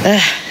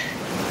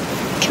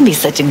 Can be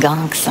such a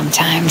gonk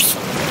sometimes.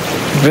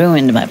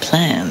 Ruined my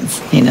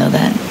plans, you know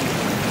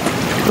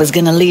that? Was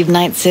gonna leave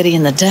Night City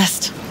in the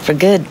dust for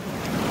good.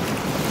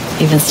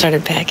 Even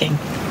started packing.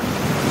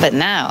 But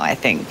now I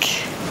think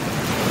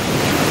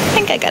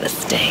I gotta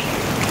stay.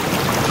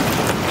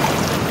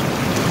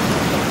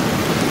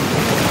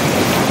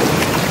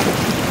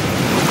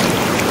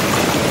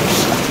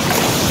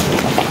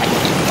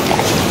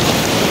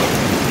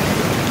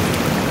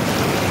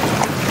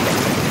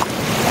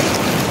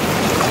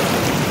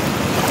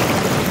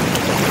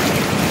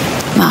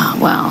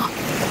 Well,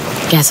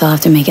 guess I'll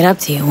have to make it up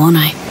to you, won't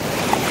I?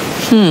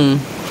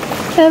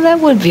 Yeah, that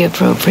would be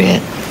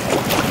appropriate.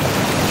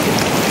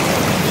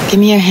 Give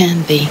me your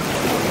hand, V.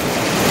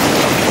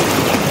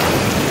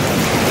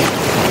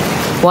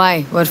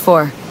 Why? What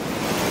for?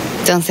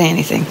 Don't say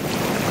anything.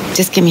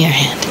 Just give me your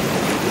hand.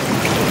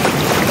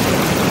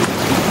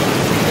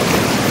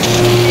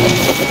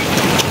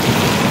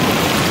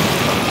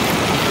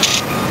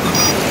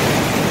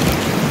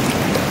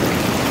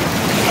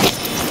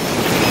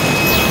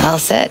 All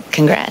set.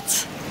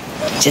 Congrats.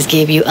 Just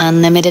gave you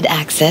unlimited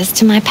access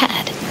to my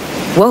pad.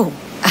 Whoa.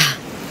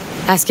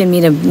 Asking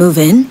me to move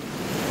in?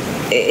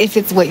 If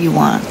it's what you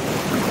want.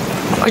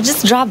 Or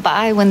just drop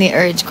by when the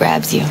urge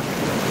grabs you.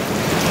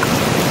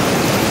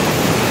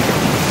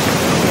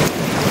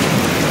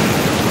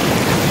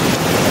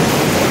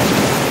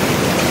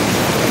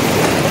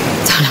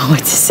 Don't know what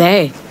to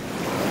say.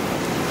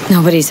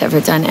 Nobody's ever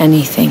done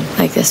anything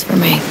like this for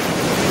me.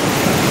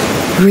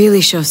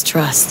 Really shows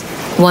trust.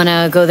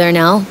 Wanna go there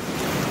now?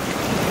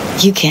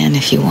 You can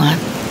if you want.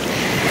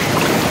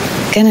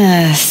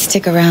 Gonna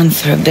stick around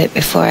for a bit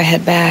before I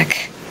head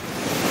back.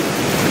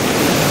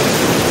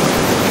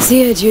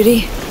 See ya,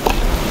 Judy.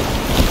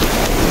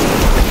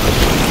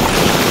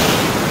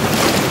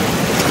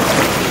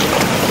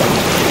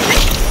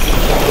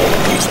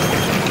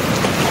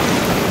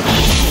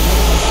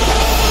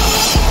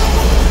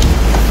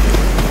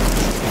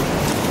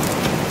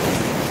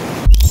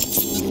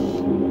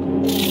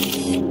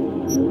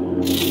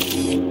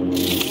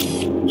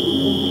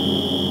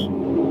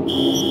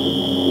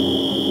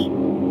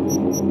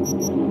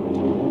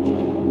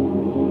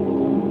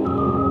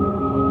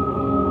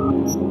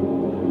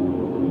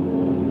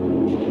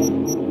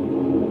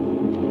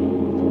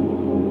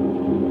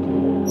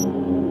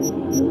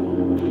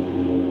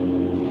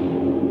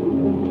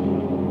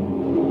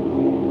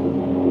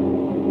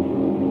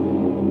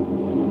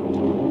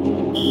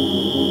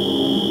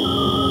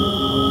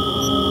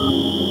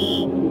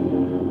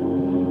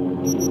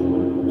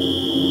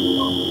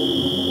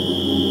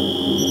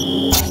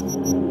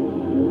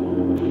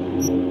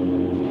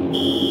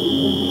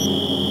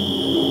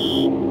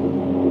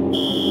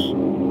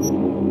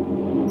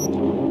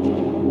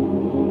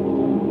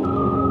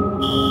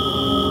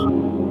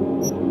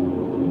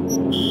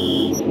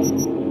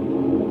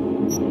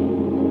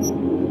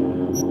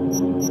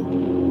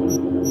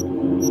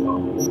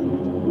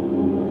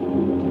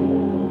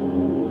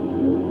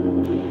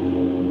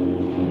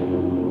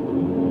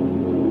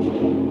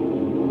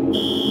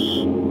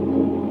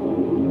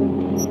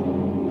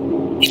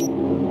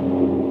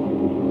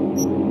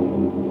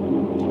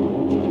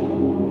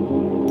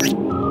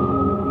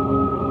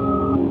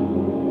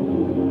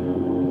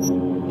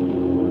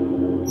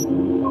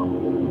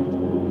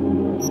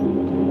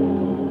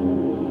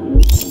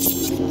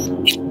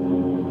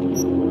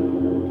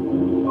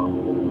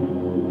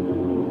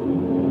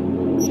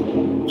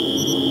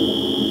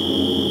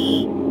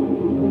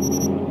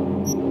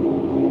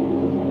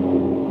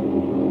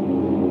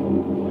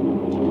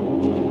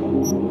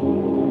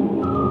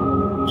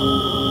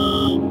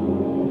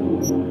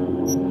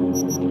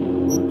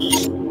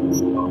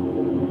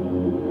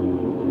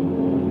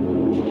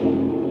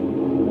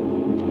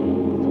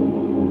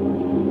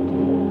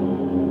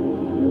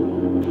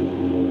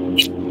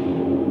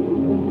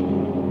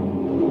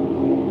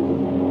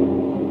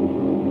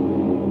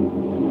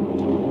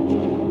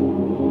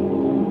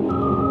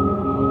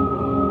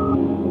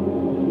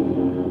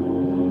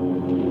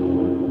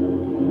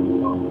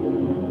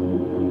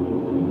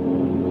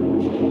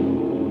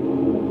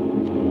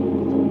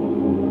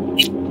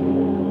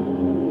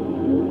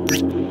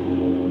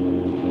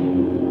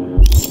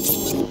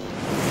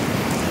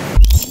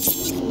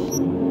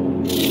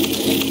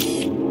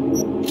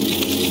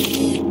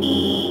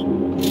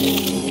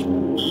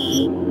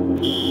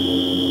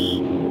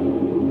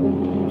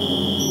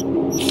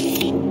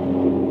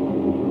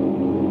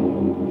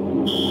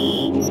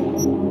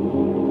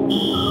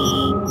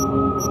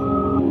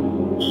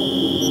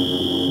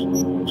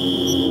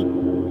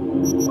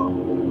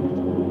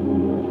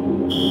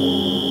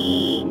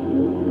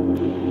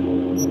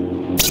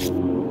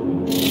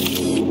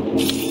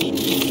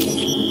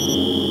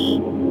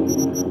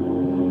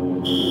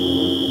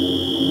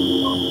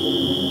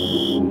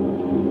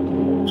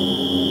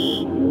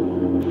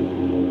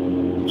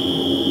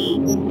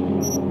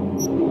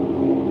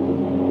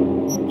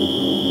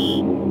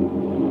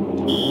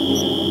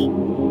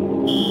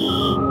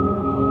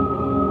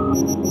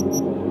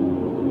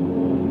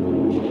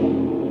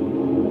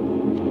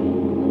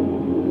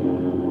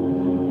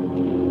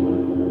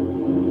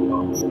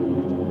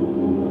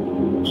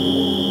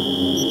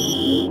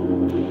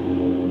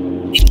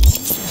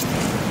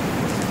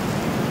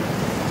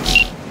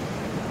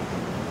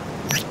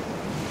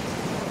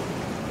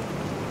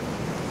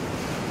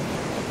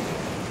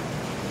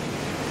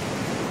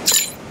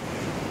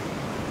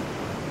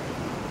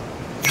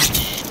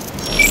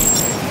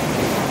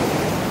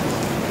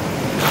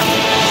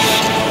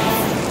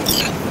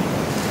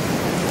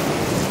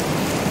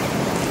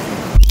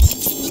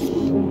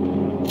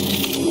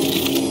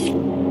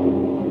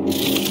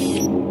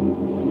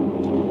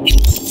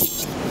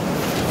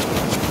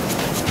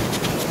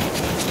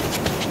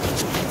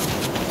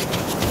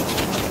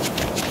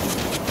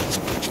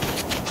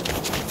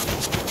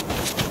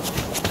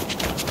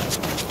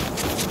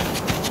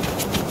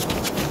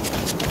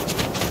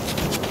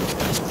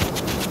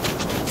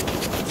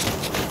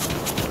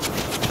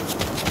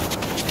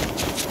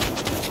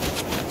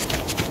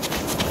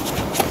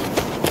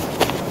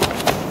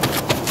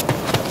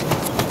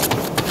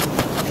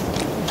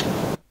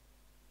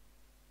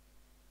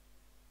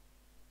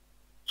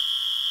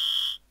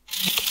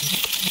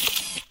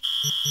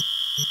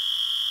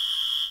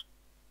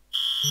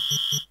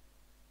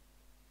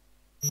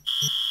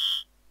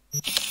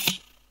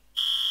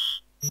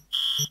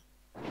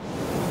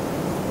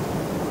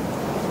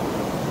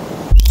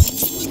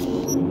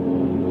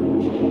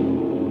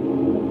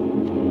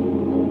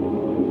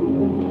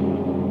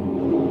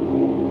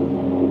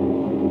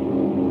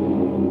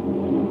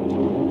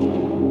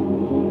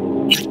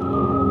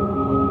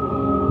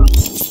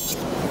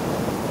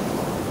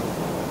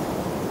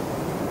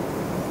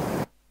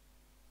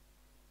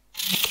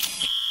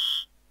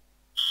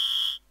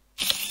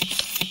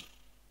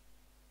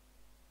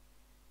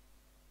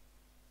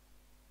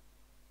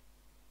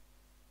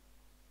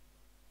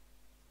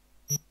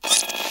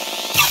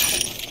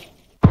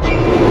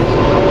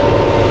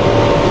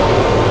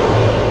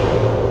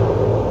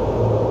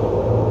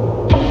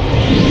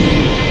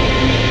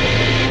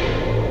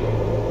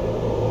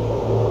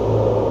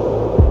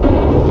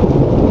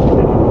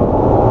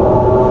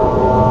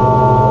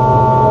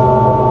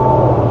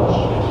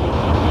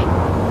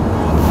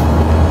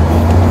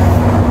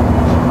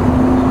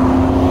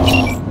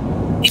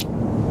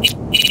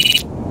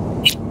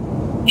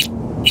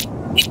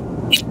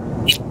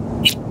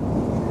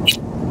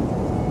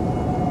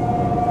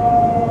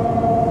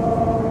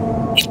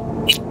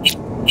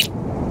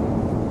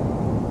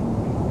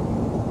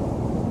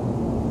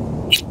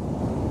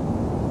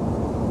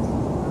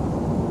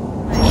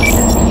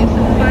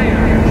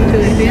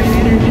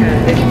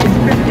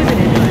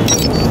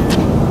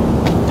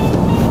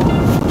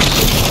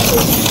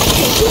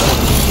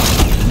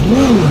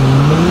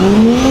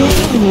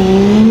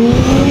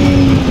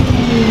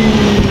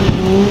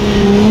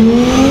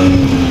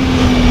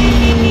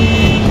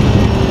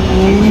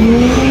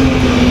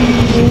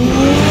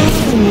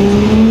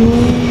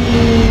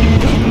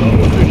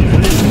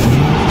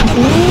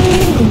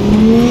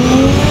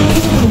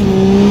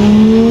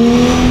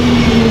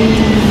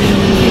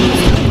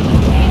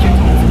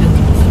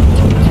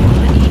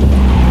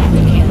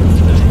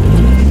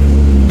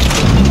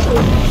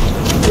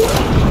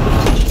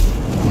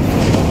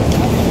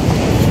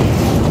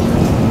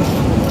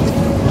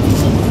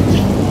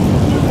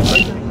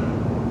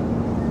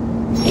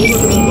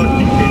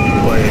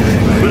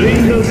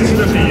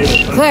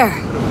 Claire.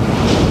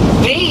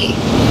 V,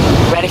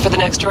 ready for the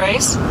next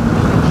race?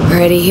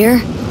 Ready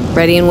here,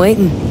 ready and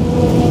waiting.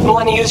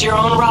 Want to use your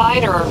own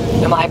ride, or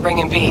am I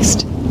bringing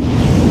Beast?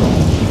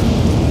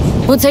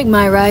 We'll take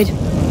my ride.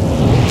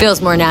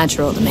 Feels more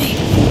natural to me.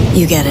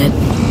 You get it.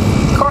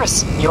 Of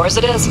course, yours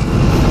it is.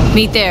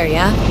 Meet there,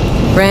 yeah?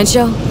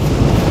 Rancho?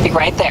 Be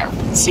right there.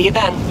 See you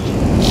then.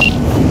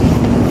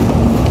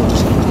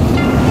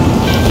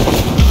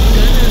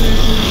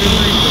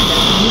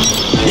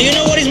 Do you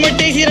know what is more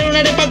tasty than una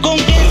arepa con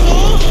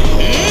queso?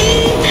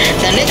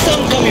 The next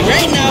song coming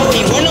right now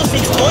in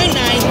 106.9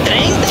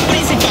 30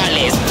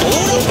 Principales.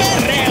 Puro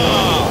perreo!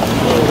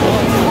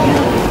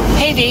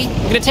 Hey V,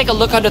 I'm gonna take a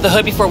look under the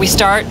hood before we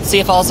start, see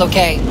if all's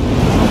okay.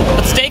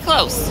 But stay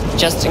close,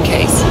 just in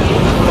case.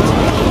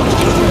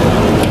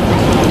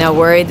 Not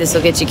worried this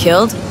will get you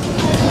killed?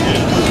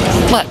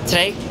 What,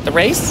 today? The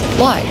race?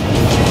 Why?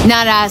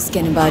 Not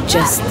asking about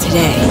just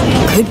today.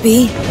 Could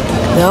be,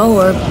 though,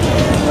 or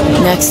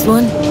next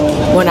one.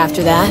 One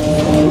after that.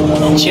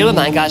 Chew of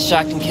mine got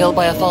shocked and killed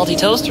by a faulty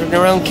toaster in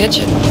her own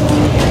kitchen.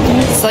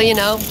 So you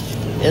know,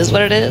 is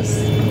what it is.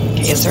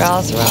 Que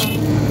sera, sera.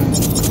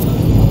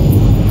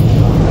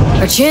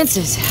 Our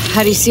chances,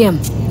 how do you see them?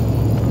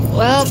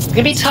 Well, it's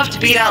gonna be tough to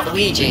beat out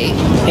Luigi.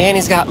 And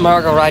he's got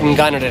Margot riding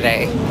Gunner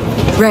today.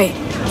 Right,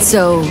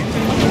 so...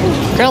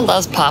 Girl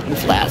loves popping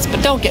flats,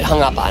 but don't get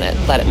hung up on it.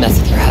 Let it mess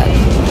with your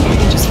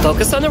head. Just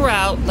focus on the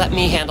route, let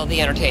me handle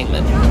the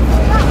entertainment.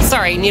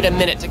 Sorry, need a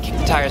minute to kick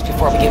the tires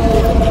before we get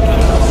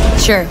moving.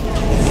 Sure.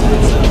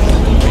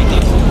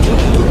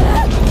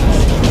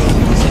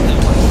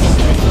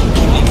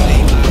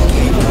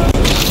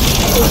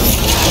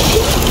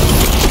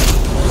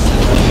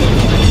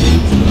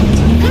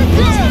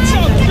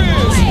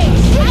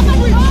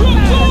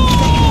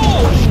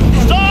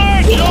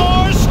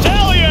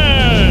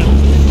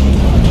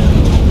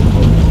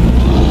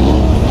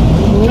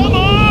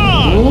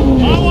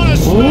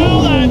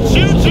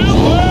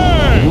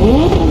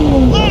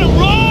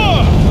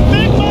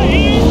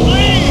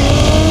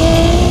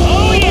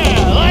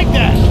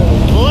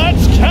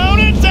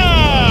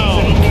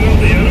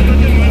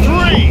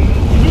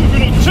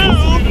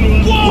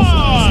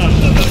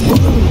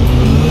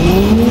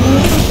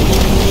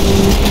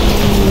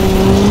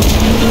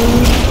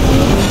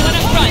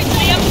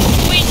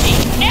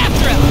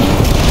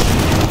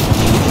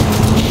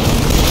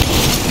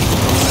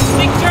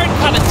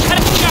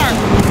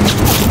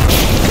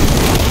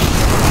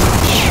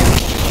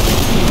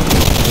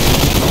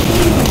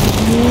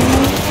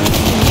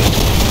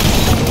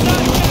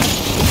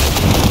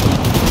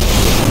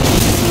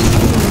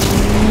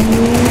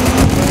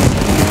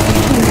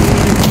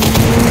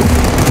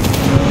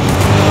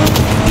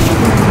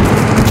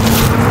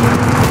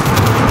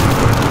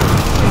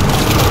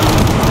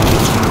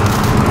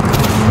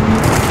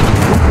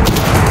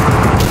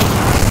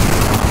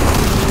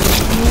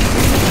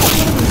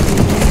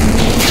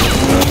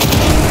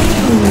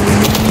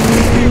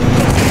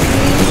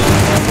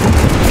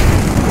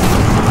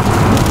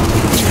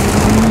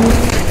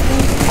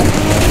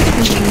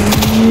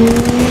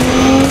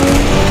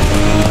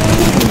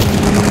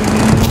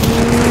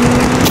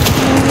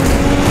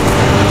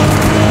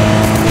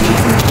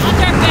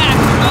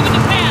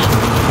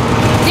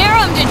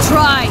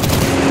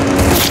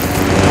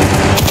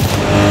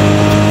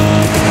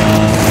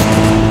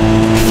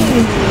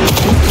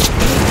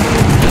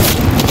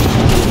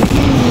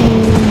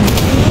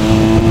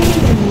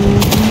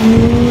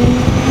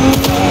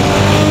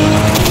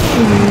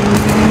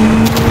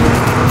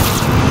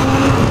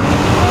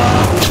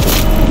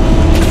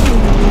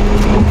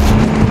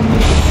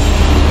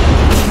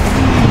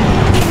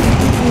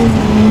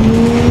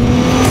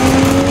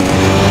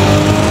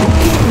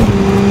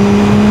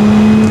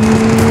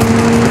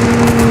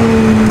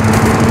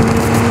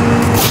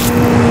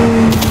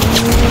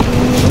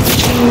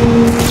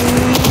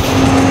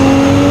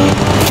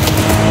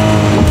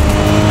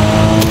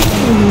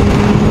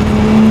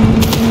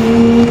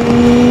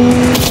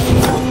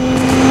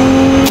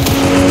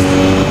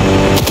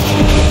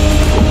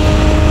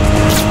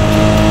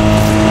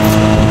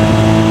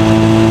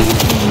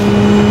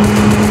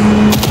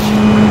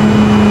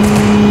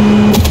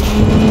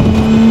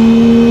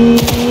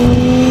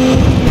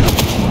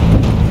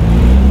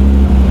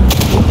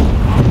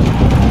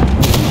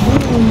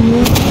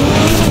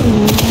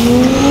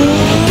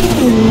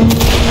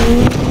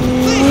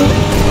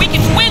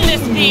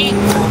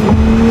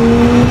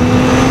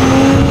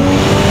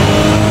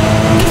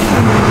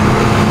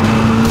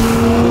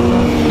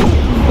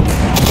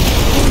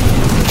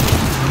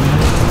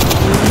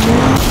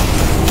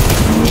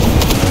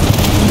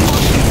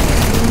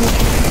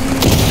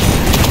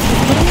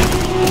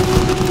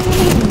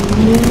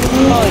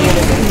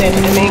 San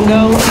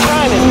Domingo,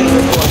 crime has been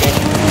reported.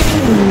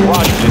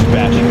 Roger,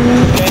 dispatch.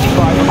 Standing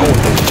by for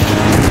coordinates.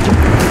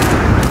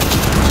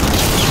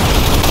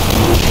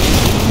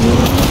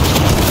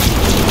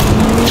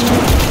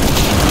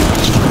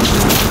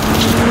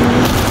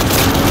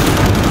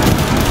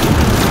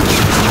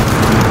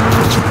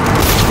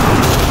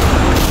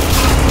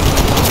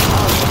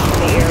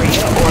 The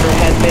area, order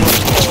has been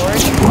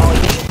restored. All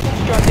units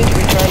instructed to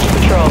return to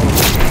patrol.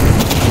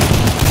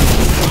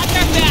 Watch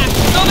our back.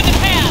 Over the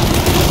path.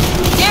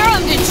 Dare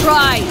him to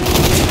try.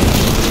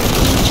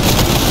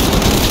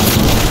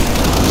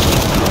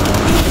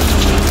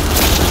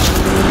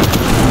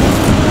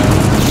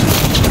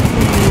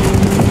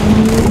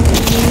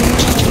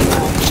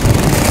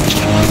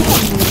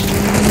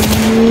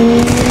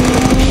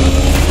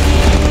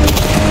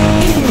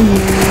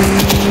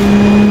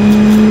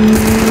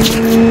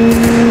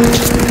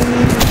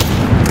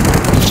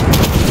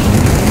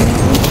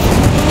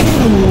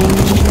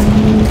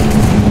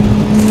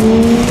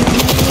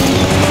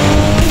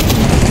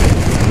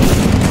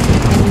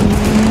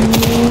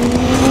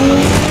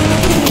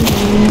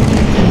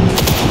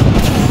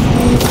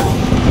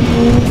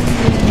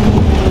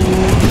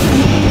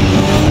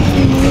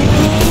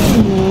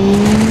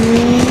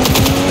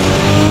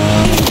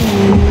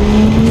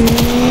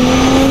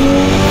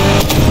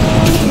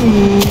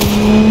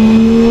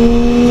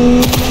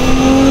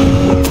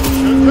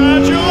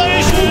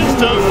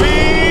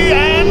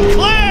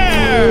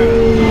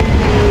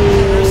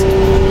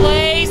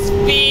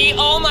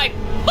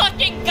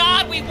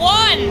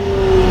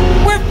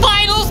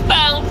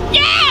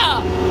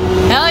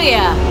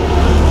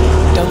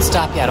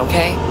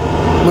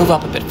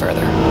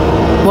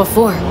 What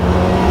for?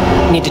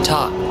 Need to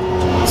talk.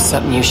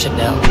 Something you should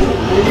know.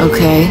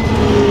 Okay.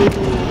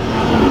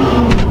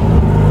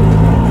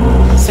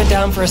 Sit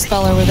down for a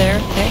spell over there,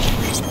 okay?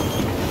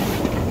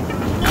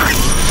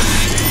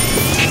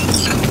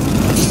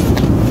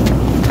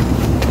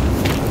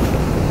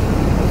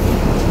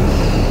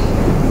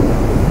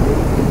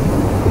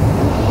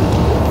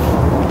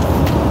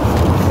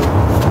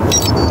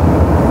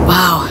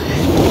 Wow.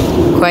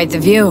 Quite the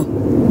view.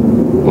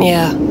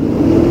 Yeah.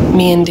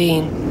 Me and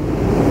Dean.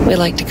 We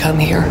like to come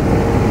here.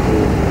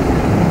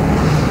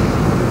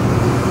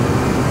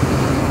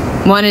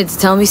 Wanted to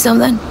tell me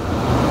something?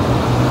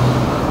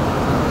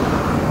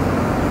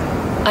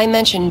 I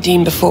mentioned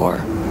Dean before.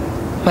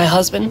 My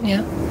husband,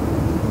 yeah?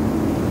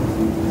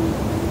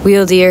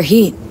 Wheeled your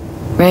heat,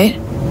 right?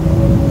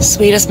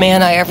 Sweetest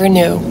man I ever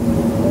knew.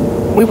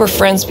 We were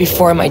friends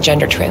before my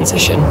gender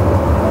transition.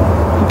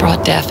 He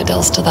brought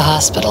daffodils to the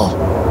hospital.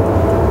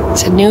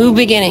 To new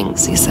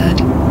beginnings, he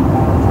said.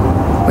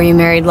 Were you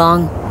married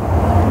long?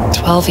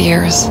 12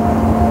 years.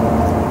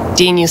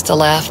 Dean used to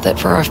laugh that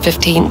for our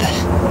 15th,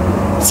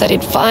 said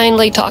he'd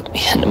finally talked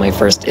me into my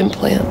first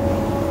implant.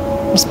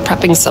 Was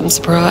prepping some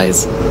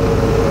surprise.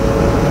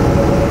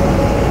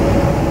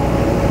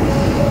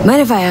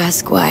 Mind if I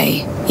ask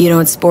why you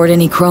don't sport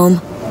any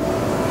chrome?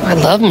 I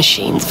love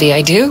machines, V,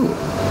 I do.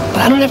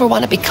 But I don't ever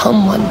want to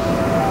become one.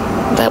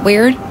 Is that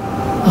weird?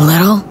 A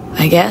little,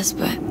 I guess,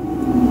 but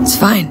it's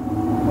fine.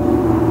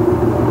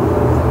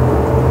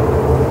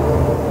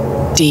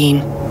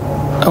 Dean.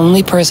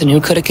 Only person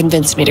who could have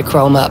convinced me to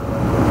chrome up.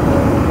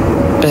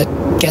 But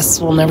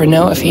guess we'll never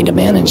know if he'd have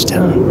managed,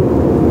 huh?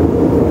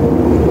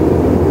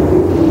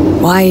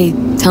 Why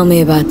tell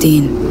me about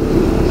Dean?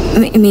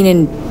 I mean,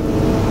 and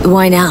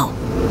why now?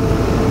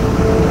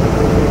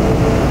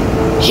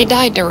 He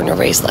died during a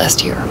race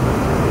last year.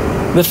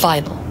 The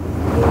final.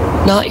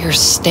 Not your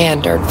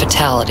standard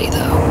fatality,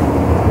 though.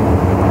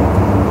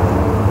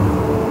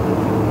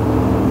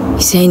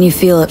 You saying you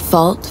feel at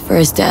fault for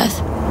his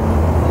death?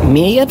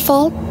 Me at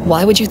fault?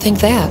 Why would you think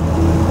that?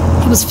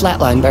 He was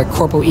flatlined by a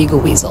Corpo Eagle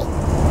Weasel.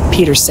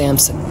 Peter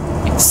Sampson.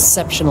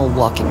 Exceptional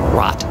walking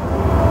rot.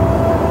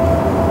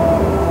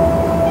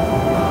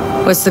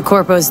 What's the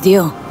Corpo's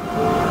deal?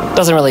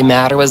 Doesn't really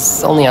matter.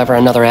 Was only ever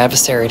another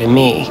adversary to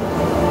me.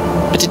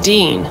 But to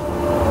Dean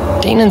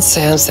and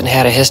Sampson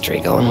had a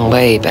history going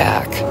way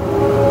back.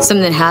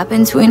 Something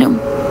happened between them?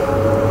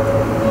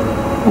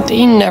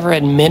 Dean never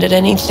admitted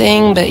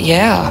anything, but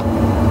yeah.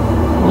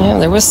 Yeah,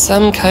 there was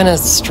some kind of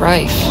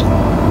strife.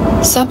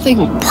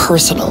 Something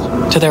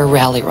personal to their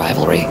rally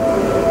rivalry.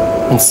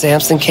 When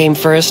Sampson came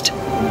first,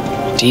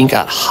 Dean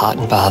got hot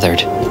and bothered.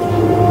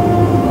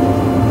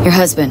 Your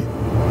husband,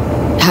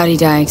 how'd he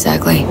die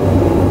exactly?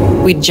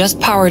 We'd just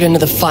powered into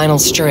the final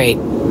straight,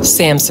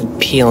 Sampson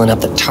peeling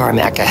up the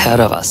tarmac ahead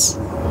of us.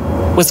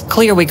 It was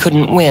clear we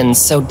couldn't win,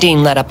 so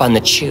Dean let up on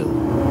the chew.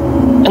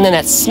 And then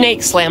that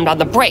snake slammed on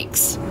the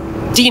brakes.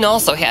 Dean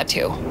also had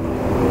to.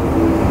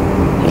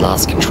 He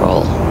lost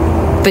control.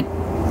 But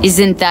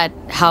isn't that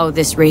how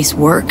this race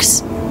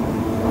works?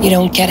 You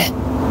don't get it.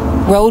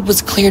 Road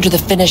was clear to the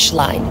finish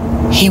line.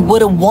 He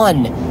would have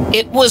won.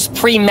 It was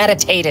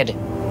premeditated.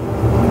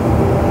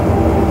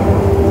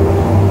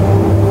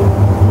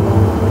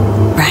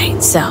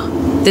 Right, so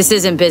this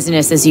isn't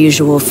business as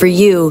usual. For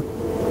you,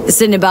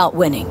 this isn't about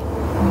winning.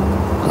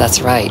 Well,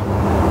 that's right.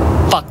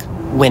 Fuck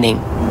winning.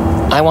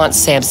 I want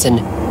Sampson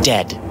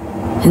dead.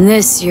 And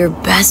this, your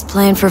best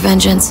plan for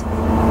vengeance?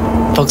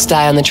 Folks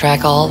die on the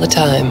track all the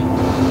time.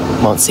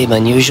 Won't seem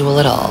unusual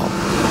at all.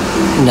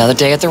 Another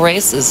day at the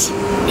races,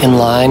 in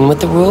line with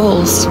the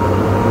rules.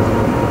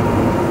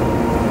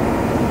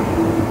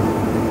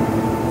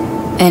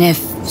 And if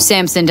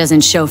Samson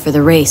doesn't show for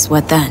the race,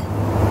 what then?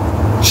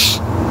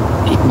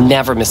 He'd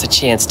never miss a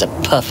chance to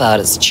puff out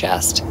his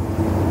chest.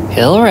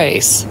 He'll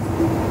race.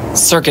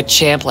 Circuit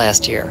champ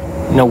last year.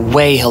 No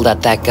way he'll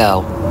let that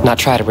go. Not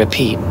try to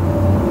repeat.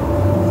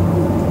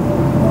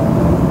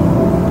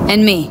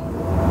 And me.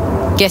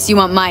 Guess you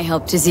want my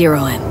help to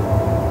zero him.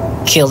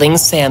 Killing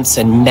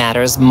Samson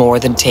matters more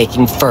than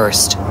taking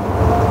first.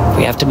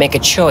 We have to make a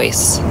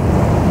choice.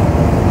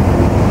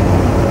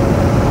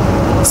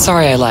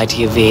 Sorry I lied to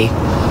you, V.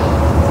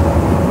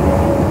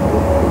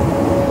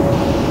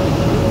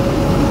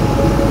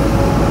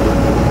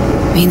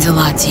 Means a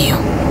lot to you.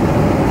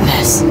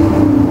 This.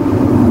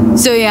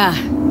 So yeah,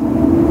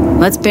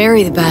 let's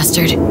bury the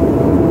bastard.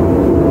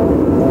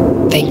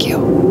 Thank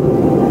you.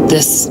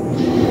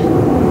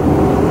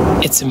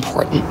 It's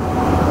important.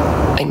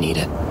 I need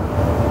it.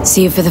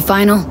 See you for the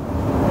final?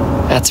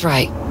 That's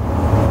right.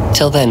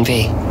 Till then,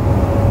 V.